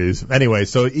memories. Anyway,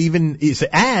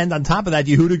 and on top of that,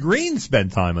 Yehuda Green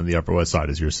spent time on the Upper West Side,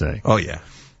 as you're saying. Oh, yeah.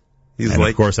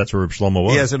 Of course, that's where Reb Shlomo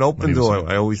was. He has an open door.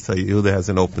 I always tell you, Yehuda has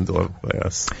an open door by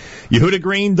us. Yehuda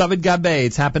Green, Dovid Goldwasser.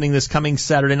 It's happening this coming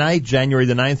Saturday night, January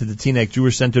the 9th, at the Teaneck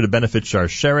Jewish Center to benefit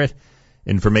Sharsheret.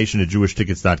 Information at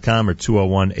jewishtickets.com or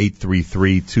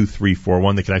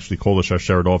 201-833-2341. They can actually call the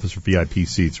Sharsheret office for VIP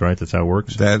seats, right? That's how it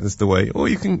works? That is the way. Or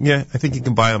I think you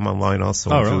can buy them online also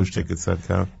on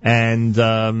jewishtickets.com. And,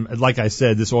 like I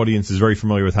said, this audience is very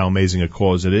familiar with how amazing a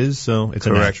cause it is, so it's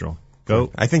a natural.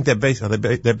 Go. I think they're based in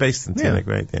Teaneck,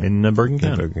 right? Yeah. In Bergen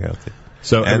County.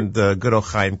 So, and good old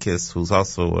Chaim Kiss, who's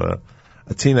also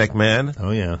a Teaneck man.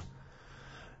 Oh, yeah.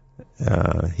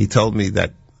 He told me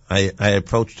that I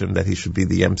approached him that he should be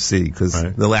the MC because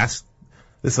this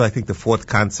is, I think, the fourth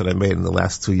concert I made in the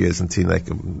last 2 years in Teaneck.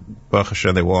 Baruch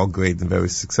Hashem, they were all great and very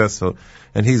successful.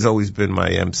 And he's always been my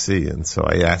MC. And so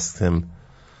I asked him,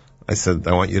 I said,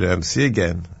 I want you to MC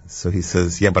again. So he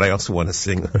says, yeah, but I also want to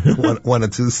sing one or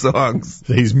two songs.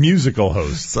 So he's musical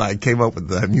host. So I came up with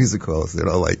the music host,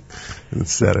 like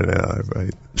Saturday night,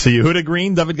 right? So Yehuda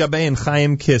Green, David Gabay, and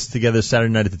Chaim Kiss together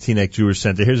Saturday night at the Teaneck Jewish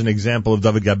Center. Here's an example of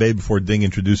David Gabay before Ding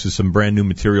introduces some brand new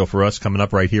material for us coming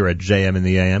up right here at JM in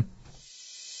the AM.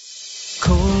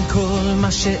 כל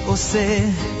מה שעושה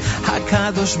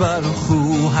הקדוש ברוך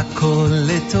הוא הכל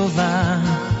לטובה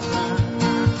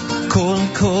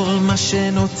כל מה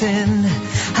שנותן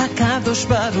הקדוש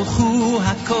ברוך הוא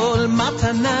הכל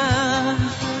מתנה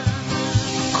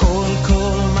כל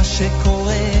מה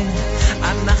שקורה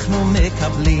אנחנו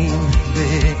מקבלים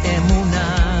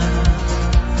באמונה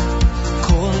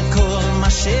כל מה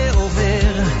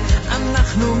שעובר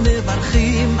אנחנו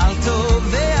מברכים על טוב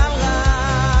ועל רע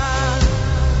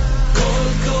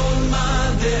כל מה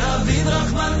דאביד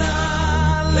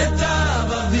רחמנה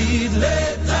לטב אביד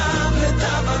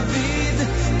לטב אביד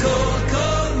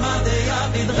כל מה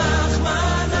דאביד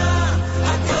רחמנה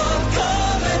הכל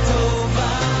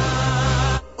לטובה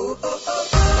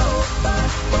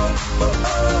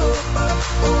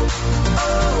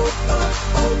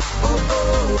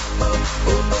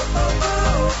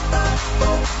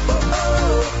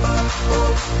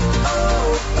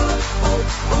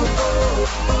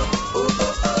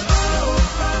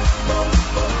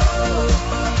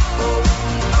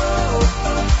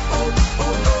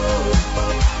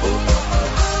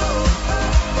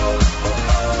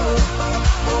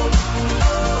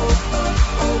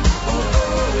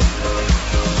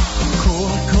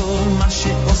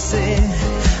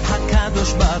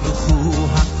הקדוש ברוך הוא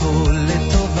הכל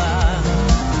לטובה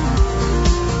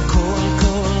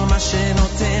כל מה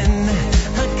שנותן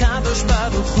הקדוש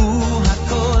ברוך הוא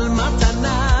הכל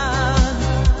מתנה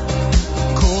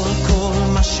כל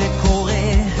מה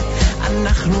שקורה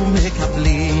אנחנו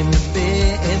מקבלים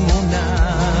באמונה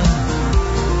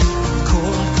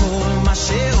כל מה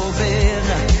שעובר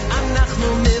אנחנו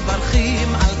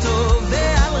מברכים על טוב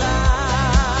ועל רע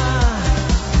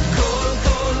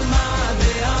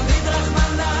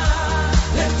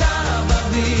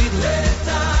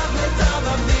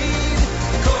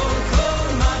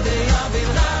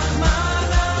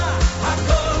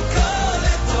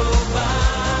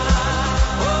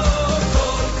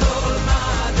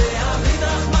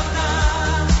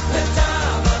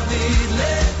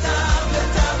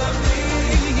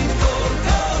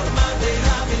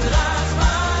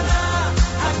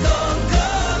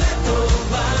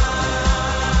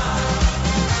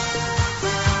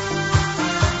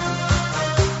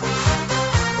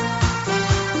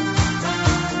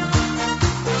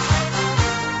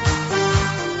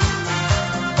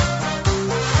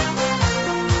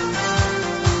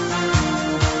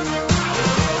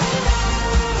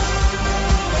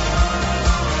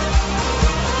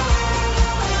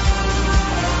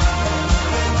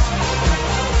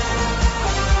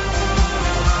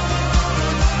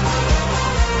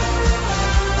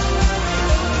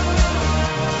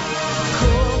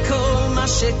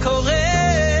שקורה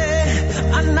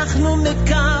אנחנו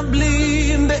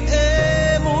מקבלים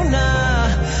באמונה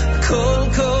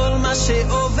כל מה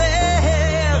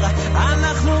שעובר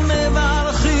אנחנו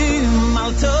מברכים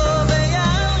על טוב ועל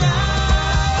רע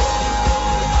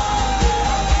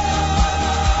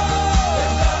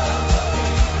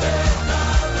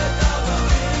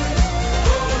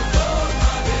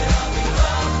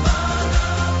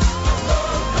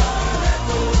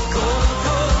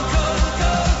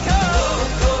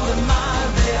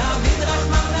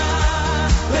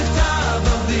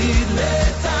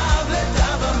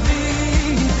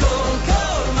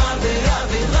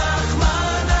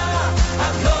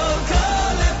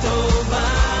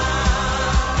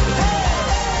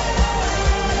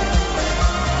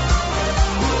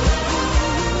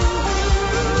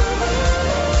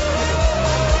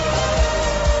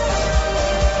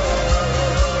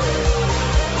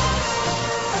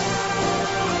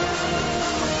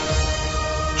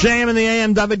JM in the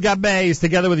AM, David Gabay is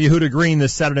together with Yehuda Green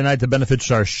this Saturday night to benefit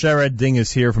Sharsheret. Ding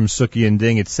is here from Suki and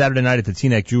Ding. It's Saturday night at the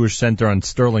Teaneck Jewish Center on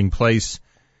Sterling Place.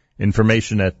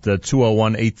 Information at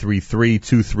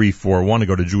 201-833-2341 or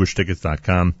go to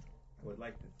jewishtickets.com.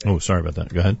 Oh, sorry about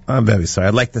that. Go ahead. I'm very sorry.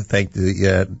 I'd like to thank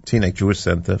the Teaneck Jewish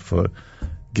Center for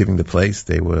giving the place.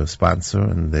 They were a sponsor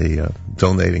and they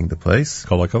donating the place.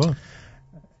 Kol hakavod.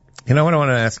 You know what I want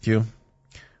to ask you?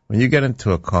 When you get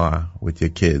into a car with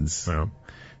your kids,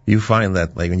 you find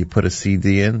that, like, when you put a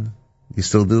CD in, you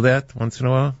still do that once in a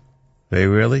while? Very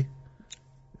rarely?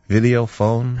 Video,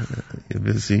 phone? You're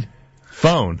busy?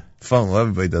 Phone. Well,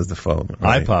 everybody does the phone.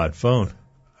 Right? iPod, phone.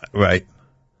 Right.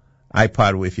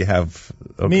 iPod if you have...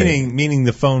 Okay. Meaning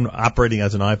the phone operating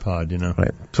as an iPod, you know.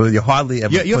 Right. So you hardly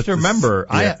ever... You have to remember,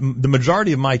 the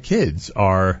majority of my kids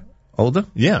are... Older?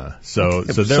 Yeah. So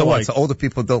they're so what? like... So older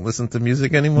people don't listen to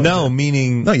music anymore? No,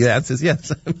 meaning... No, your answer is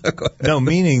yes. No,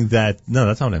 meaning that... No,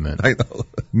 that's not what I meant. I know.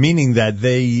 Meaning that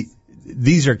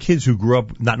these are kids who grew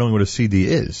up not knowing what a CD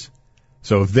is.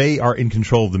 So if they are in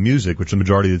control of the music, which the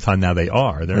majority of the time now they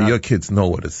are, your kids know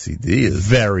what a CD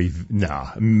is.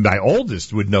 My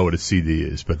oldest would know what a CD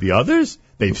is, but the others,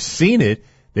 they've seen it,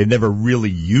 they've never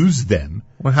really used them.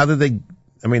 Well, how do they?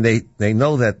 I mean, they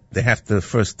know that they have to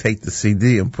first take the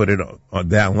CD and put it or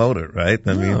download it, right?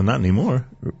 I mean, not anymore.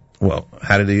 Well,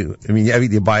 how do they? I mean,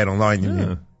 you buy it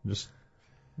online.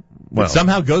 It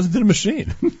somehow goes into the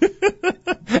machine.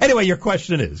 Anyway, your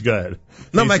question is, go ahead.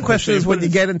 No, my question is when you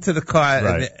get into the car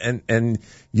Right. and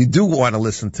you do want to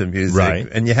listen to music, Right.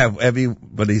 and you have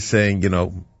everybody saying,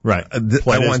 right, I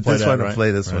want this one and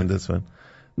play this one, this one.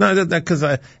 No, because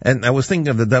I was thinking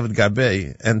of the David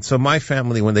Gabe, and so my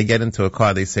family, when they get into a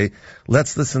car, they say,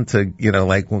 let's listen to,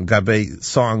 like when Gabe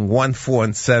song 1, 4,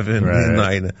 and 7,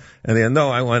 9, and they no,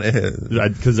 I want to,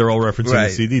 because they're all referencing the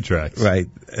CD tracks, right?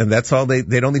 And that's all they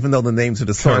don't even know the names of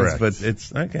the songs, Correct. but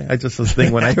it's okay. I just was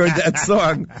thinking when I heard that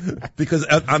song, because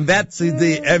on that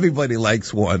CD everybody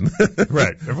likes one,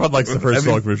 right? Everyone likes the first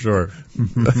song for sure.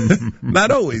 Not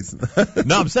always.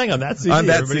 No, I'm saying on that CD,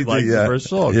 everybody likes the first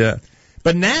song. Yeah.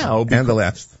 But now, and the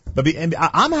last. But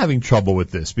I'm having trouble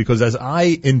with this because as I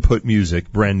input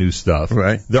music, brand new stuff,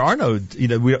 right? There are no,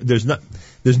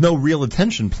 there's no real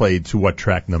attention played to what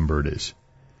track number it is.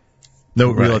 No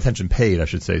real attention paid, I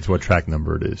should say, to what track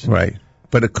number it is. Right.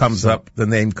 But it comes up, the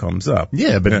name comes up.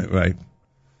 Yeah, but right.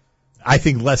 I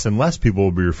think less and less people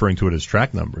will be referring to it as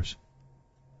track numbers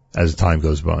as time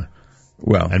goes by.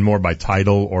 Well, and more by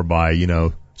title or by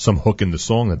some hook in the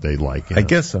song that they like. I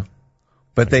guess so.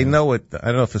 But they know it. I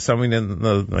don't know, for some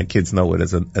reason, my kids know it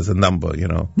as a number,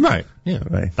 Right. Yeah.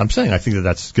 Right. I'm saying I think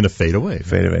that's going to fade away.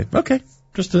 Fade away. Okay.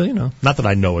 Just to, not that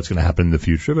I know what's going to happen in the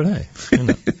future, but hey.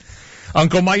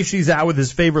 Uncle Maishi's out with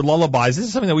his favorite lullabies. This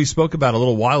is something that we spoke about a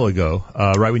little while ago,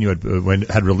 right when you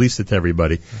had released it to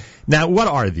everybody. Now, what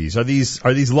are these? Are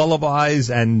these lullabies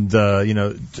and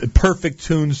perfect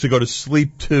tunes to go to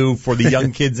sleep to for the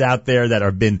young kids out there that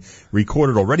have been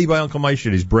recorded already by Uncle Maishi?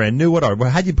 It is brand new.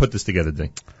 How'd you put this together,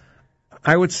 Ding?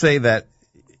 I would say that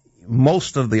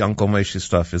most of the Uncle Maishi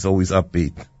stuff is always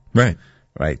upbeat. Right.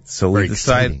 Right. So we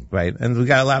decided, right, and we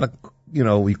got a lot of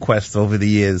requests over the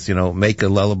years, make a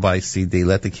lullaby CD,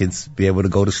 let the kids be able to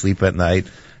go to sleep at night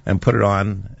and put it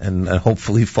on and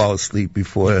hopefully fall asleep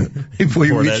before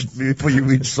you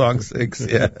reach song 6.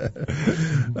 Yeah.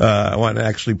 I want to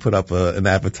actually put up an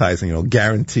advertising,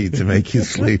 guaranteed to make you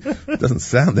sleep. Doesn't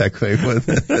sound that great, but,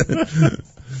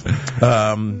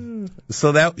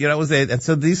 so that was it. And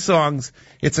so these songs,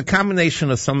 it's a combination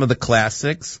of some of the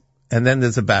classics, and then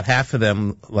there's about half of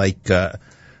them like,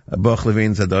 Boch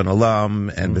Levin's Adon Olam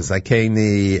and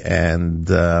Bezakeni and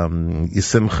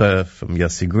Yisimcha from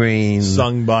Yossi Green,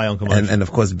 sung by Uncle Moshe, and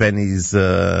of course Benny's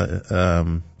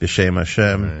B'Shem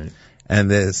Hashem, right.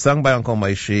 And they're sung by Uncle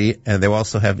Moshe, and they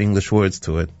also have English words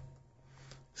to it.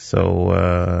 So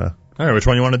all right, which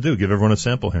one you want to do? Give everyone a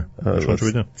sample here. Which one should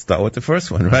we do? Start with the first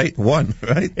one, right? One,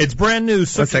 right? It's brand new. 1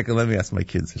 second, let me ask my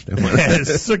kids if they want.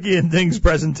 Suki and Ding's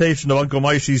presentation of Uncle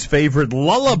Maishi's favorite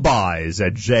lullabies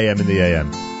at JM in the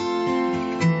AM.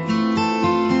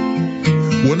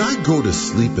 When I go to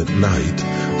sleep at night,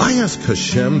 I ask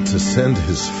Hashem to send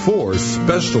his 4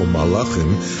 special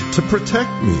malachim to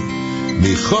protect me.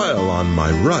 Michael on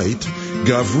my right,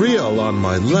 Gavriel on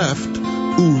my left,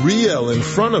 Uriel in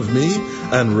front of me,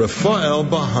 and Raphael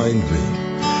behind me.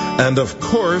 And of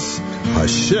course,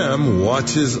 Hashem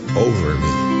watches over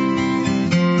me.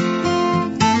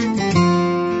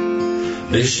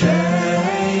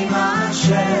 B'Shem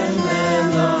Hashem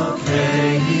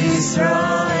Elokei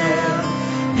Yisrael,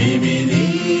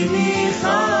 Mimini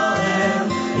Michael,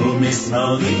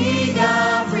 U'mismali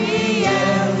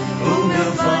Gavriel,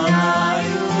 U'milfanai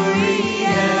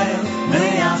Uriel,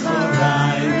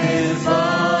 Me'achorai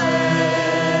Raphael,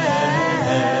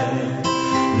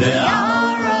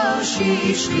 Le'aroshi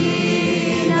Shchinaskeh.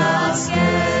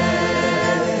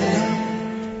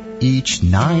 Each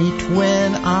night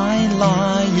when I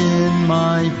lie in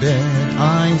my bed,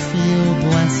 I feel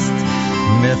blessed.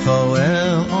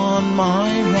 Michael on my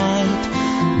right,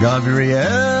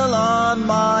 Gabriel on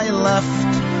my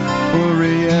left.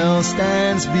 Uriel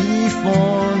stands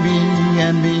before me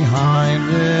and behind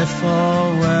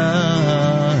Raphael.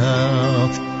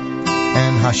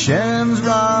 And Hashem's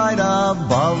right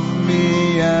above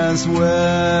me as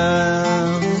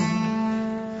well.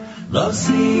 lo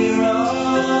siro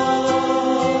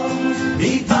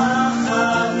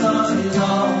mipachad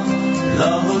oilom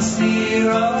lo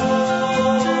siro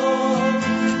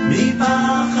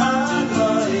mipachad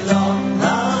oilom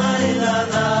lai la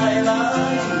lai lai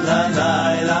lai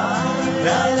lai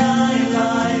lai lai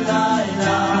lai lai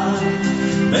lai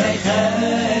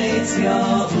mechetz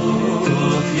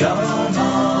yovuf yomam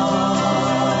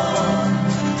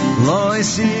lo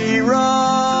siro.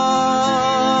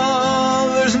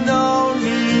 There's no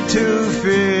need to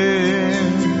fear.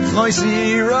 Lo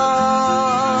siro,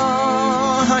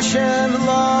 Hashem's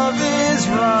love is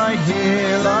right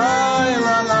here. La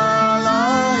la la la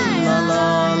la la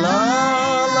la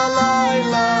la la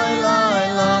la la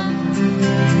la.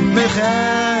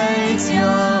 Mechetz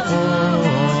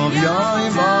Yaakov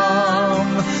Yaimam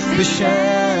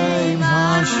b'shem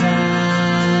Hashem.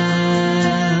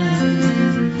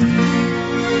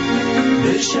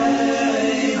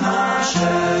 B'shem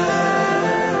Hashem.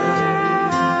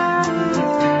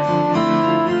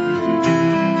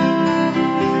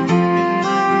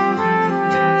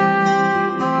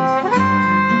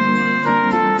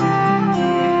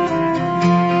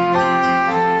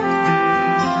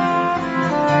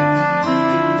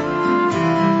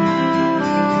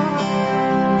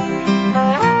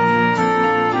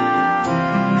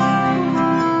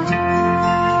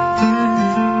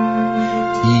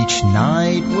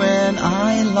 Night when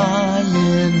I lie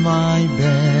in my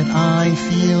bed, I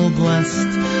feel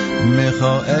blessed.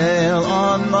 Michael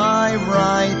on my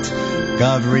right,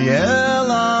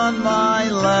 Gabriel on my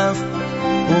left.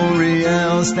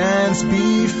 Uriel stands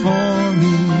before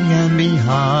me and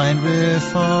behind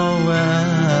Raphael.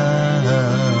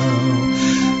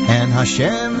 And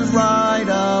Hashem's right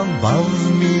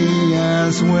above me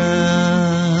as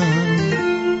well.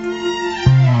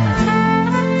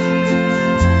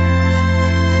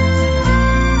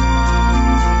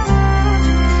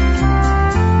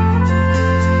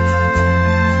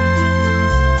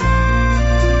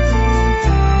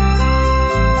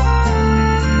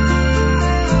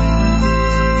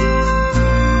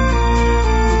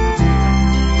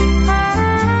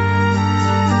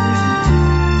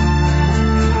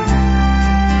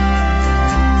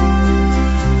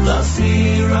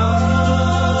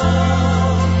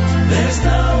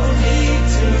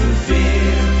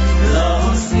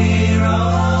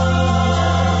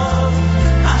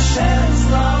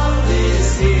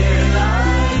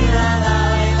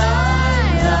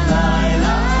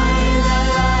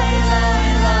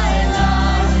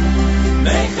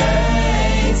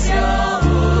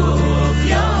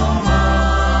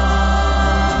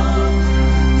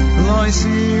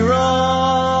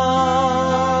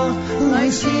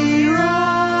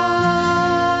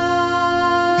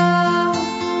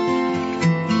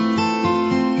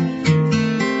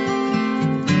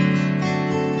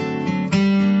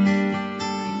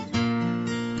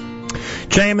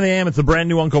 JM in the AM, it's the brand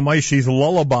new Uncle Moishi's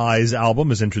Lullabies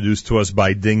album, is introduced to us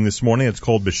by Ding this morning. It's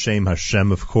called B'Shem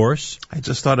Hashem, of course. I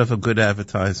just thought of a good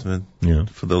advertisement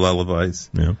for the lullabies.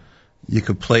 Yeah. You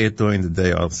could play it during the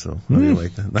day also. How do you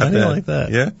like that? Not How do you bad. like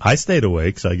that? Yeah. I stayed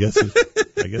awake, so I guess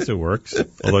it works.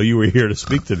 Although you were here to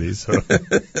speak to me, so.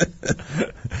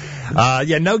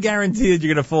 No guarantee that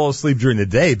you're going to fall asleep during the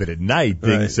day, but at night,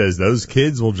 Ding says those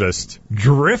kids will just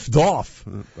drift off.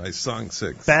 By song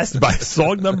 6. Fast by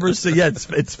song number 6. Yeah,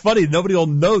 it's funny. Nobody will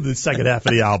know the second half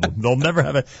of the album. They'll never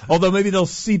have it. Although maybe they'll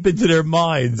seep into their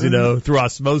minds, through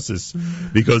osmosis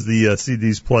because the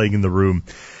CD's playing in the room.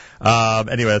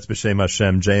 Anyway, that's B'Shem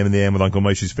Hashem, JM in the AM with Uncle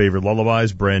Moishi's favorite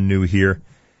lullabies, brand new here.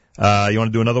 You want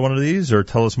to do another one of these, or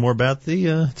tell us more about the?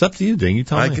 It's up to you, Ding. You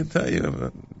tell me. I can tell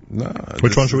you.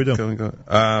 Which one should we do?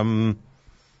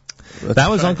 That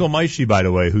was Uncle Moishi, by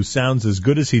the way, who sounds as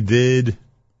good as he did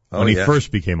when he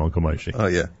first became Uncle Moishi. Oh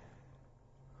yeah,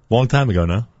 long time ago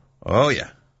now. Oh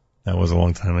yeah, that was a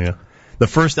long time ago. The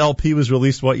first LP was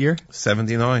released what year?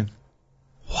 79.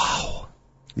 Wow.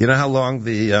 You know how long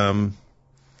the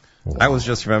I was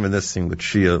just reminiscing with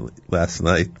Shia last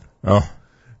night. Oh.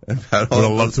 Would have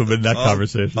loved to have been in that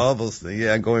conversation. All those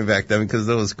things, going back then, because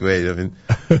that was great. I mean,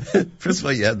 first of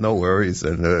all, you had no worries.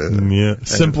 And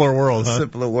simpler world, huh?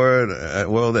 Simpler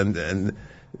world, and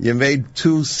you made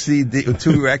two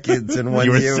records in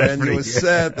 1 year, and you were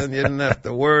set, and you didn't have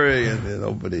to worry, and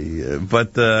nobody.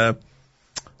 But the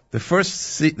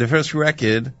first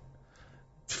record,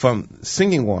 from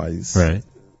singing wise, right,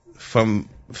 from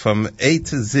A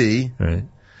to Z, right,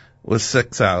 was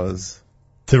 6 hours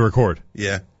to record.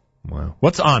 Yeah. Wow.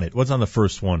 What's on it? What's on the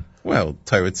first one? Well,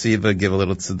 Torah Tziva, Give a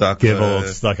Little Tzedakah. Give a Little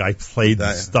Tzedakah. I played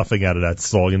the stuffing out of that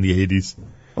song in the 80s.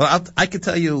 Well, I could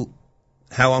tell you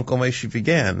how Uncle Moishi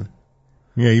began.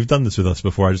 Yeah, you've done this with us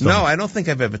before. I just don't. No, I don't think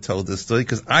I've ever told this story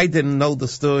because I didn't know the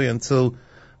story until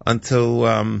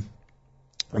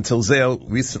Zeo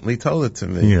recently told it to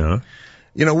me. Yeah.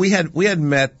 You know, we had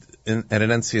met at an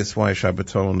NCSY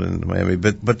Shabbaton in Miami,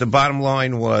 but the bottom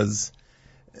line was,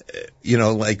 you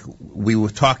know, like we were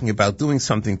talking about doing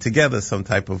something together, some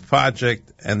type of project,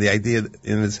 and the idea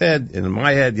in his head, in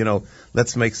my head, you know,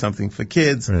 let's make something for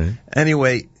kids. Right.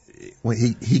 Anyway, when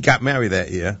he got married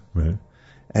that year. Right.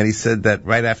 And he said that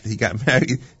right after he got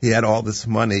married, he had all this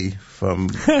money from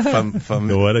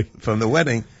the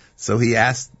wedding. So he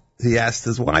asked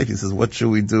his wife, he says, what should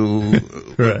we do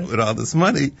with all this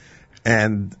money?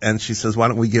 And she says, why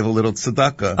don't we give a little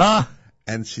tzedakah?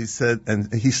 And she said,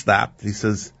 and he stopped. He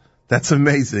says, that's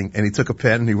amazing. And he took a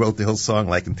pen and he wrote the whole song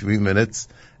like in 3 minutes.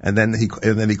 And then he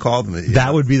called me.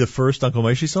 That would be the first Uncle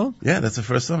Moshe song? Yeah, that's the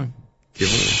first song.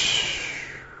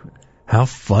 How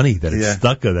funny that it's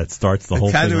tzedakah that starts the whole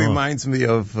thing. It kind of reminds me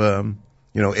of,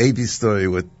 Avi's story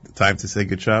with Time to Say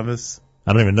Good Shabbos.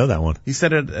 I don't even know that one. He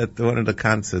said it at one of the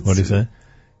concerts. What did he say?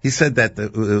 He said that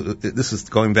this was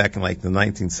going back in like the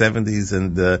 1970s,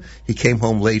 and he came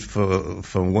home late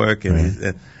from work,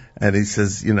 and he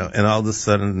says, you know, and all of a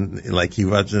sudden, like he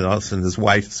runs, and all of a sudden his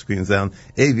wife screams down,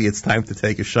 Avi, it's time to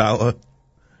take a shower.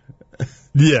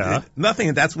 Yeah. Nothing,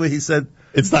 and that's where he said,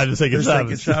 it's time to take a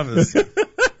Shabbos.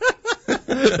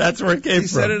 That's where it came from. He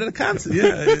said it at a concert,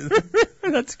 yeah.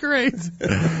 That's great.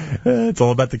 It's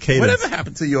all about the cadence. Whatever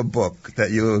happened to your book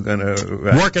that you were going to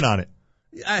write? Working on it.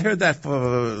 I heard that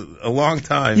for a long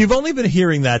time. You've only been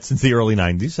hearing that since the early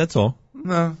 90s, that's all.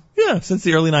 No. Yeah, since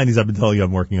the early 90s I've been telling you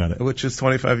I'm working on it. Which is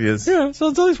 25 years. Yeah, so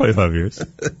it's only 25 years.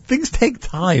 Things take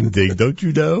time, Ding, don't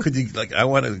you know? Could you, I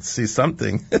want to see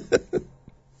something.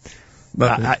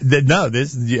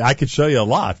 I could show you a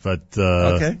lot, but...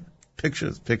 okay.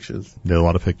 Pictures. There are a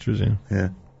lot of pictures, yeah. Yeah.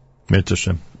 It's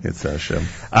Hashem.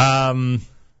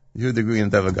 Yehuda Green,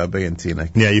 David Gabe, and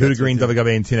Tinek. Yeah, Yehuda Green, David Gabe,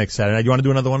 and Tinek Saturday night. You want to do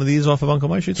another one of these off of Uncle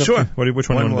Moshe? Sure. Which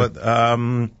one do you want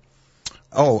to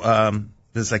do?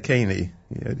 The Zakeni.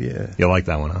 Yeah. You like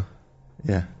that one, huh?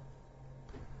 Yeah.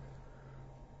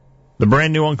 The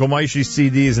brand new Uncle Moshe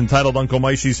CD is entitled Uncle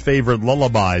Moshe's Favorite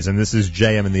Lullabies, and this is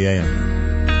JM in the AM.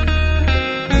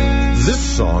 This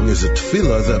song is a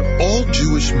tefillah that all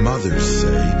Jewish mothers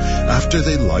say after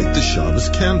they light the Shabbos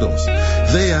candles.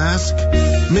 They ask,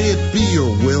 may it be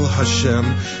your will,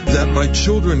 Hashem, that my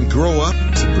children grow up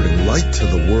to bring light to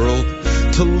the world,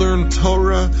 to learn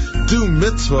Torah, do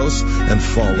mitzvos, and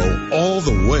follow all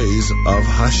the ways of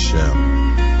Hashem.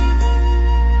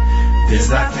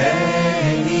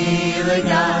 Tizakeni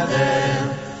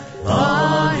legadel,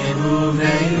 onim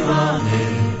uvnei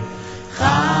onim,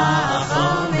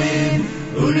 chachomim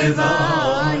ulevonim.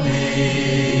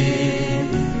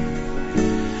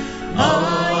 O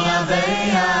Yavei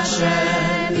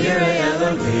Hashem, Yirei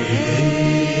Elohim,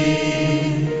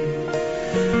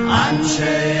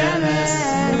 Anshe Emes,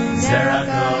 Zera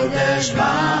Kodesh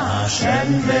B'Hashem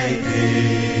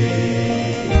Veitim.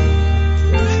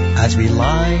 As we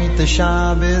light the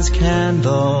Shabbos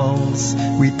candles,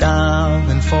 we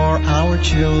daven for our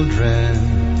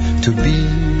children to be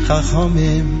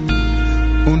Chachamim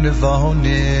Unevonim.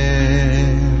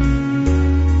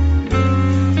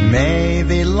 May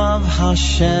they love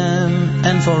Hashem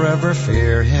and forever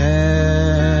fear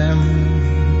Him.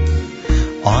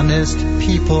 Honest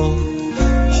people,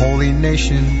 holy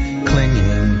nation,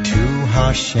 clinging to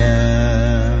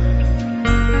Hashem.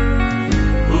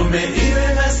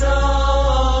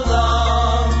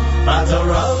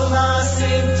 Batorov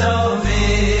Masim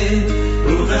Tovim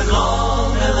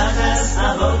Uvechol Meleches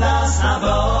Avodas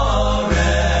Haborei.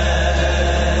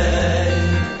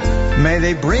 May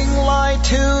they bring light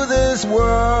to this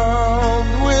world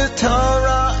with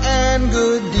Torah and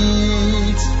good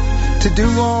deeds, to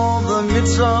do all the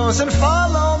mitzvahs and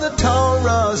follow the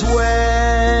Torah's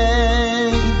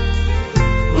way.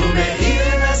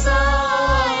 Umeir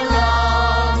Esolam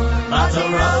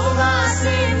Batorov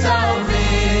Masim Tovim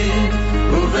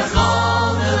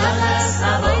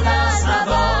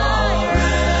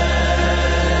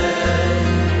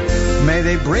May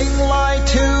they bring light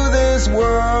to this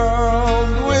world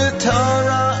with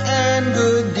Torah and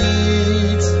good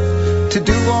deeds, to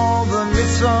do all the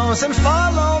mitzvahs and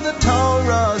follow the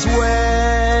Torah's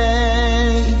way.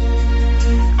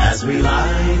 As we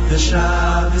light the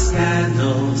Shabbos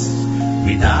candles,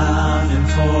 we daven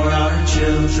for our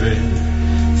children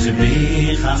to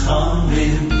be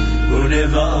Chachamim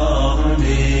Unevonim.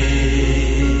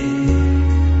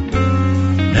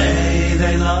 May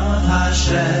they love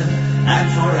Hashem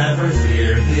and forever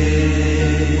fear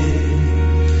Him.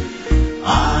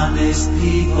 Honest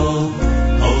people,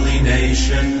 holy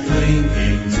nation, clinging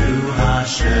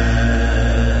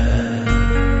Hashem.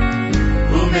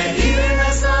 Umeir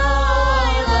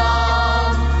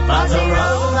Nesaylam,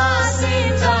 Batorah Umasim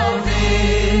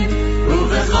Tovim,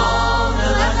 Uvechol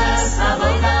Meleches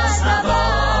Avodas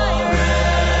Haborei.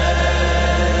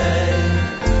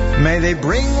 May they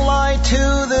bring light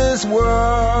to this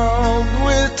world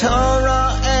with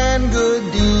Torah and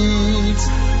good deeds.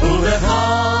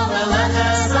 Uvechol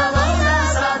Meleches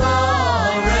Avodas Haborei.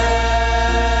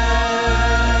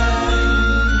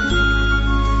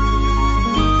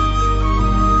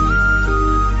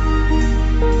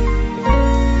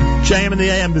 JM in the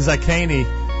AM, Bizakani.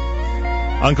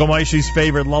 Uncle Moishi's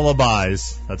favorite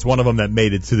lullabies. That's one of them that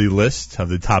made it to the list of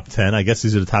the top 10. I guess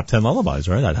these are the top 10 lullabies,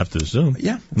 right? I'd have to assume.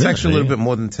 Yeah, it's actually a little bit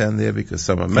more than 10 there because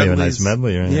some are Maybe a medleys. nice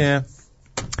medley, right? Yeah.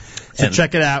 So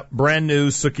check it out. Brand new,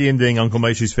 Suki and Ding, Uncle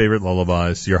Moishi's favorite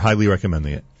lullabies. You're highly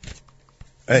recommending it.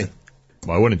 Hey.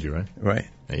 Why wouldn't you, right? Right.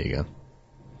 There you go.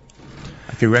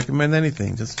 I can recommend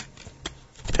anything. Just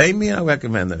pay me, I'll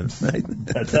recommend it. Right?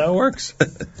 That's how it works.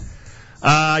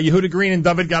 Yehuda Green and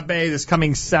David Gabay this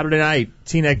coming Saturday night.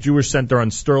 Teaneck Jewish Center on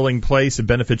Sterling Place. It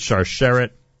benefits Sharsheret.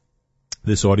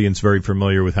 This audience very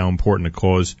familiar with how important a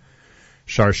cause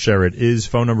Sharsheret is.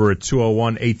 Phone number at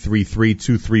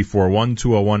 201-833-2341,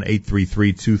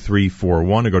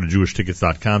 201-833-2341, or go to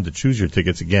jewishtickets.com to choose your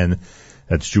tickets. Again,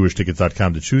 that's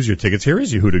jewishtickets.com to choose your tickets. Here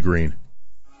is Yehuda Green.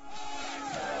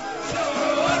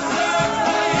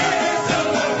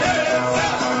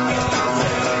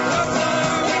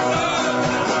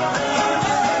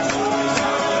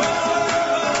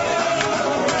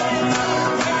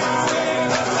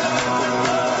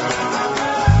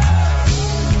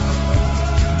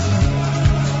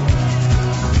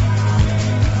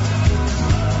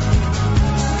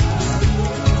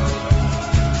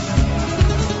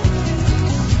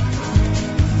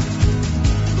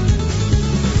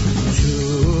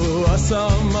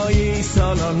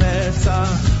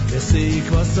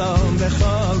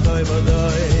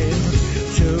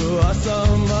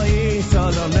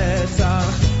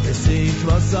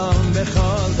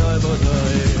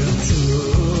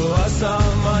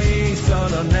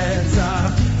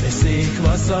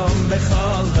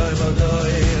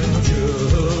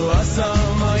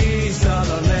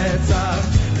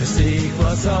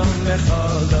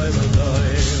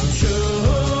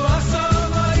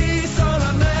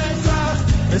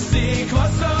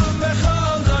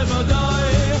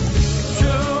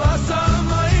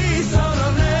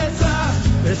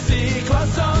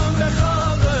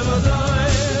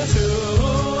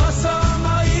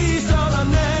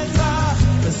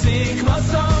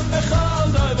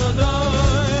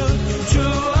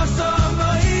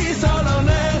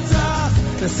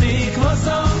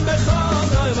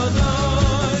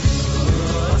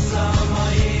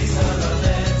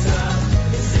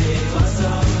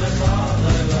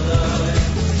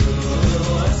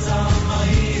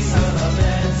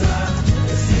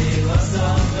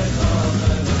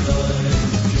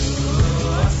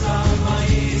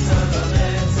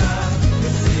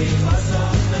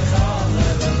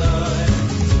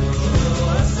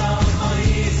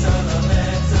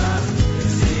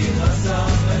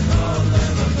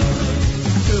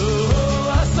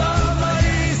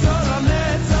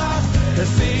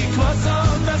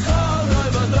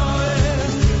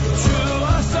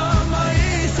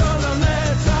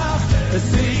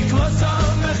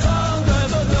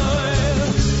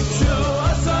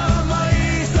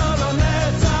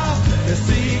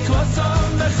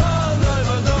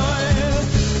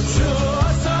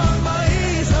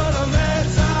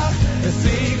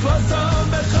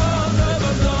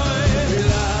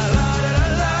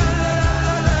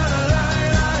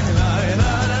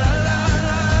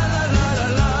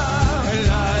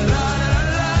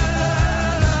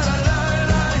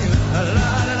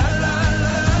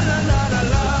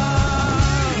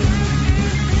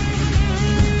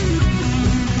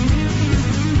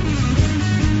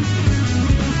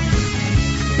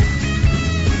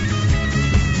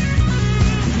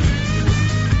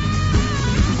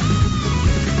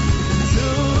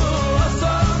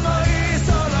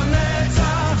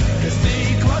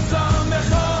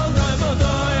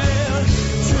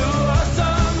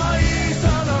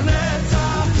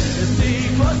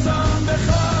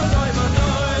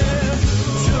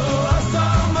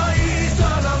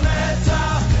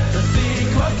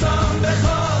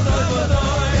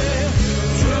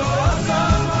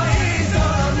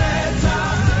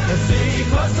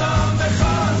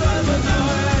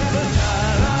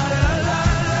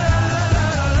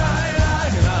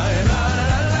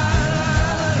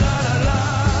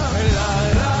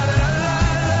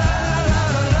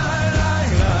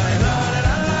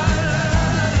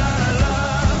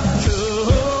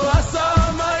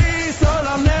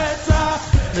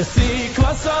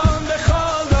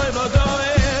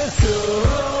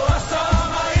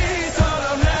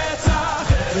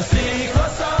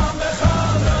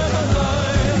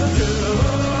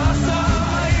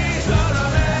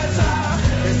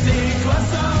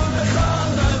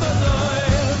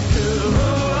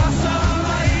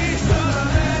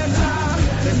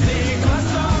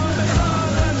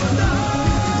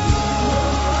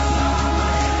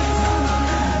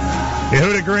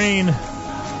 Yehuda Green.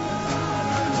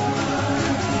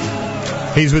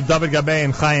 He's with David Gabay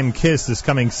and Chaim Kiss this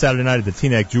coming Saturday night at the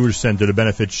Teaneck Jewish Center to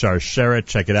benefit Sharsheret.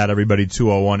 Check it out, everybody.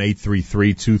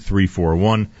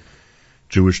 201-833-2341.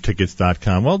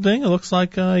 JewishTickets.com. Well, Ding, it looks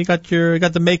like you got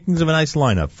the makings of a nice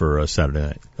lineup for Saturday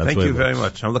night. Thank you very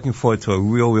much. I'm looking forward to a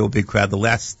real big crowd. The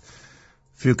last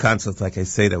few concerts, like I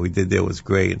say, that we did there was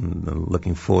great, and I'm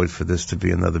looking forward for this to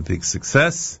be another big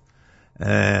success.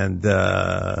 And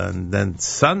then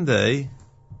Sunday,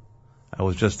 I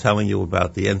was just telling you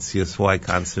about the NCSY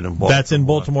concert in Baltimore. That's in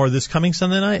Baltimore this coming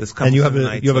Sunday night? This coming Sunday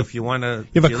night. You have a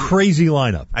crazy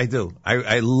lineup. I do.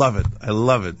 I love it. I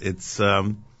love it. It's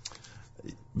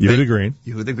Yehuda Green.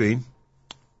 Yehuda Green,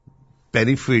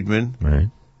 Betty Friedman, right,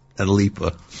 and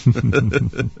Lipa.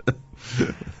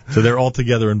 So they're all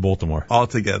together in Baltimore. All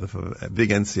together for a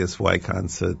big NCSY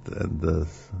concert, and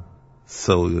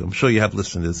so I'm sure you have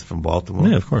listeners from Baltimore.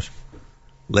 Yeah, of course.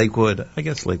 Lakewood, I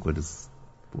guess Lakewood is,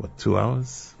 2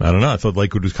 hours? I don't know. I thought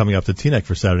Lakewood was coming up to Teaneck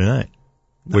for Saturday night.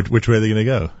 No. Which way are they going to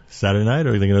go? Saturday night, or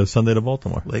are they going to go Sunday to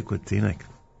Baltimore? Lakewood, Teaneck.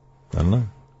 I don't know.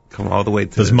 Come all the way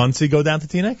to... Does Muncie go down to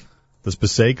Teaneck? Does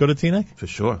Passaic go to Teaneck? For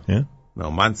sure. Yeah?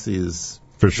 No, Muncie is...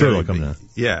 For sure they'll come down.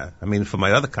 Yeah. I mean, for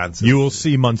my other concerts... You will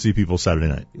see Muncie people Saturday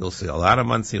night. You'll see a lot of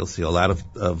Muncie. You'll see a lot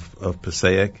of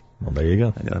Passaic. Well, there you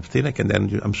go. And Teaneck, and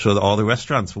then I'm sure that all the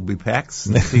restaurants will be packed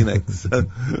in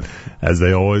Teaneck. As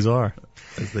they always are.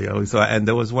 As they always are. And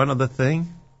there was one other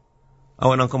thing.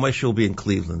 Oh, and Uncle Moshe will be in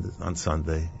Cleveland on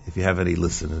Sunday, if you have any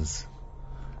listeners.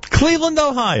 Cleveland,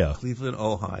 Ohio. Cleveland,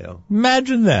 Ohio.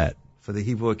 Imagine that. For the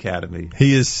Hebrew Academy.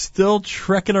 He is still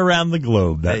trekking around the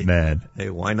globe, that man.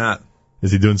 Hey, why not?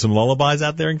 Is he doing some lullabies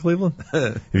out there in Cleveland?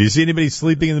 If you see anybody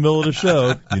sleeping in the middle of the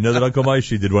show, you know that Uncle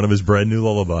Moshe did one of his brand new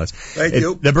lullabies. Thank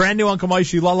you. The brand new Uncle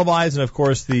Moshe lullabies, and of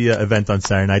course the event on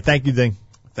Saturday night. Thank you, Ding.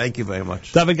 Thank you very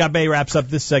much. David Gabay wraps up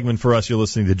this segment for us. You're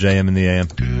listening to JM in the AM.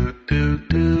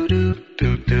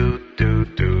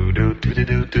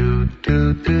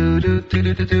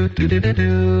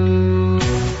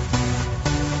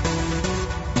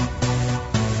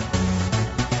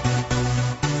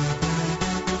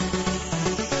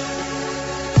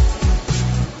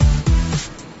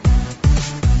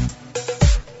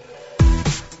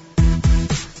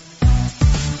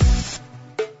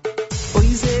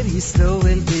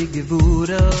 Yisroel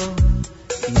begevuro,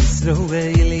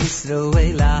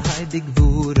 Yisroel ahai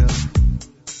begevuro.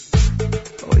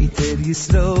 Oiter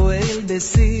Yisroel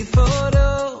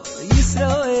besiforo,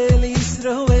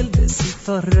 Yisroel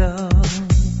besiforo.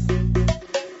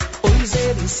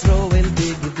 Oiter Yisroel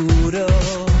begevuro,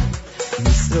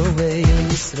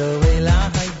 Yisroel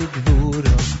ahai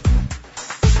begevuro.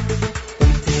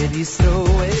 Oiter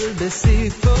Yisroel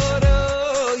besiforo,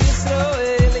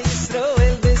 Yisroel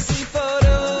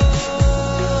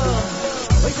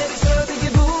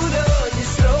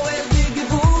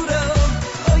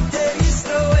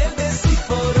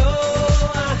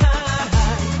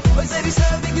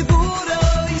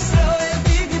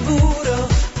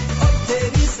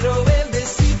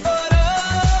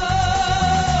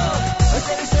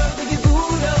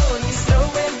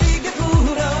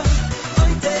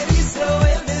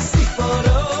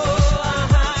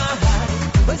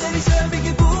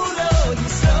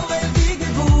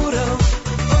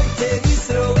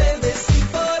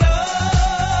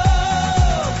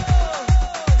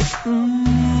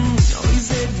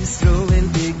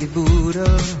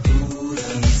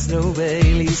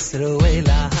Yisroel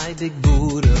ahai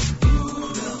begvuro,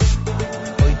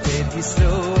 oiter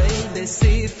Yisroel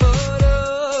besiforo,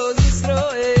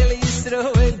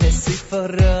 Yisroel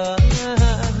besiforo,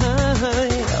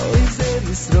 oiter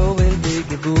Yisroel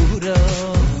begvuro,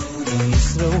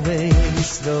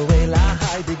 Yisroel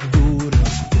ahai begvuro,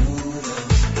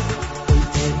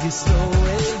 oiter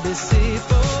Yisroel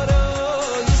besiforo,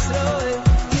 Yisroel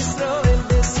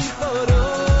besiforo.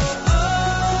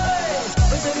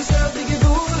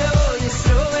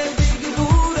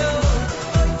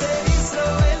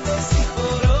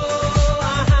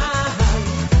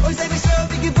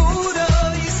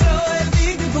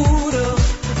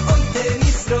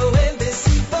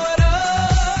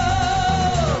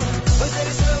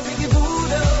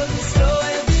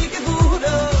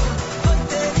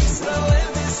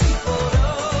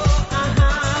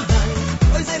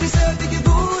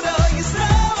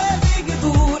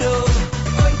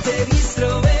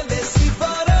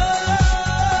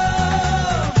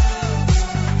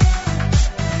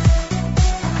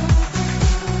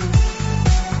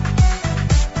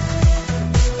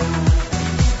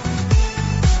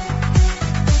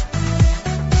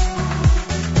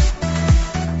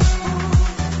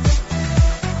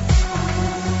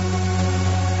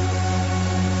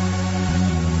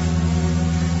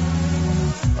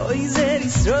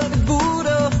 Israel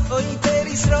buro, oiter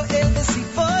Israel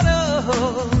besiforo,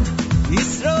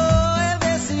 Israel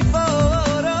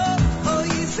besiforo,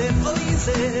 oizer,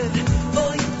 oizer,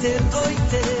 oiter,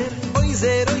 oiter,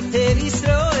 oizer, oiter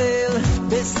Israel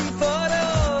besiforo.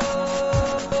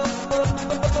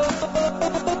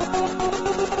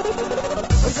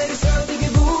 Oizer Israel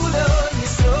bigeburo,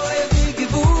 Israel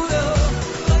bigeburo,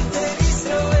 oiter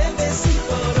Israel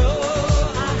besiforo.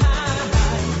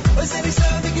 Oizer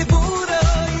Israel bigeburo,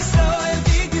 Israel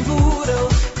bigeburo,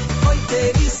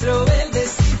 oiter Israel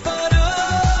besiforo.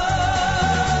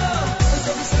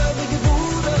 Oizer Israel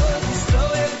bigeburo,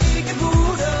 Israel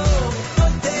bigeburo,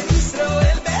 oiter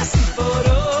Israel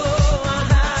besiforo.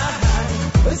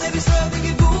 Oizer Israel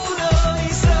bigeburo,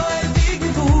 Israel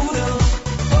bigeburo,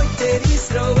 oiter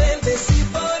Israel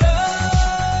besiforo.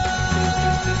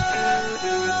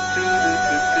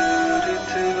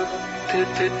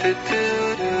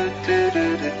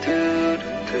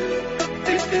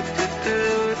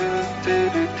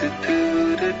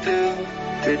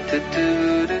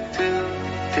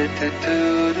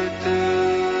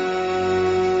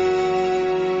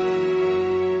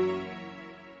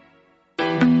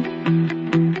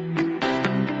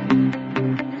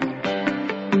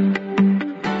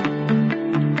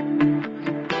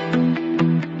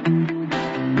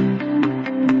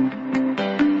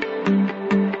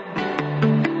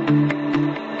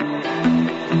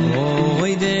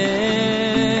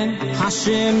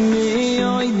 Hashem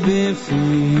yoid befi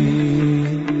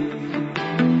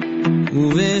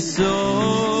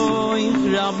uvesoy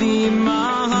Rabbi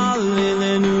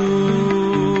mahalelenu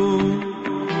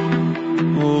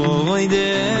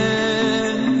oide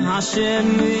Hashem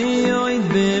yoid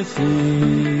befi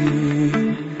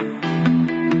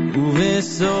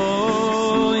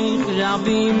uvesoy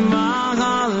Rabbi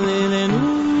mahalelenu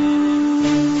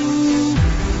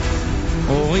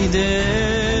oide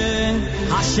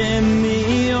Hashem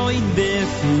yoid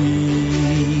befi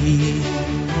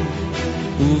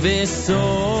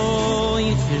uvesoy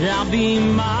Rabbi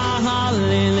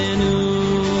mahalelenu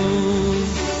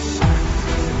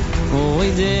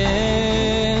oide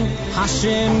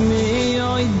Hashem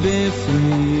yoid befi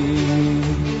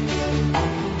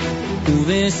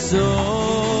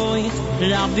uvesoy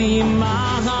Rabbi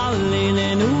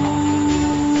mahalelenu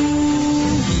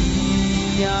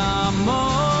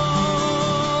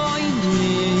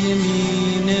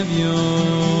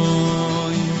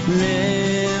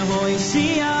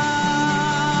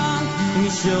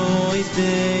Shoy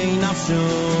stay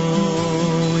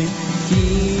nafshoy ki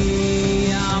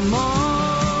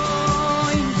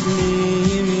amoy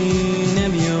limin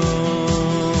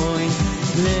evyoy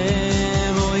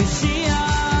levoy shia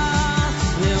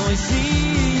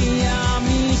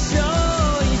mi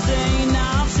shoy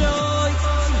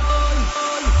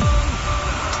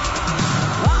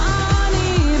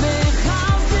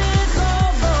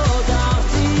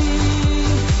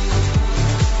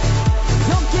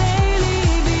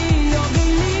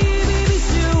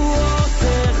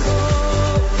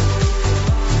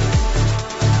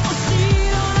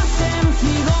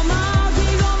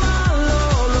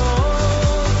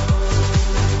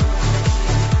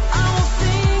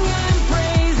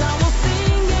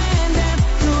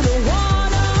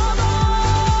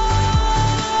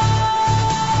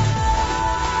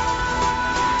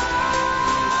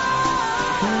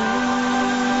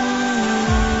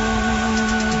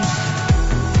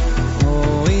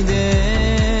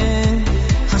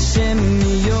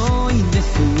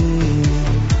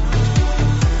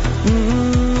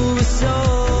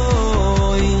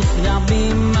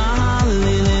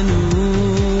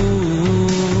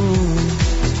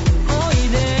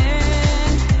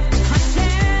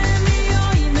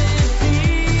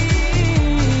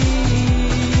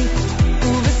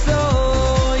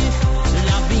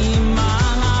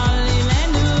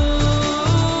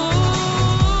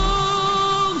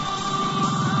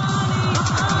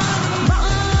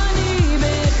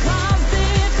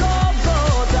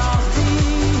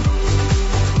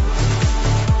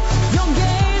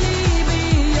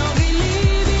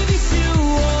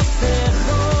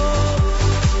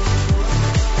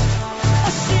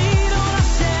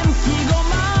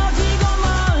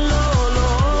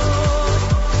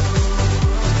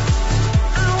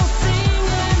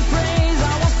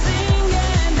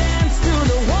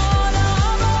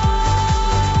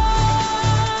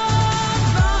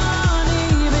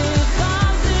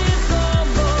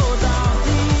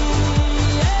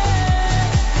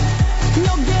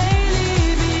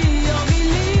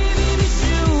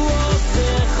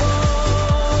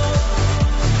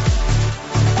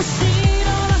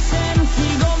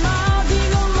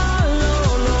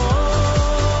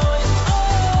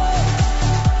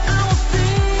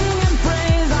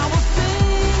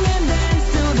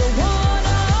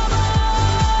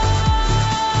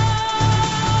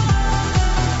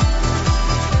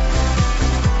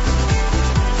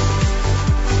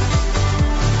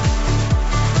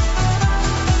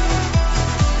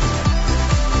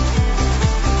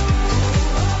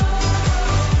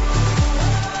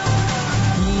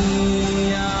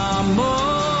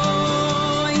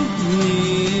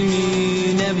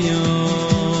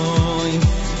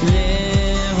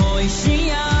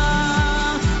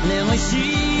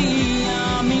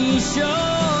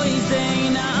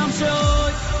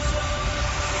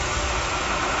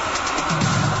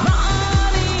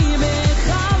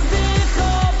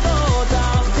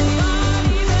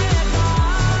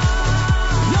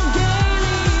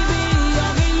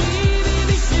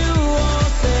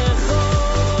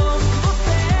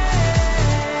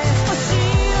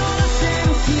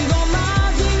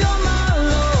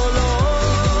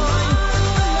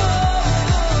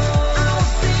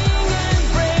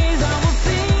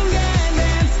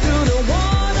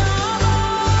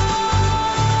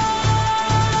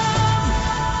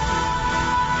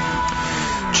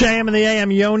JM in the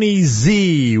AM, Yoni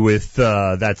Z with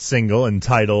that single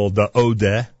entitled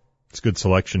Ode. It's a good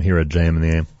selection here at JM in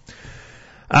the AM.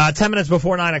 10 minutes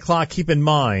before 9 o'clock, keep in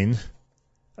mind,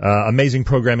 amazing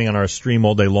programming on our stream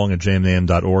all day long at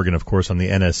jmintheam.org and, of course, on the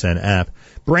NSN app.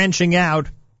 Branching out,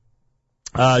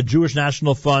 Jewish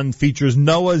National Fund features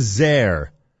Noah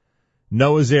Zer.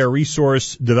 Noah Zer,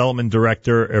 Resource Development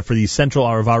Director for the Central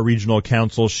Arava Regional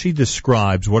Council. She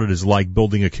describes what it is like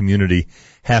building a community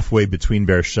halfway between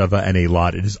Beersheba and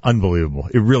Elat. It is unbelievable.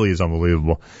 It really is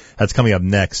unbelievable. That's coming up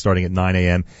next, starting at 9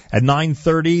 a.m. At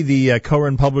 9:30, the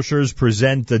Koren publishers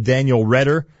present Daniel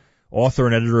Redder, author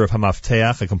and editor of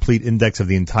Hamafteach, a complete index of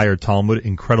the entire Talmud.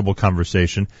 Incredible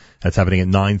conversation. That's happening at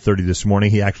 9:30 this morning.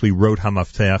 He actually wrote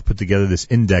Hamafteach, put together this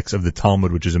index of the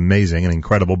Talmud, which is amazing and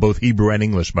incredible, both Hebrew and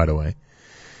English, by the way.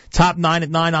 Top 9 at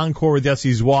 9, Encore with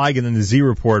Yossi Zweig, and then the Z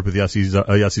Report with Yossi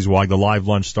Zweig, the live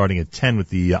lunch starting at 10 with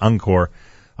the Encore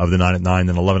of the 9 at 9,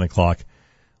 then 11 o'clock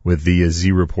with the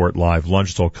Z Report live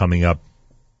lunch. It's all coming up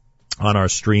on our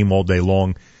stream all day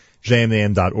long,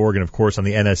 jmam.org, and of course on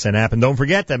the NSN app. And don't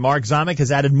forget that Mark Zamek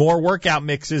has added more workout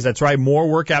mixes. That's right, more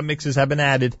workout mixes have been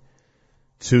added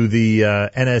to the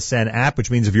NSN app,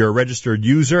 which means if you're a registered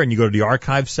user and you go to the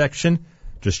archive section,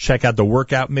 just check out the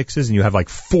workout mixes, and you have like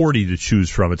 40 to choose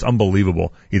from. It's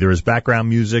unbelievable, either as background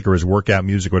music or as workout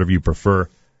music, whatever you prefer.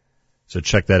 So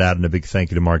check that out, and a big thank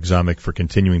you to Mark Zamek for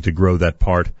continuing to grow that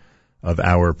part of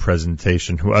our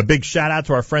presentation. A big shout-out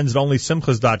to our friends at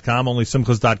OnlySimchas.com.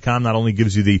 OnlySimchas.com not only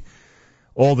gives you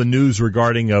all the news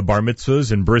regarding bar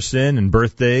mitzvahs and brisin and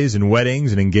birthdays and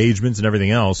weddings and engagements and everything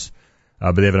else,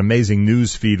 but they have an amazing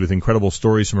news feed with incredible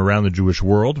stories from around the Jewish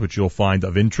world, which you'll find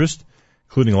of interest,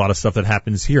 including a lot of stuff that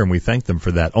happens here, and we thank them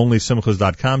for that.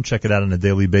 OnlySimchas.com. Check it out on a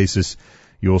daily basis.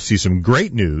 You will see some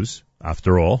great news.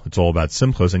 After all, it's all about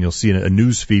Simchas, and you'll see a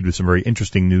news feed with some very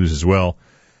interesting news as well.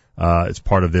 It's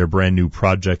part of their brand new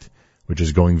project, which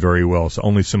is going very well. So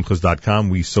OnlySimchas.com.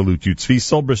 We salute you. Tzvi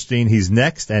Silberstein, he's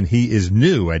next, and he is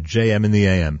new at JM in the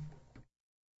AM.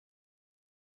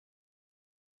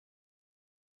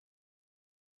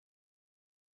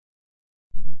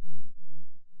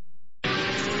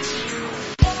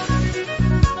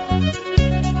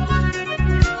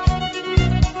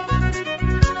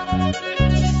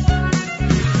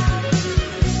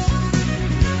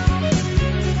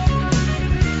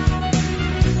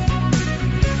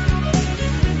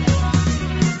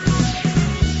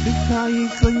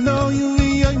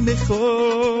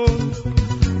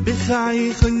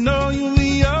 B'chayich no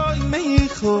yuliyoy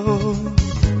meichol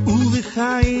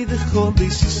U'b'chayich dechol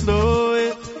Beis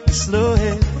Yisroel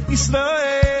Yisroel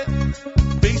Yisroel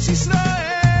Beis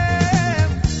Yisroel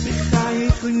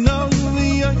B'chayich no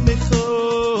yuliyoy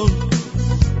meichol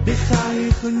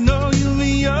B'chayich no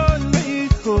yuliyoy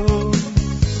meichol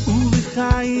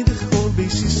U'b'chayich dechol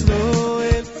Beis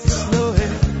Yisroel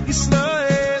Yisroel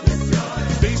Yisroel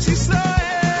Beis Yisroel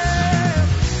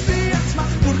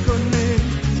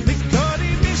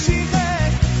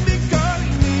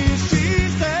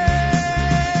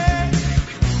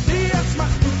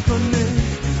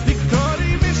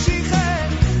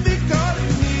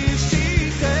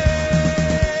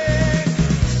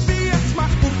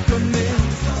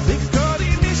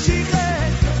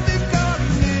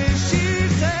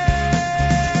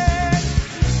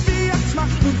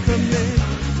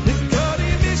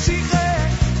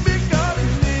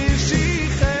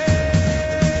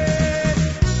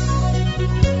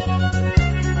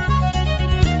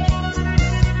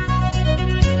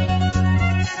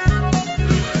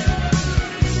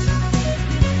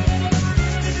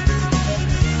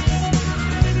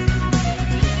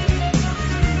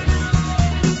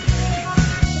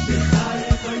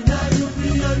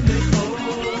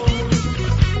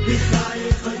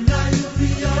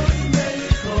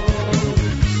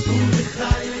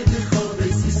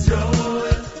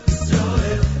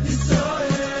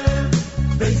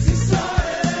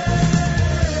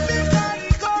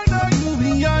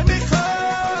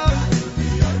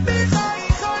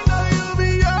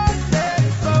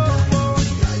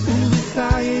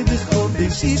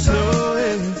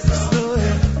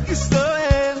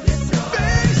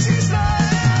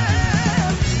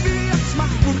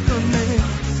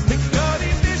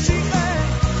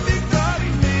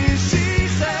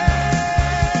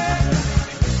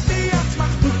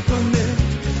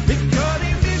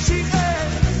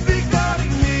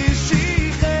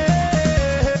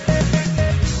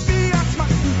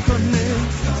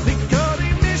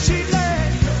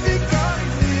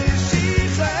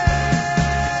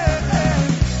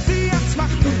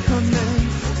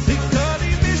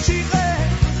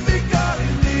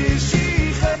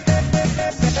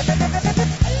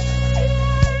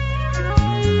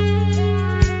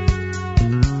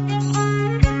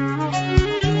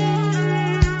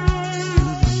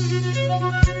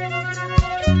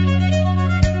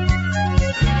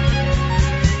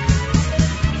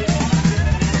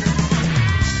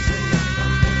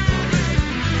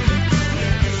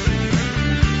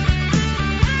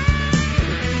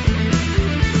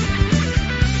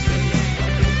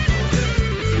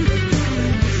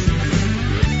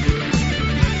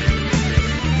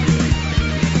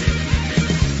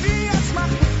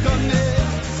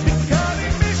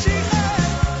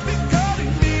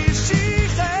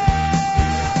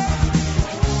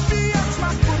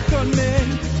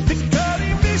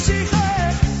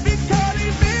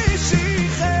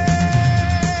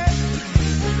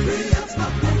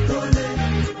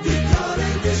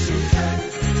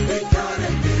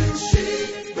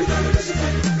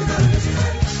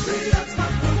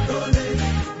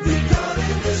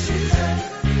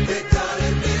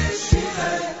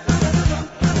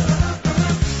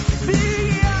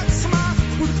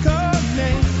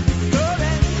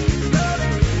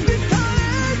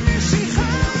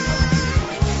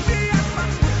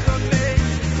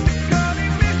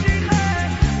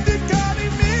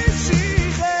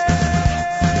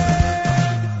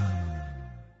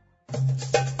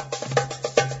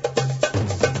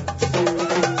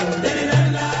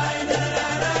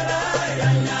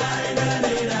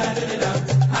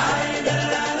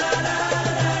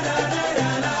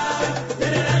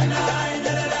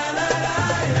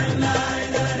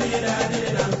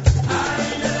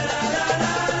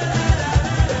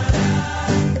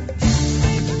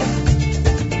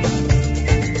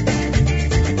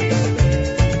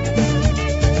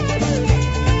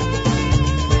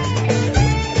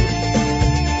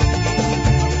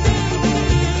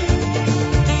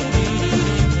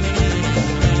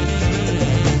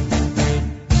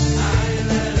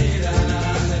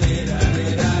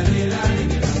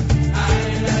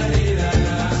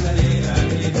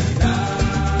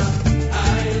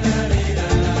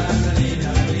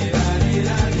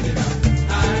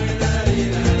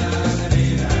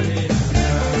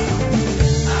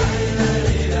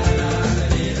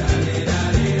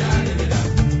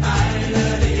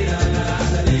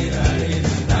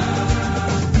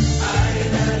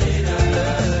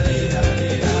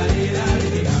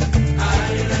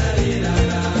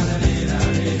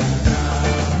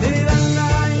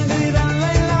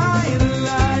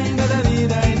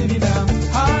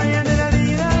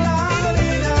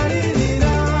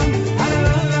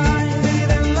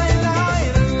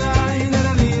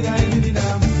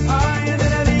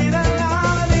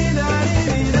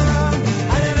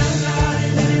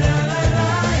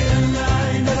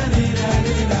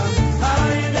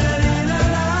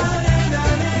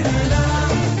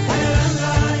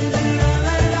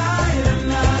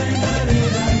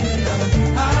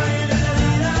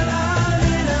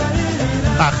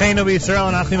Achenu B'Yisrael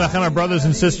and Achim Achem, our brothers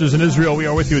and sisters in Israel. We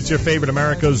are with you. It's your favorite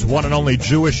America's one and only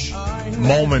Jewish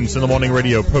Moments in the Morning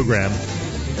radio program.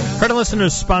 Credit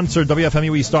listeners sponsor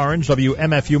WFMU East Orange,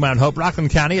 WMFU Mount Hope,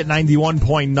 Rockland County at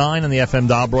 91.9 on the FM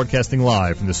dial, broadcasting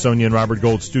live from the Sonia and Robert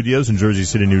Gold studios in Jersey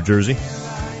City, New Jersey.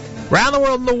 Around the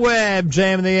world on the web,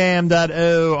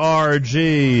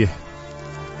 jmandtheam.org.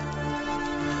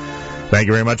 Thank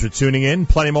you very much for tuning in.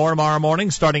 Plenty more tomorrow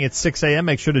morning, starting at 6 a.m.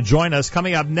 Make sure to join us.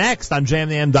 Coming up next on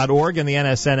jmandtheam.org and the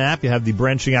NSN app, you have the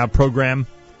Branching Out program,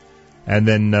 and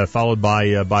then followed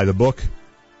by the book.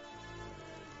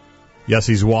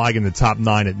 Yossi Zweig in the top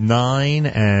 9 at 9,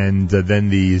 and then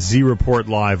the Z Report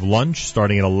live lunch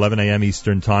starting at 11 a.m.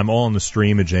 Eastern Time, all on the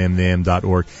stream at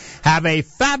jmandtheam.org. Have a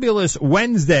fabulous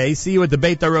Wednesday. See you at the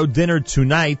Beit Road dinner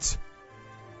tonight.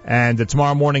 And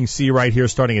tomorrow morning, see you right here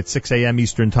starting at 6 a.m.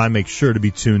 Eastern Time. Make sure to be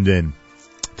tuned in.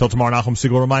 Till tomorrow, Nachum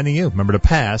Segal reminding you, remember the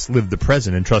past, live the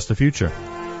present, and trust the future.